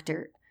of black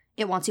dirt.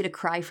 It wants you to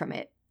cry from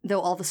it, though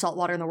all the salt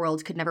water in the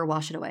world could never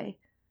wash it away.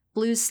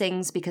 Blues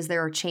sings because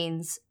there are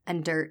chains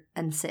and dirt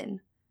and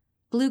sin.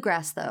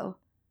 Bluegrass, though.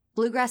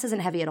 Bluegrass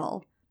isn't heavy at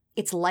all.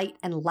 It's light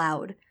and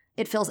loud.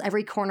 It fills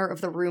every corner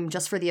of the room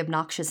just for the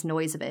obnoxious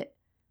noise of it.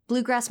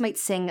 Bluegrass might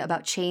sing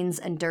about chains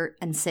and dirt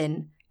and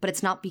sin, but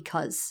it's not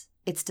because.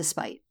 It's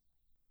despite.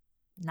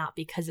 Not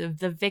because of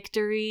the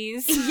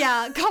victories.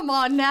 Yeah, come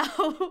on now.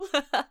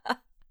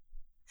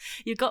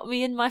 You got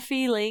me in my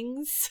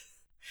feelings.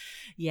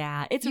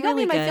 Yeah, it's you really got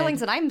me in my good.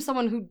 feelings, and I'm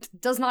someone who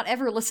does not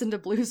ever listen to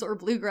blues or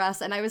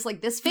bluegrass, and I was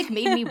like, this fic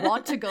made me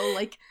want to go,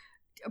 like,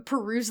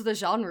 peruse the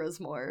genres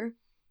more.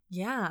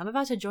 Yeah, I'm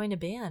about to join a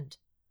band.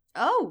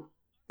 Oh,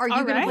 are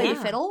you going to play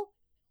fiddle?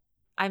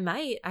 I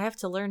might. I have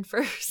to learn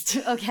first.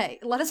 Okay,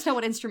 let us know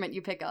what instrument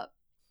you pick up.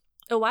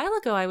 A while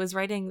ago, I was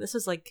writing, this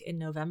was like in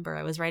November,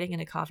 I was writing in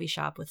a coffee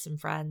shop with some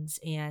friends,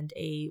 and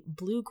a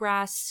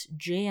bluegrass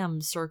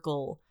jam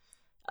circle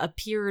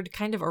appeared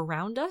kind of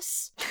around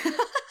us.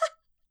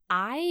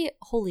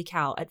 Holy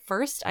cow, at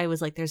first I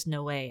was like, there's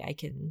no way I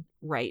can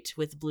write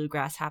with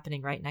bluegrass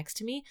happening right next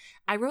to me.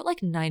 I wrote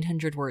like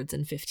 900 words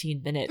in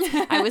 15 minutes.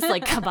 I was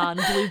like, come on,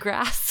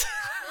 bluegrass.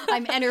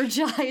 I'm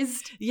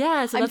energized.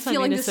 Yeah, so that's I'm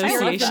feeling the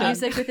spirit of the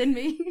music within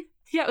me.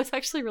 Yeah, it was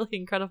actually really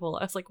incredible.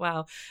 I was like,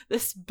 wow,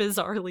 this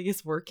bizarrely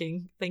is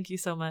working. Thank you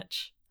so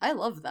much. I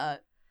love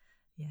that.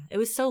 Yeah, it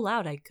was so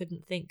loud I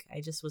couldn't think.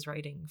 I just was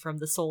writing from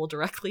the soul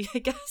directly, I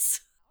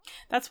guess.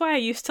 That's why I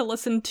used to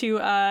listen to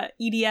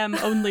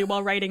EDM only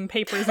while writing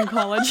papers in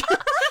college.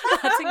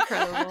 That's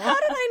incredible. How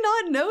did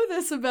I not know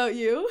this about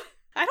you?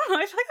 I don't know.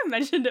 I feel like I've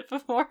mentioned it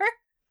before.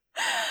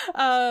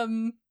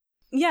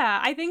 Yeah,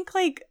 I think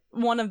like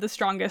one of the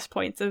strongest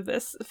points of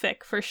this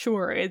fic for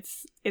sure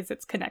is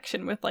its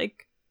connection with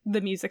like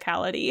the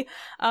musicality.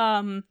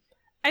 I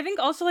think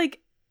also like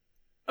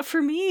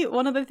for me,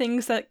 one of the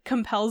things that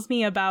compels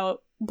me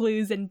about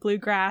blues and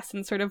bluegrass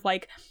and sort of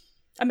like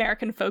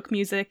American folk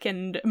music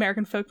and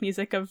American folk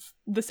music of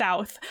the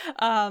South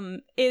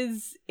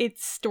is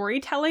its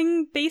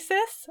storytelling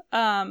basis.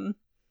 The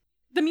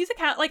music,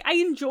 like I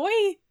enjoy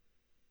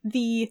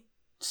the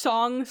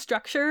song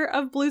structure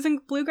of blues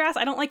and bluegrass.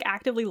 I don't like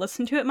actively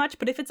listen to it much,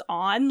 but if it's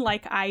on,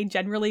 like I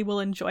generally will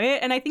enjoy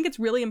it. And I think it's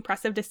really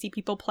impressive to see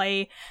people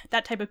play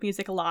that type of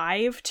music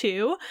live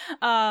too.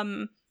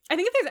 I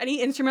think if there's any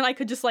instrument I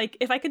could just like,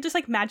 if I could just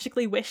like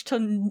magically wish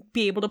to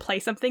be able to play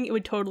something, it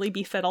would totally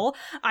be fiddle.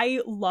 I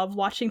love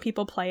watching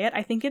people play it.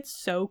 I think it's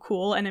so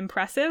cool and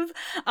impressive.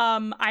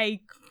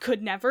 I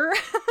could never.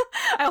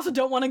 I also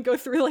don't want to go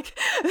through like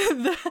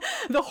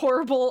the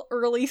horrible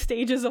early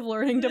stages of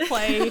learning to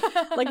play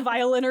like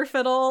violin or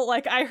fiddle.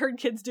 Like I heard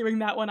kids doing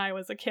that when I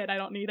was a kid. I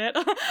don't need it.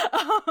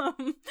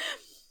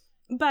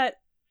 But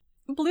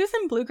blues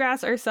and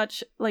bluegrass are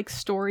such like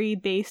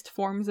story-based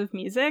forms of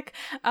music.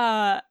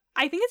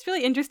 I think it's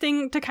really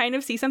interesting to kind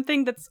of see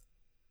something that's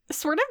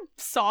sort of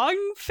song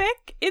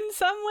fic in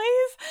some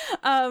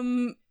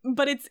ways.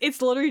 But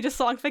it's literally just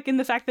song fic in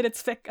the fact that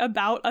it's fic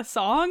about a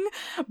song.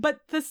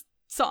 But this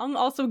song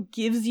also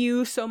gives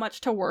you so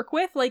much to work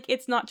with. Like,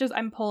 it's not just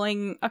I'm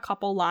pulling a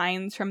couple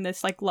lines from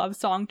this like love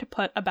song to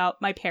put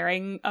about my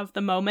pairing of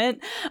the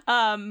moment.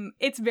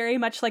 It's very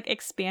much like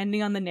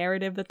expanding on the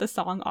narrative that the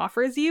song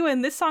offers you.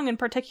 And this song in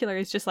particular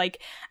is just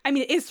like, I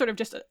mean, it is sort of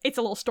just, it's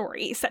a little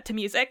story set to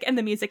music, and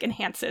the music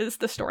enhances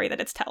the story that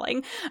it's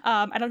telling.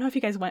 I don't know if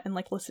you guys went and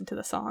like listened to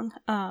the song.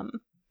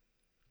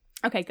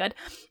 Okay, good.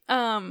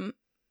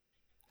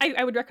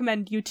 I would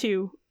recommend you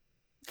two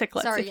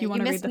Ficlets if you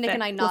want to read the Nick fic,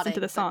 and I listen to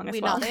the song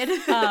as well. Nodded.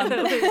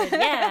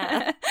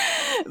 Yeah,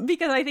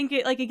 because I think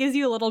it gives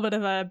you a little bit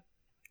of a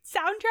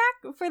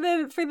soundtrack for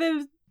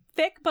the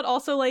fic, but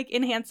also like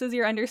enhances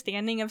your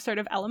understanding of sort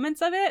of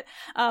elements of it.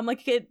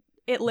 Like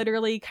it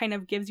literally kind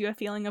of gives you a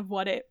feeling of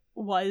what it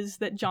was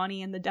that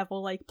Johnny and the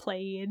devil like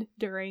played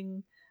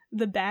during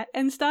the bet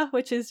and stuff,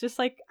 which is just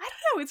like, I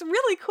don't know, it's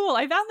really cool.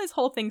 I found this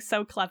whole thing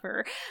so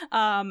clever.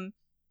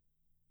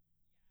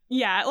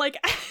 Yeah, like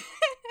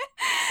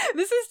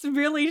this is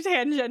really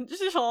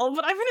tangential,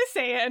 but I'm gonna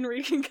say it and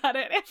Reid can cut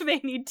it if they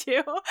need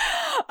to.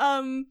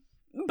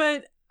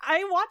 But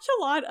I watch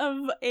a lot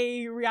of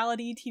a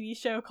reality TV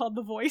show called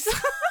The Voice.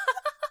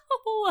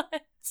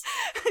 What?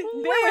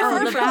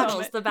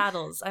 The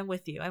battles. I'm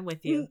with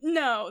you.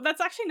 No,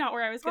 that's actually not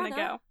where I was going to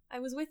go. I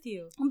was with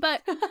you.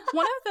 But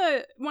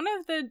one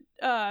of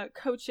the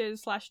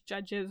coaches /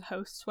 judges,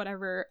 hosts,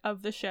 whatever,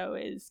 of the show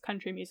is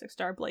country music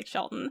star Blake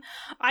Shelton.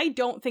 I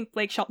don't think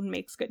Blake Shelton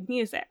makes good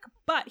music,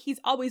 but he's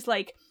always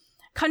like,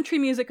 country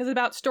music is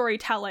about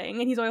storytelling,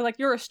 and he's always like,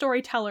 you're a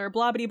storyteller,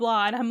 blah blah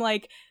blah, and I'm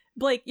like,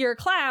 Blake, you're a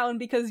clown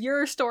because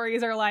your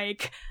stories are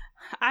like,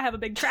 I have a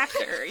big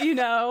tractor, you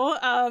know?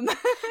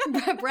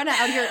 Brenna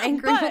out here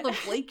angry with the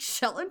Blake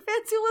Shelton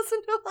fans who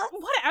listen to us.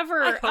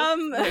 Whatever.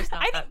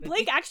 I think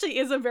Blake actually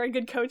is a very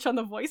good coach on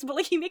The Voice, but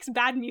like, he makes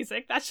bad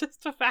music. That's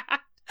just a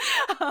fact.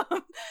 But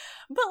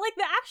like,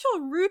 the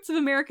actual roots of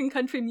American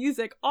country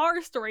music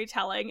are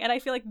storytelling, and I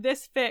feel like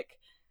this fic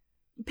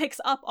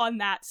picks up on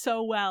that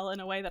so well in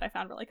a way that I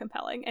found really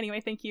compelling. Anyway,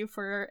 thank you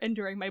for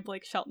enduring my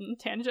Blake Shelton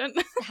tangent.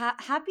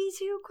 Happy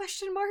to ?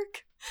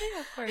 Yeah,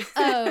 of course.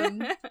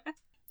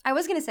 I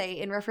was going to say,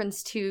 in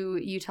reference to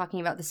you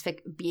talking about this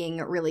fic being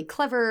really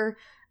clever,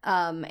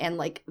 and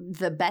like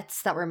the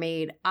bets that were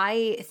made,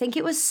 I think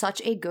it was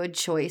such a good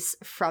choice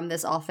from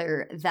this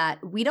author that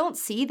we don't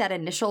see that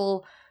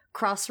initial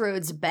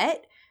crossroads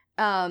bet,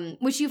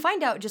 which you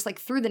find out just like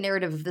through the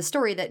narrative of the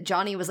story, that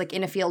Johnny was like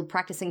in a field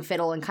practicing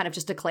fiddle and kind of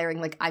just declaring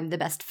like, I'm the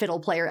best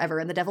fiddle player ever.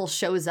 And the devil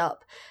shows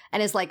up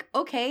and is like,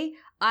 okay,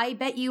 I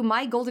bet you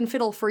my golden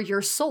fiddle for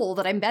your soul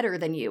that I'm better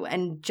than you.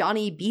 And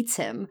Johnny beats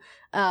him.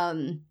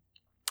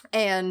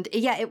 And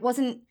yeah, it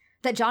wasn't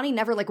that Johnny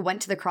never like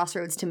went to the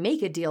crossroads to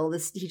make a deal.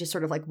 He just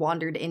sort of like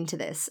wandered into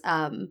this.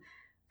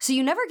 So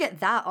you never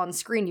get that on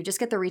screen. You just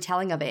get the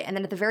retelling of it. And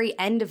then at the very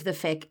end of the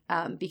fic,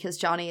 because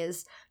Johnny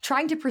is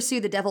trying to pursue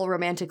the devil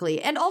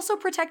romantically and also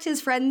protect his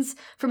friends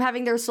from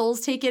having their souls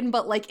taken.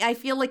 But like, I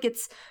feel like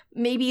it's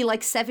maybe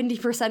like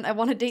 70% I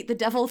want to date the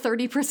devil,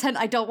 30%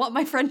 I don't want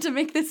my friend to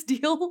make this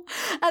deal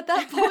at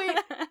that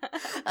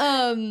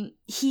point.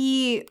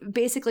 He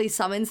basically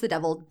summons the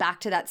devil back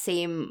to that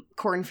same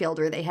cornfield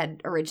where they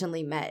had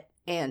originally met.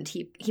 And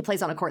he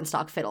plays on a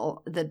cornstalk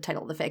fiddle, the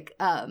title of the fic.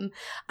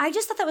 I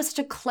just thought that was such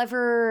a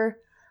clever,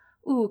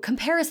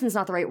 comparison's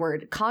not the right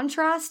word,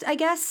 contrast, I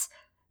guess,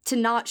 to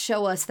not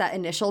show us that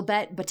initial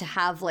bet, but to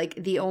have like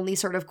the only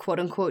sort of quote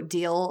unquote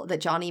deal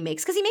that Johnny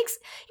makes. Because he makes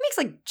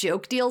like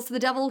joke deals to the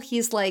devil.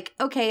 He's like,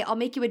 okay, I'll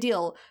make you a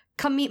deal.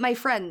 Come meet my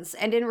friends,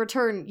 and in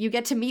return, you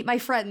get to meet my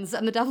friends.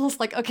 And the devil's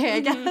like, okay, I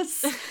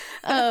guess.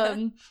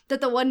 That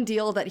the one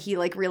deal that he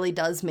like really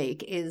does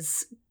make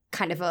is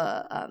kind of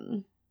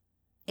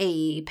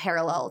a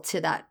parallel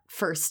to that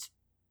first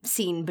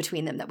scene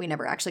between them that we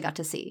never actually got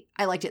to see.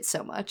 I liked it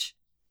so much.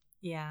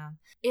 Yeah.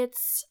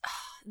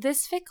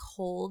 This fic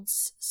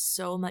holds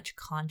so much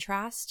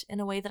contrast in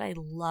a way that I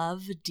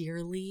love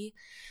dearly.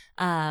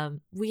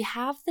 We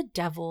have the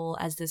devil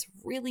as this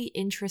really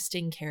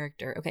interesting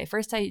character. Okay,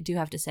 first I do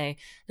have to say,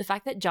 the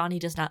fact that Johnny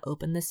does not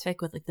open this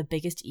fic with like the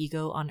biggest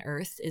ego on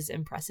earth is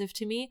impressive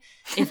to me.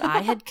 If I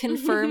had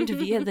confirmed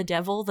via the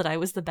devil that I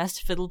was the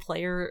best fiddle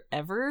player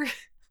ever,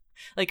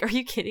 like, are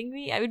you kidding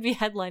me? I would be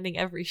headlining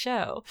every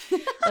show.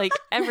 Like,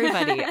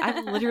 everybody,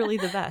 I'm literally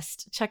the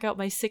best. Check out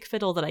my sick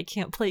fiddle that I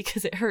can't play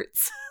because it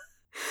hurts.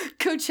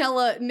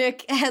 Coachella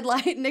Nick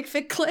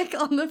Fic Clique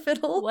on the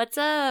fiddle. What's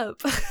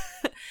up?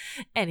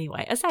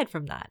 Anyway, aside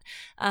from that,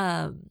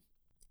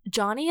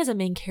 Johnny as a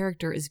main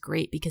character is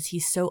great because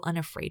he's so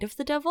unafraid of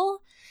the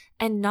devil,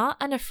 and not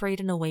unafraid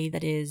in a way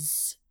that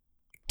is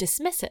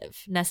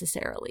dismissive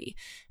necessarily.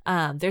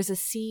 There's a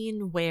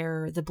scene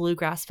where the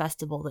bluegrass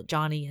festival that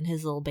Johnny and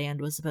his little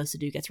band was supposed to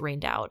do gets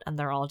rained out, and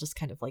they're all just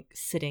kind of like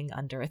sitting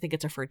under, I think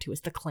it's referred to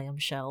as the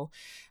clamshell.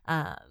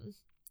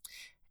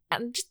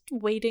 I'm just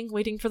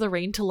waiting for the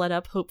rain to let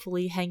up,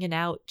 hopefully hanging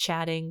out,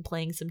 chatting,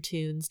 playing some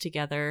tunes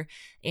together,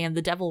 and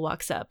the devil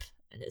walks up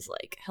and is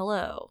like,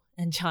 hello.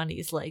 And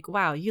Johnny's like,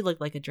 wow, you look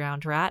like a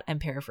drowned rat. I'm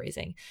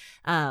paraphrasing.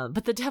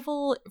 But the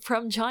devil,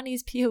 from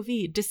Johnny's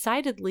POV,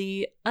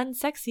 decidedly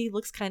unsexy,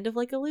 looks kind of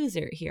like a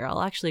loser. Here,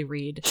 I'll actually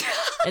read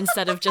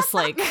instead of just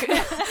like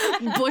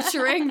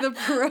butchering the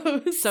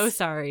prose. So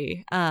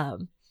sorry.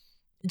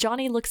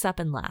 Johnny looks up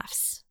and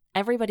laughs.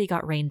 Everybody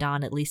got rained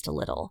on at least a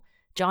little.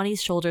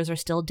 Johnny's shoulders are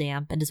still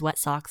damp and his wet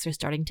socks are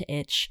starting to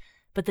itch.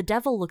 But the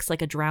devil looks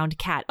like a drowned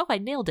cat. Oh, I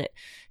nailed it.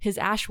 His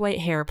ash-white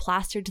hair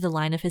plastered to the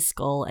line of his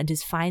skull and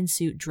his fine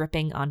suit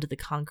dripping onto the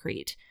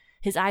concrete.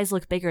 His eyes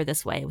look bigger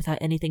this way without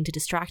anything to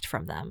distract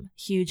from them,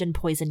 huge and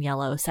poison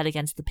yellow set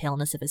against the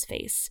paleness of his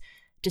face.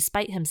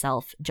 Despite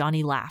himself,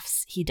 Johnny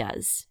laughs. He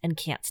does, and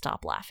can't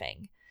stop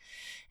laughing.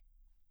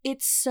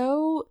 It's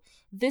so...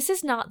 This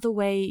is not the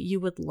way you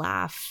would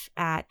laugh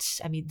at,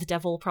 I mean, the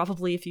devil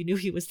probably, if you knew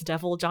he was the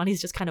devil.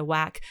 Johnny's just kind of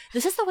whack.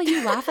 This is the way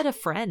you laugh at a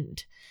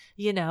friend,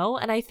 you know?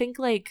 And I think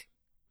like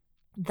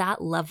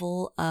that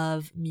level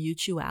of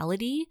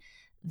mutuality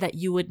that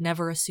you would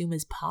never assume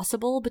is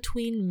possible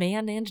between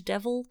man and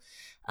devil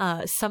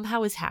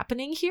somehow is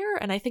happening here.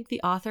 And I think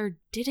the author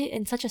did it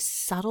in such a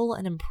subtle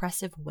and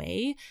impressive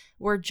way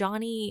where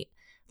Johnny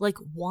like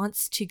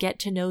wants to get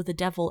to know the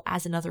devil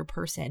as another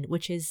person,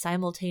 which is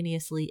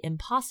simultaneously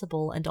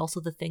impossible and also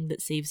the thing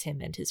that saves him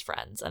and his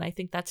friends. And I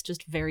think that's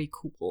just very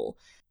cool.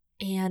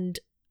 And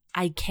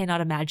I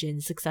cannot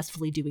imagine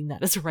successfully doing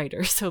that as a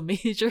writer. So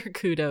major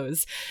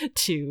kudos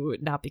to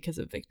Not Because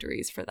of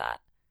Victories for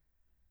that.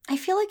 I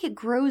feel like it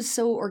grows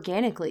so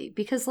organically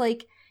because,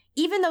 like,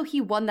 even though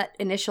he won that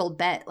initial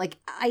bet, like,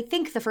 I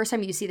think the first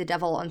time you see the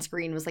devil on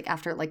screen was, like,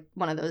 after, like,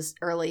 one of those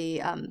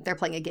early, they're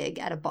playing a gig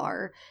at a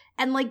bar.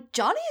 And, like,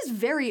 Johnny is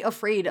very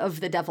afraid of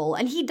the devil.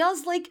 And he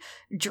does, like,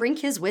 drink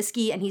his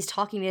whiskey and he's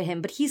talking to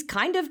him, but he's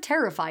kind of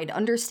terrified,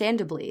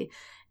 understandably.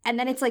 And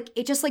then it's, like,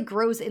 it just, like,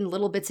 grows in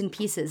little bits and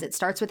pieces. It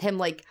starts with him,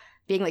 like,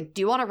 being like,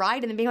 do you want a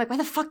ride? And then being like, why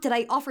the fuck did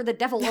I offer the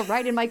devil a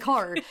ride in my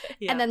car?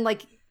 Yeah. And then,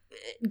 like,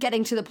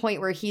 getting to the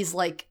point where he's,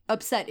 like,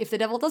 upset if the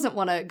devil doesn't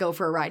want to go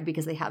for a ride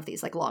because they have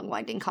these, like, long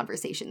winding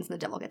conversations and the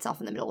devil gets off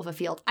in the middle of a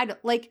field. I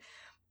don't, like,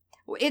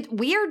 it's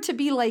weird to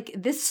be like,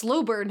 this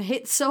slow burn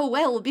hit so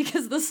well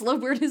because the slow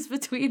burn is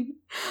between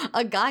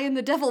a guy and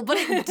the devil, but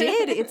it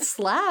did. It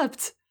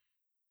slapped.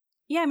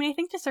 Yeah, I mean, I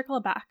think to circle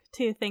back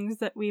to things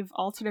that we've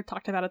all sort of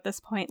talked about at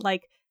this point,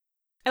 like,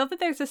 I love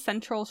that there's a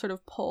central sort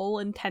of pull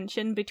and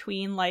tension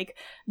between, like,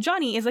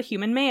 Johnny is a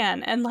human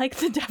man and, like,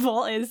 the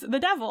devil is the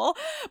devil.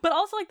 But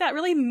also, like, that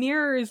really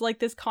mirrors, like,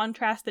 this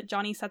contrast that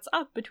Johnny sets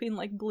up between,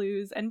 like,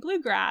 blues and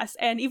bluegrass.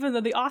 And even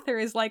though the author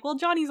is like, well,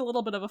 Johnny's a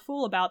little bit of a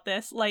fool about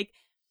this, like,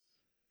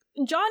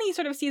 Johnny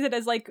sort of sees it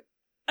as, like,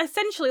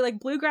 essentially, like,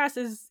 bluegrass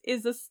is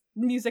this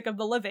music of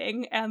the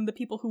living and the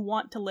people who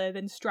want to live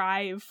and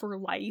strive for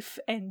life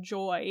and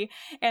joy,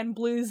 and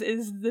blues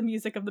is the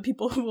music of the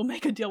people who will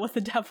make a deal with the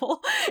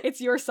devil.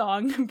 It's your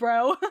song,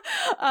 bro.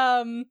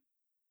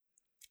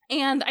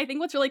 And I think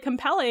what's really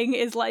compelling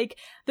is, like,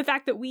 the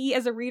fact that we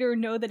as a reader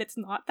know that it's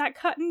not that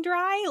cut and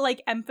dry,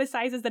 like,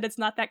 emphasizes that it's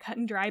not that cut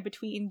and dry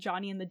between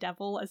Johnny and the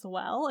devil as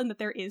well, and that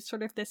there is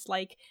sort of this,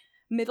 like,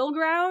 middle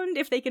ground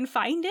if they can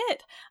find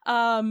it.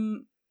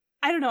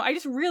 I don't know, I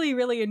just really,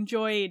 really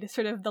enjoyed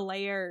sort of the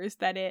layers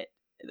that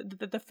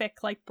the fic,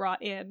 like,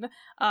 brought in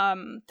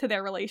to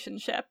their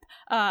relationship.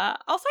 Also,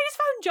 I just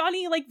found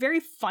Johnny, like,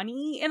 very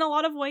funny in a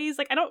lot of ways.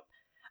 Like,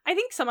 I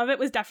think some of it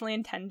was definitely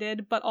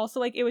intended, but also,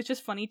 like, it was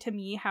just funny to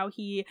me how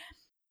he,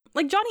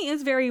 like, Johnny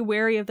is very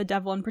wary of the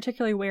devil, and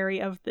particularly wary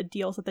of the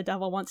deals that the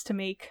devil wants to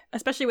make,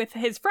 especially with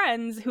his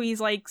friends, who he's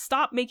like,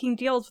 stop making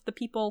deals with the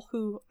people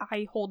who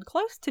I hold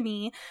close to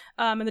me.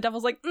 And the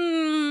devil's like,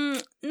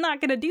 not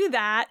gonna do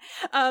that.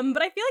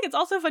 But I feel like it's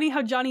also funny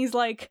how Johnny's,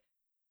 like,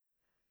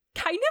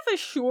 kind of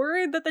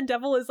assured that the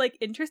devil is, like,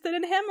 interested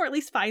in him, or at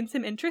least finds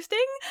him interesting.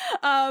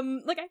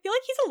 Like, I feel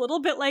like he's a little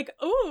bit like,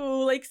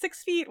 ooh, like,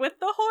 6 feet with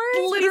the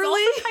horns. Literally. But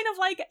he's also kind of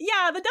like,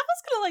 yeah, the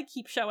devil's gonna, like,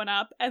 keep showing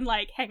up and,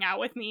 like, hang out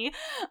with me.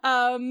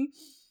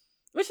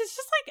 Which is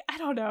just, like, I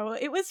don't know,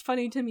 it was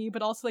funny to me,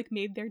 but also, like,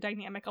 made their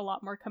dynamic a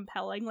lot more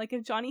compelling. Like,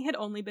 if Johnny had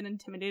only been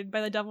intimidated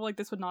by the devil, like,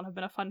 this would not have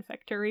been a fun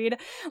fic to read.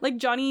 Like,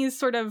 Johnny's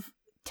sort of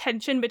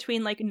tension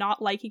between, like,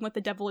 not liking what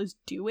the devil is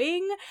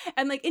doing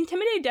and, like,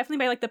 intimidated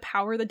definitely by, like, the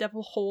power the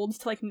devil holds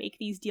to, like, make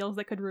these deals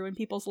that could ruin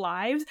people's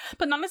lives,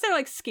 but not necessarily,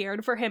 like,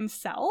 scared for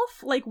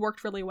himself, like,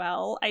 worked really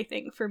well, I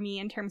think, for me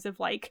in terms of,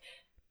 like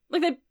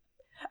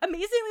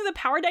amazingly, the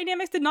power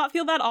dynamics did not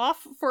feel that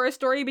off for a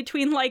story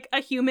between, like,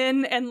 a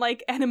human and,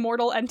 like, an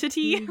immortal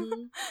entity.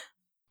 Mm-hmm.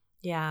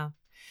 Yeah.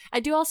 I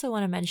do also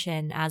want to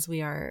mention, as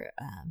we are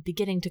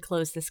beginning to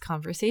close this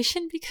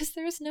conversation, because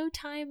there's no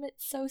time,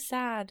 it's so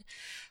sad.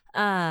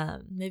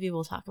 Maybe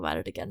we'll talk about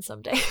it again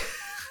someday.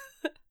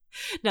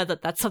 Now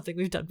that that's something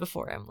we've done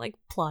before, I'm, like,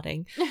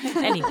 plotting.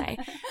 Anyway,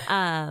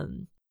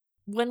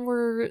 when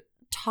we're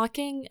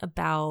talking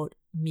about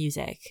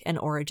music and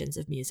origins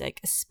of music,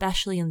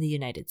 especially in the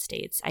United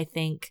States, I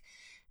think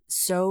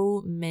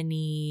so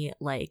many,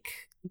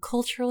 like,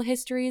 cultural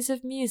histories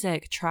of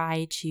music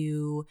try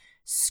to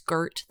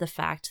skirt the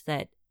fact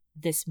that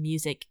this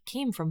music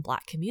came from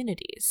Black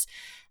communities.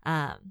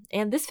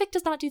 And this fic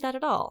does not do that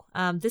at all.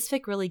 This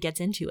fic really gets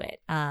into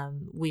it.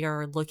 We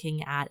are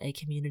looking at a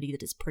community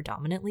that is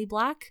predominantly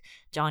Black.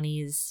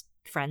 Johnny's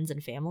friends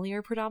and family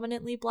are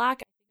predominantly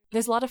Black.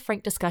 There's a lot of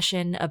frank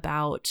discussion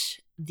about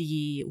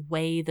the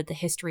way that the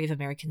history of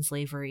American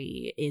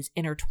slavery is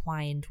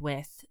intertwined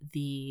with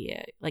the,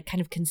 like, kind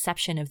of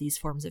conception of these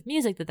forms of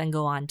music that then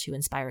go on to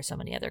inspire so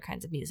many other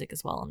kinds of music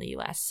as well in the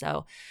US.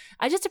 So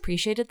I just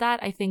appreciated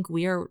that. I think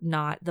we are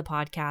not the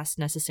podcast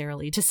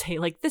necessarily to say,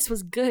 like, this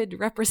was good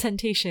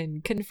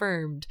representation,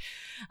 confirmed.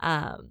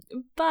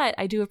 But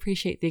I do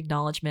appreciate the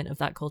acknowledgement of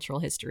that cultural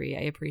history.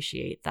 I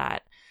appreciate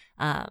that.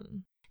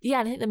 Yeah,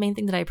 and I think the main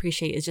thing that I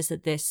appreciate is just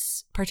that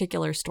this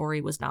particular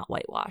story was not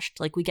whitewashed.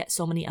 Like, we get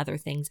so many other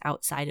things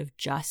outside of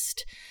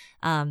just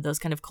those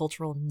kind of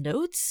cultural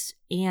notes.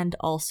 And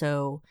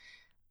also,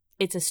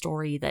 it's a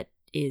story that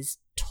is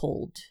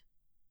told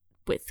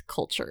with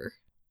culture.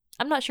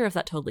 I'm not sure if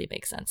that totally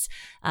makes sense,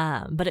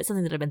 but it's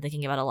something that I've been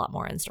thinking about a lot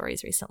more in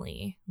stories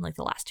recently, like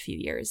the last few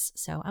years.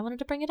 So I wanted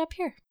to bring it up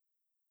here.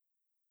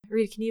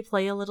 Reid, can you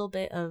play a little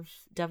bit of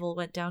Devil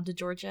Went Down to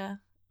Georgia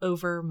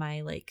over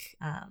my, like,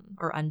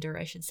 or under,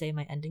 I should say,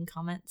 my ending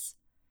comments?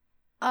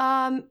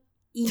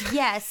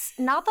 Yes.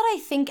 Not that I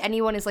think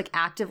anyone is, like,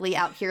 actively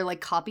out here,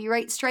 like,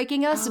 copyright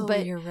striking us,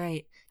 but... you're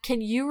right. Can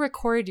you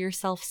record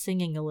yourself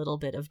singing a little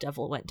bit of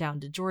Devil Went Down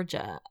to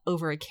Georgia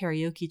over a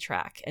karaoke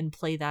track and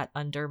play that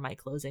under my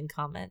closing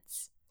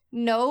comments?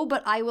 No,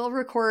 but I will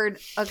record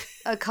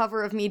a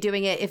cover of me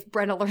doing it if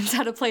Brenna learns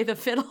how to play the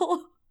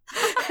fiddle.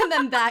 And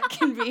then that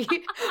can be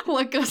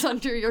what goes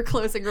under your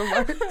closing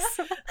remarks.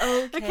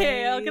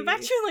 Okay, I'll get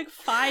back to you in like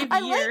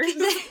 5 years.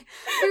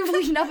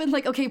 We've now been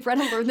like, okay,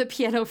 Brenna learned the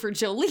piano for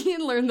Jolene,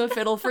 learned the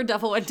fiddle for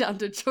Devil Went Down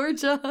to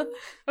Georgia.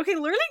 Okay,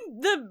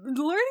 learning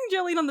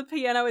Jolene on the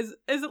piano is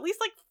at least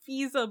like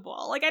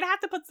feasible. Like, I'd have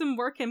to put some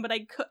work in, but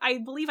I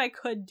believe I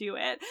could do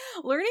it.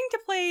 Learning to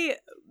play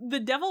The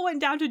Devil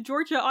Went Down to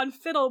Georgia on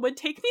fiddle would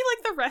take me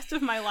like the rest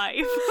of my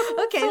life.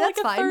 Okay, for that's like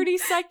a fine.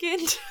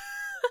 30-second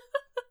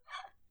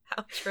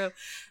outro.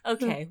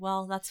 Okay,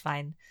 well, that's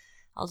fine.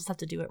 I'll just have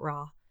to do it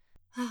raw.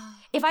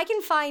 If I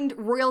can find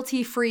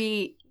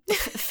royalty-free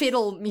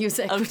fiddle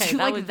music, okay,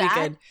 that would be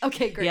good.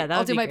 Okay, great. Yeah,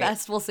 I'll do my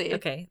best. We'll see.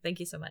 Okay, thank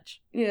you so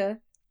much. Yeah.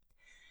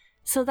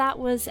 So that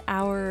was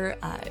our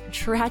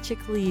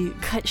tragically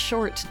cut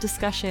short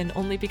discussion,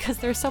 only because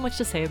there's so much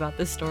to say about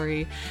this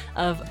story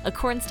of A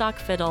Cornstalk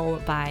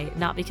Fiddle by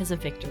Not Because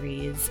of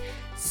Victories.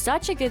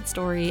 Such a good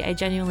story. I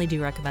genuinely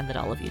do recommend that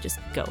all of you just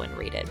go and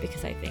read it,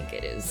 because I think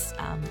it is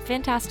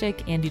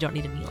fantastic, and you don't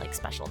need any like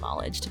special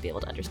knowledge to be able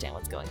to understand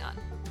what's going on.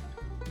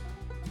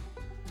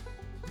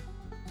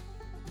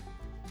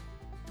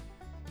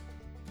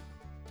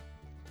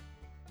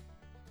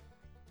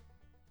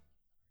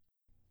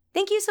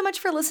 Thank you so much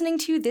for listening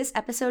to this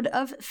episode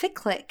of Fic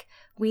Clique.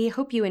 We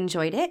hope you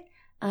enjoyed it.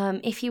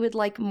 If you would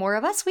like more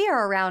of us, we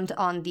are around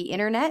on the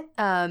internet.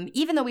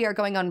 Even though we are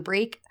going on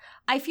break,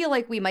 I feel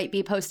like we might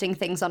be posting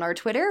things on our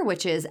Twitter,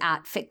 which is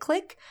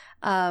 @FicClique.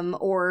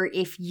 Or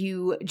if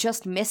you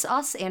just miss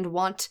us and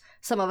want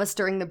some of us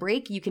during the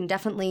break, you can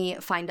definitely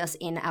find us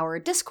in our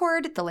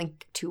Discord, the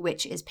link to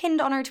which is pinned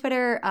on our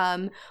Twitter.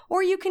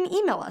 Or you can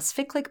email us,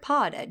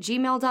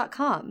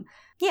 ficcliquepod@gmail.com.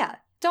 Yeah,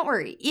 don't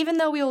worry. Even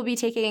though we will be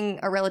taking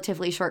a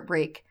relatively short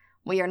break,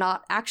 we are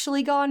not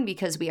actually gone,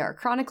 because we are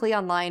chronically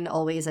online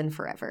always and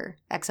forever.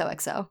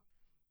 XOXO.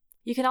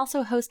 You can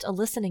also host a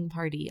listening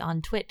party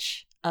on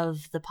Twitch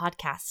of the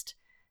podcast.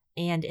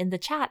 And in the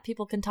chat,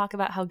 people can talk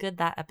about how good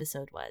that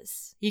episode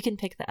was. You can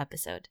pick the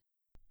episode.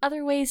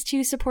 Other ways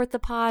to support the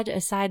pod,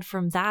 aside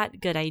from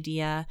that good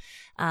idea,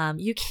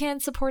 you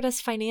can support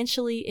us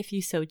financially if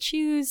you so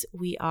choose.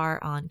 We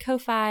are on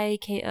Ko-Fi,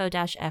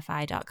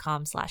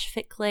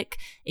 ko-fi.com/FicClique.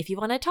 If you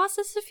want to toss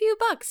us a few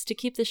bucks to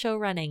keep the show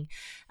running,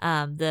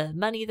 the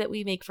money that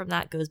we make from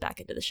that goes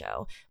back into the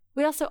show.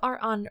 We also are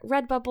on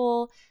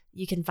Redbubble.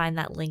 You can find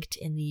that linked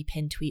in the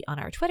pinned tweet on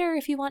our Twitter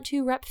if you want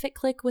to rep Fic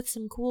Clique with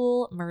some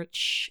cool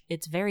merch.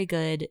 It's very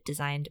good,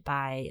 designed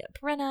by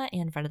Brenna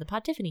and friend of the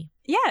pod, Tiffany.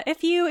 Yeah,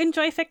 if you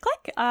enjoy Fic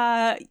Clique,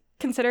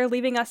 consider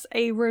leaving us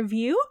a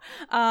review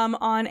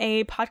on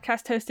a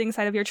podcast hosting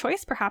site of your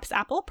choice, perhaps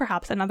Apple,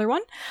 perhaps another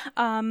one.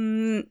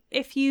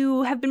 If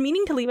you have been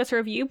meaning to leave us a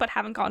review but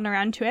haven't gotten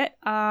around to it,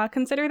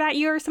 consider that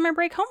your summer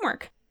break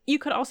homework. You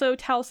could also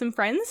tell some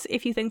friends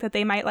if you think that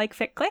they might like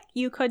Fic Clique.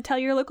 You could tell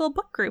your local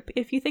book group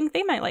if you think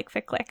they might like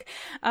Fic Clique.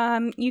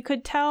 You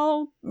could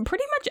tell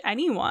pretty much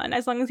anyone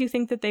as long as you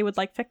think that they would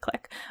like Fic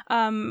Clique.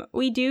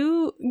 We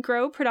do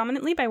grow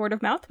predominantly by word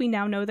of mouth. We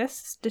now know this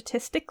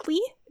statistically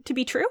to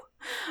be true.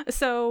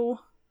 So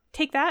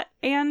take that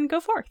and go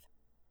forth.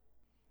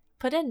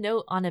 Put a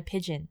note on a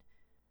pigeon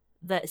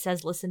that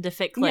says listen to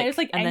Fic Clique, just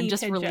like and then any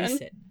just pigeon.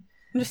 release it.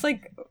 I'm just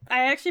like,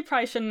 I actually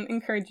probably shouldn't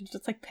encourage you to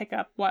just like pick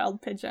up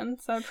wild pigeon.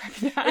 So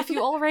if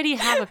you already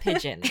have a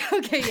pigeon.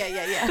 Okay,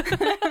 yeah.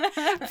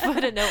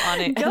 Put a note on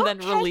it Go and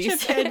then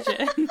release a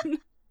pigeon.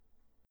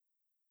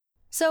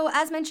 So,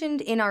 as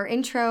mentioned in our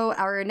intro,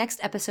 our next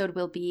episode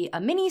will be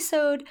a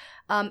mini-sode.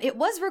 It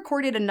was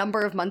recorded a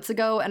number of months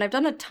ago, and I've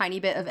done a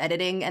tiny bit of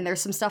editing, and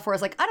there's some stuff where I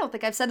was like, I don't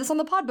think I've said this on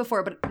the pod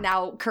before, but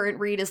now current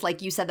read is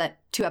like, you said that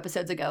 2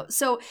 episodes ago.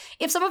 So,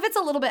 if some of it's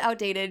a little bit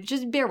outdated,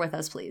 just bear with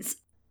us, please.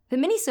 The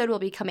mini-sode will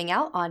be coming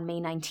out on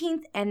May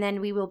 19th, and then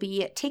we will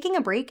be taking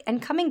a break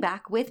and coming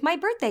back with my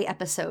birthday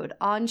episode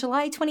on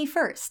July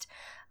 21st.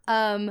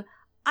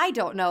 I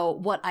don't know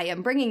what I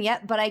am bringing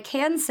yet, but I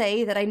can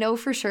say that I know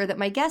for sure that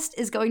my guest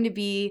is going to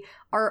be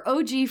our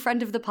OG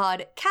friend of the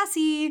pod,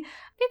 Cassie, pew,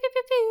 pew,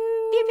 pew,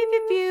 pew, pew, pew,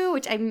 pew, pew,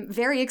 which I'm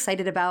very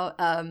excited about.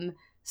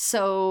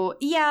 So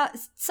yeah,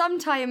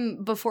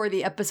 sometime before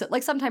the episode,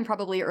 like sometime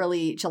probably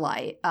early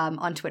July,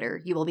 on Twitter,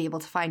 you will be able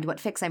to find what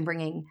fics I'm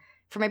bringing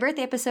for my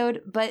birthday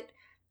episode, but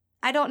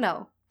I don't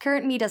know.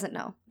 Current me doesn't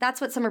know. That's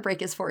what summer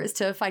break is for, is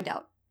to find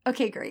out.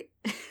 Okay, great.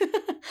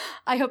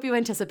 I hope you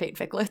anticipate,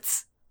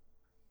 Ficlets.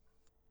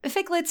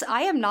 Ficlets,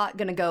 I am not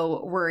gonna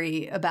go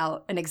worry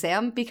about an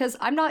exam because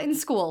I'm not in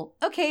school.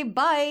 Okay,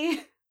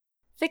 bye!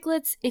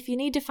 Ficlets, if you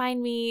need to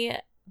find me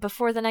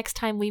before the next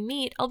time we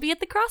meet, I'll be at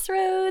the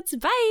crossroads.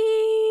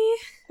 Bye!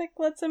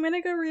 Ficlets, I'm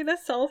gonna go read a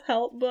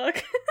self-help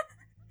book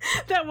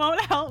that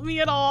won't help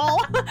me at all.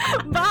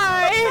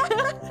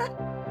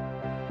 Bye!